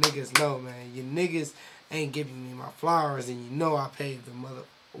got to let niggas know, man. You niggas ain't giving me my flowers and you know I paved the mother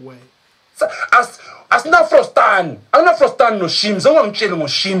way. Asinafrostan. Anginafrostan no Shimza. Ungangitsheli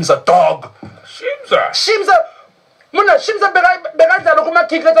ngoShimza dog. Shimza. Muna Shimza bekadlala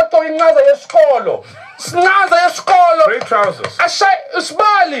kuma-kicklet agqoke incaza yesikolo. Sincaza yesikolo. Great trousers. Ashay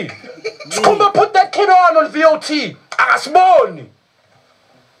usibali. Sikhumba put that kid on VOT. Akasiboni.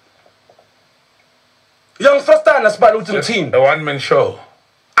 Young Frostan asibali uthi ngithini. A one-man show.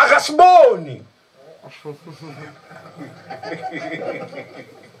 Akasiboni.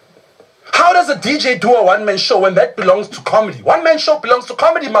 How does a DJ do a one-man show when that belongs to comedy? One-man show belongs to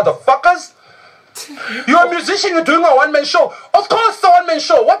comedy, motherfuckers. You're a musician, you're doing a one-man show. Of course it's a one-man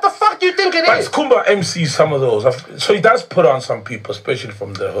show. What the fuck do you think it is? But Kumba MCs some of those. So he does put on some people, especially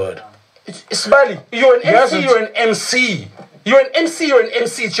from the hood. Ismaili, you're an MC, you're an MC. You're an MC, you're an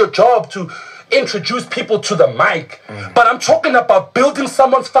MC. It's your job to introduce people to the mic. But I'm talking about building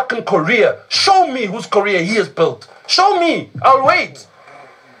someone's fucking career. Show me whose career he has built. Show me. I'll wait.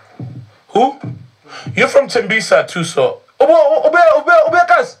 Who? You're from Tembisa too, so. I'll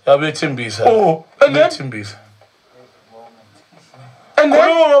be Tembisa. Oh, and then? Tembisa. And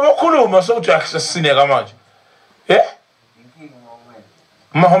then? So Jackson, yeah?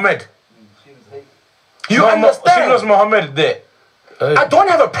 Mohammed. You understand? She was Mohammed there. I don't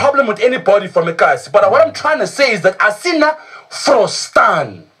have a problem with anybody from the guys, but what I'm trying to say is that Asina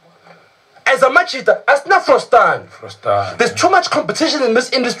Frostan. As a machita, Asina Frostan. There's too much competition in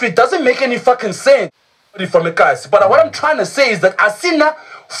this industry. It doesn't make any fucking sense. From the guys, but what I'm trying to say is that Asina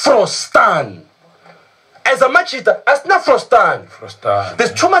Frostan. As a machita, Asina Frostan.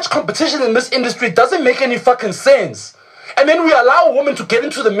 There's too much competition in this industry. It doesn't make any fucking sense. And then we allow a woman to get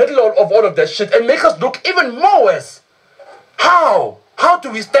into the middle of all of that shit and make us look even more worse. How? How do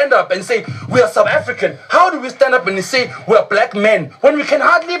we stand up and say we are South African? How do we stand up and say we are black men when we can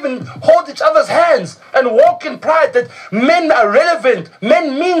hardly even hold each other's hands and walk in pride that men are relevant,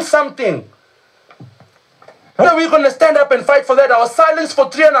 men mean something? When are we going to stand up and fight for that? I was silenced for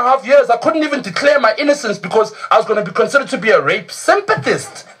 3.5 years. I couldn't even declare my innocence because I was going to be considered to be a rape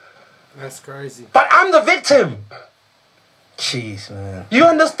sympathist. That's crazy. But I'm the victim. Jeez, man. You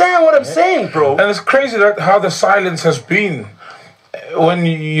understand what I'm saying, bro? And it's crazy that how the silence has been when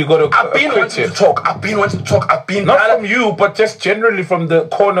you go to. I've been wanting to talk. I've been wanting to talk. I've been not from you, but just generally from the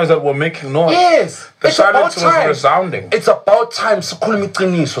corners that were making noise. Yes, the silence was resounding. It's about time.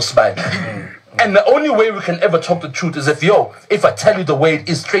 And the only way we can ever talk the truth is if I tell you the way it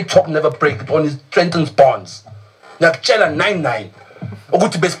is, straight talk never break. It only strengthens bonds. Nakutshela 99.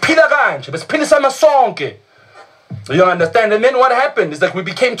 Ukuthi besiphila kanje, besiphilisa amasonke. You understand? And then what happened is like we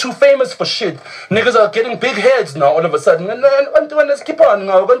became too famous for shit. Niggas are getting big heads now all of a sudden. And let's keep on.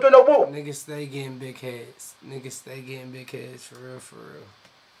 Niggas stay getting big heads. Niggas stay getting big heads for real, for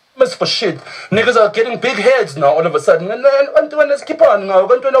real. For shit. Niggas are getting big heads now all of a sudden. And let's keep on.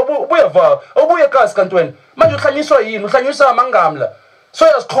 So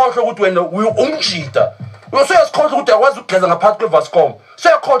as called we umjita. So uyakhohlwa ukuthi akwazi ukugeza ngaphansi kwevascom. So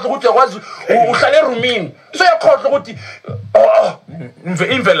uyakhohlwa ukuthi akwazi uhlala erumini. So uyakhohlwa ukuthi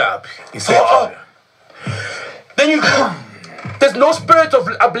imvelaphi then you there's no spirit of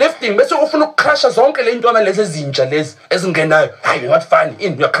uplifting. Bese ufuna ukucrasha zonke le ntwana lezi ezintsha lezi ezingenayo. Hey, you're not funny.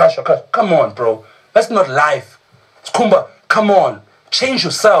 You're crash. Come on, bro. That's not life. Kumba, come on. Change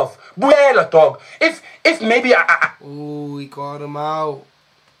yourself. Buyela, dog. If maybe ooh, we called him out.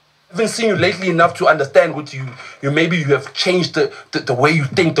 I haven't seen you lately enough to understand what you maybe you have changed the way you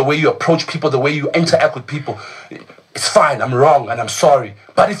think, the way you approach people, the way you interact with people. It's fine, I'm wrong and I'm sorry.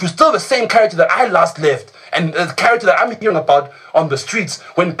 But if you're still the same character that I last left and the character that I'm hearing about on the streets,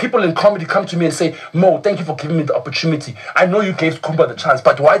 when people in comedy come to me and say, Mo, thank you for giving me the opportunity. I know you gave Kumba the chance,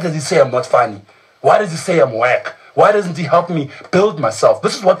 but why does he say I'm not funny? Why does he say I'm whack? Why doesn't he help me build myself?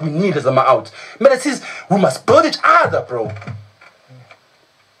 This is what we need as I'm out. Man, it says we must build each other, bro.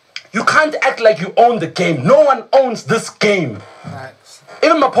 You can't act like you own the game. No one owns this game. Nice.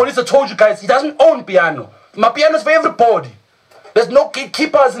 Even my producer told you guys he doesn't own piano. My piano is for everybody. There's no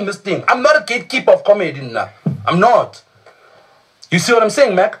gatekeepers in this thing. I'm not a gatekeeper of comedy now. I'm not. You see what I'm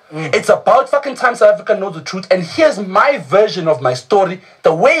saying, Mac? It's about fucking time South Africa knows the truth. And here's my version of my story.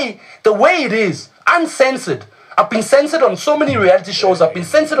 The way it is. Uncensored. I've been censored on so many reality shows. I've been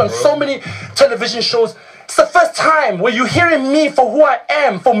censored on so many television shows. It's the first time where you're hearing me for who I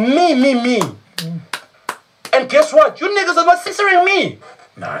am. For me. And guess what? You niggas are not censoring me.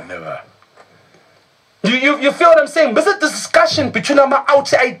 Nah, never. You feel what I'm saying? This is the discussion between my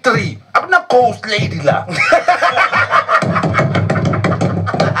outside three. I'm not ghost lady la.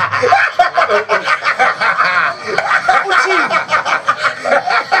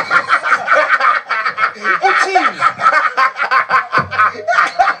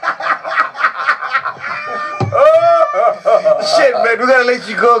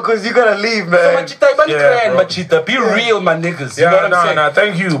 though, because you gotta leave, man. So, Machita, be real, my niggas. You know what I'm saying? Nah,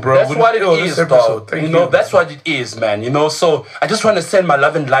 thank you, bro. That's what it is, dog. You know, that's what it is, man. You know, so I just want to send my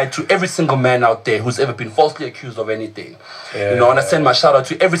love and light to every single man out there who's ever been falsely accused of anything. You know, and I send my shout out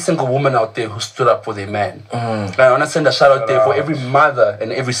to every single woman out there who stood up for their man. And I want to send a shout out there for every mother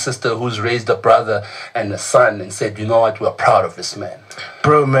and every sister who's raised a brother and a son and said, you know what, we're proud of this man.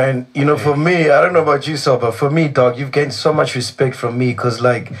 Bro, man, you know, for me, I don't know about you, so, but for me, dog, you've gained so much respect from me, because,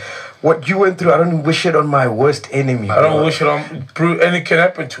 like, what you went through, I don't wish it on my worst enemy. I don't wish it on, and it can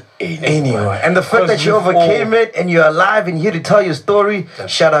happen to anyone. And the fact that you overcame it, and you're alive and here to tell your story,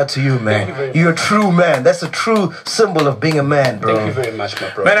 shout out to you, man. You're a true man. That's a true symbol of being a man, bro. Thank you very much, my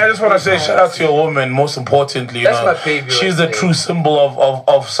bro. Man, I just want to say shout out to your woman, most importantly. That's my favorite. She's the true symbol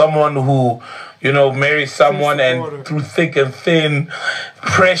of someone who, you know, married someone and through thick and thin,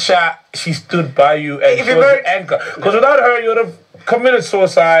 pressure, she stood by you and she was the anchor. Because without her, you would have committed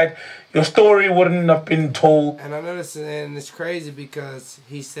suicide. Your story wouldn't have been told. And I noticed, and it's crazy because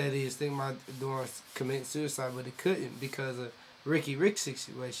he said he was thinking about committing suicide, but he couldn't because of Ricky Rick's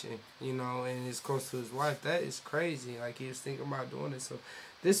situation, you know, and it's close to his wife. That is crazy. Like, he was thinking about doing it. So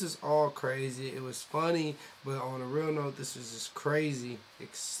this is all crazy. It was funny, but on a real note, this is just crazy.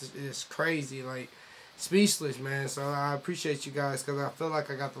 It's crazy, like speechless, man. So I appreciate you guys because I feel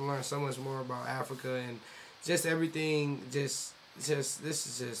like I got to learn so much more about Africa and just everything. This is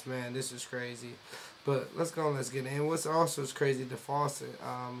just, man, this is crazy. But let's go and let's get in. What's also is crazy, the Foster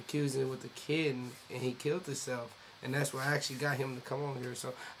accusing him with a kid and he killed himself. And that's what actually got him to come on here.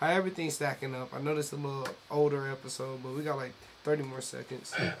 So how everything's stacking up. I know this is a little older episode, but we got like 30 more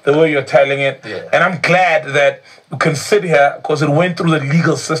seconds. The way you're telling it. Yeah. And I'm glad that we can sit here because it went through the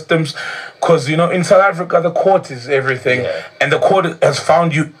legal systems. Because, you know, in South Africa, the court is everything. Yeah. And the court has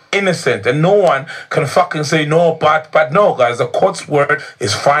found you innocent. And no one can fucking say no, but no, guys. The court's word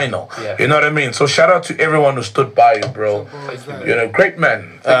is final. Yeah. You know what I mean? So shout out to everyone who stood by you, bro. You know, great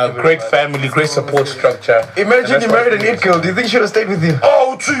man. Great family, great support structure. Imagine you married an it girl. Do you think she would have stayed with you?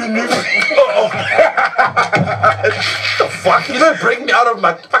 Oh, the fuck? You don't break me out of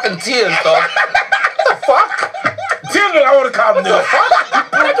my fucking tears, dog. The fuck? Tears I want to come, the fuck?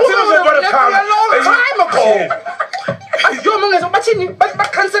 Tears I want to come. A long time ago. Yo, but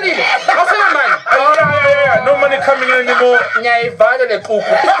cancel it. I'll say my man. Oh, yeah. No money coming in anymore. Yeah, if I don't cook.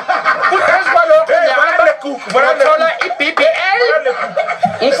 But I'm told EPPL.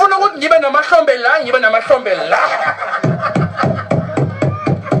 If you know what, you're not my shombella, you're not my shombella.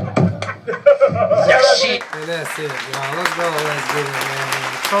 Shit. And that's it, y'all. Let's go. Let's get it, man.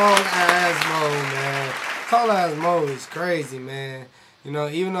 Tall ass Mo, man. Tall ass Mo is crazy, man. You know,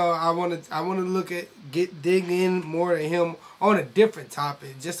 even though I want to dig in more to him on a different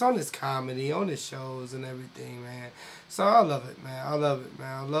topic, just on his comedy, on his shows and everything, man. So I love it, man. I love it,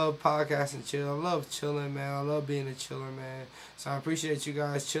 man. I love podcasting, chill. I love chilling, man. I love being a chiller, man. So I appreciate you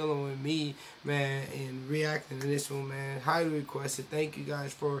guys chilling with me, man, and reacting to this one, man. Highly requested. Thank you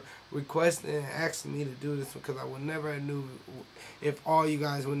guys for requesting and asking me to do this because I would never have knew if all you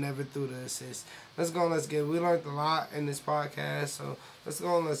guys would never do the assist. Let's go and let's get it. We learned a lot in this podcast, so let's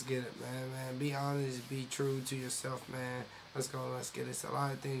go and let's get it, man. Be honest, be true to yourself, man. Let's go and let's get it. It's a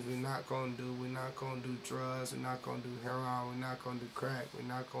lot of things we're not going to do. We're not going to do drugs. We're not going to do heroin. We're not going to do crack. We're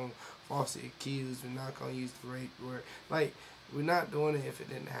not going to falsely accuse. We're not going to use the rape word. Like, we're not doing it if it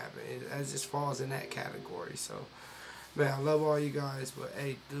didn't happen. It just falls in that category. So, man, I love all you guys, but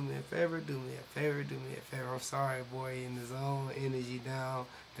hey, do me a favor, do me a favor, do me a favor. I'm sorry, boy, in the zone, energy down,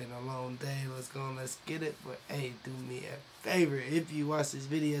 been a long day, let's go and let's get it, but hey, do me a favor. If you watch this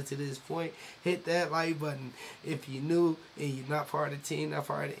video to this point, hit that like button. If you're new and you're not part of the team, not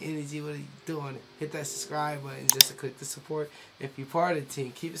part of the energy, what are you doing? Hit that subscribe button just to click the support. If you're part of the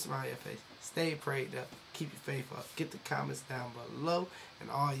team, keep a smile on your face, stay prayed up, keep your faith up, get the comments down below. And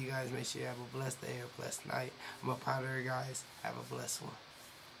all you guys, make sure you have a blessed day or a blessed night. I'm up out of here, guys. Have a blessed one.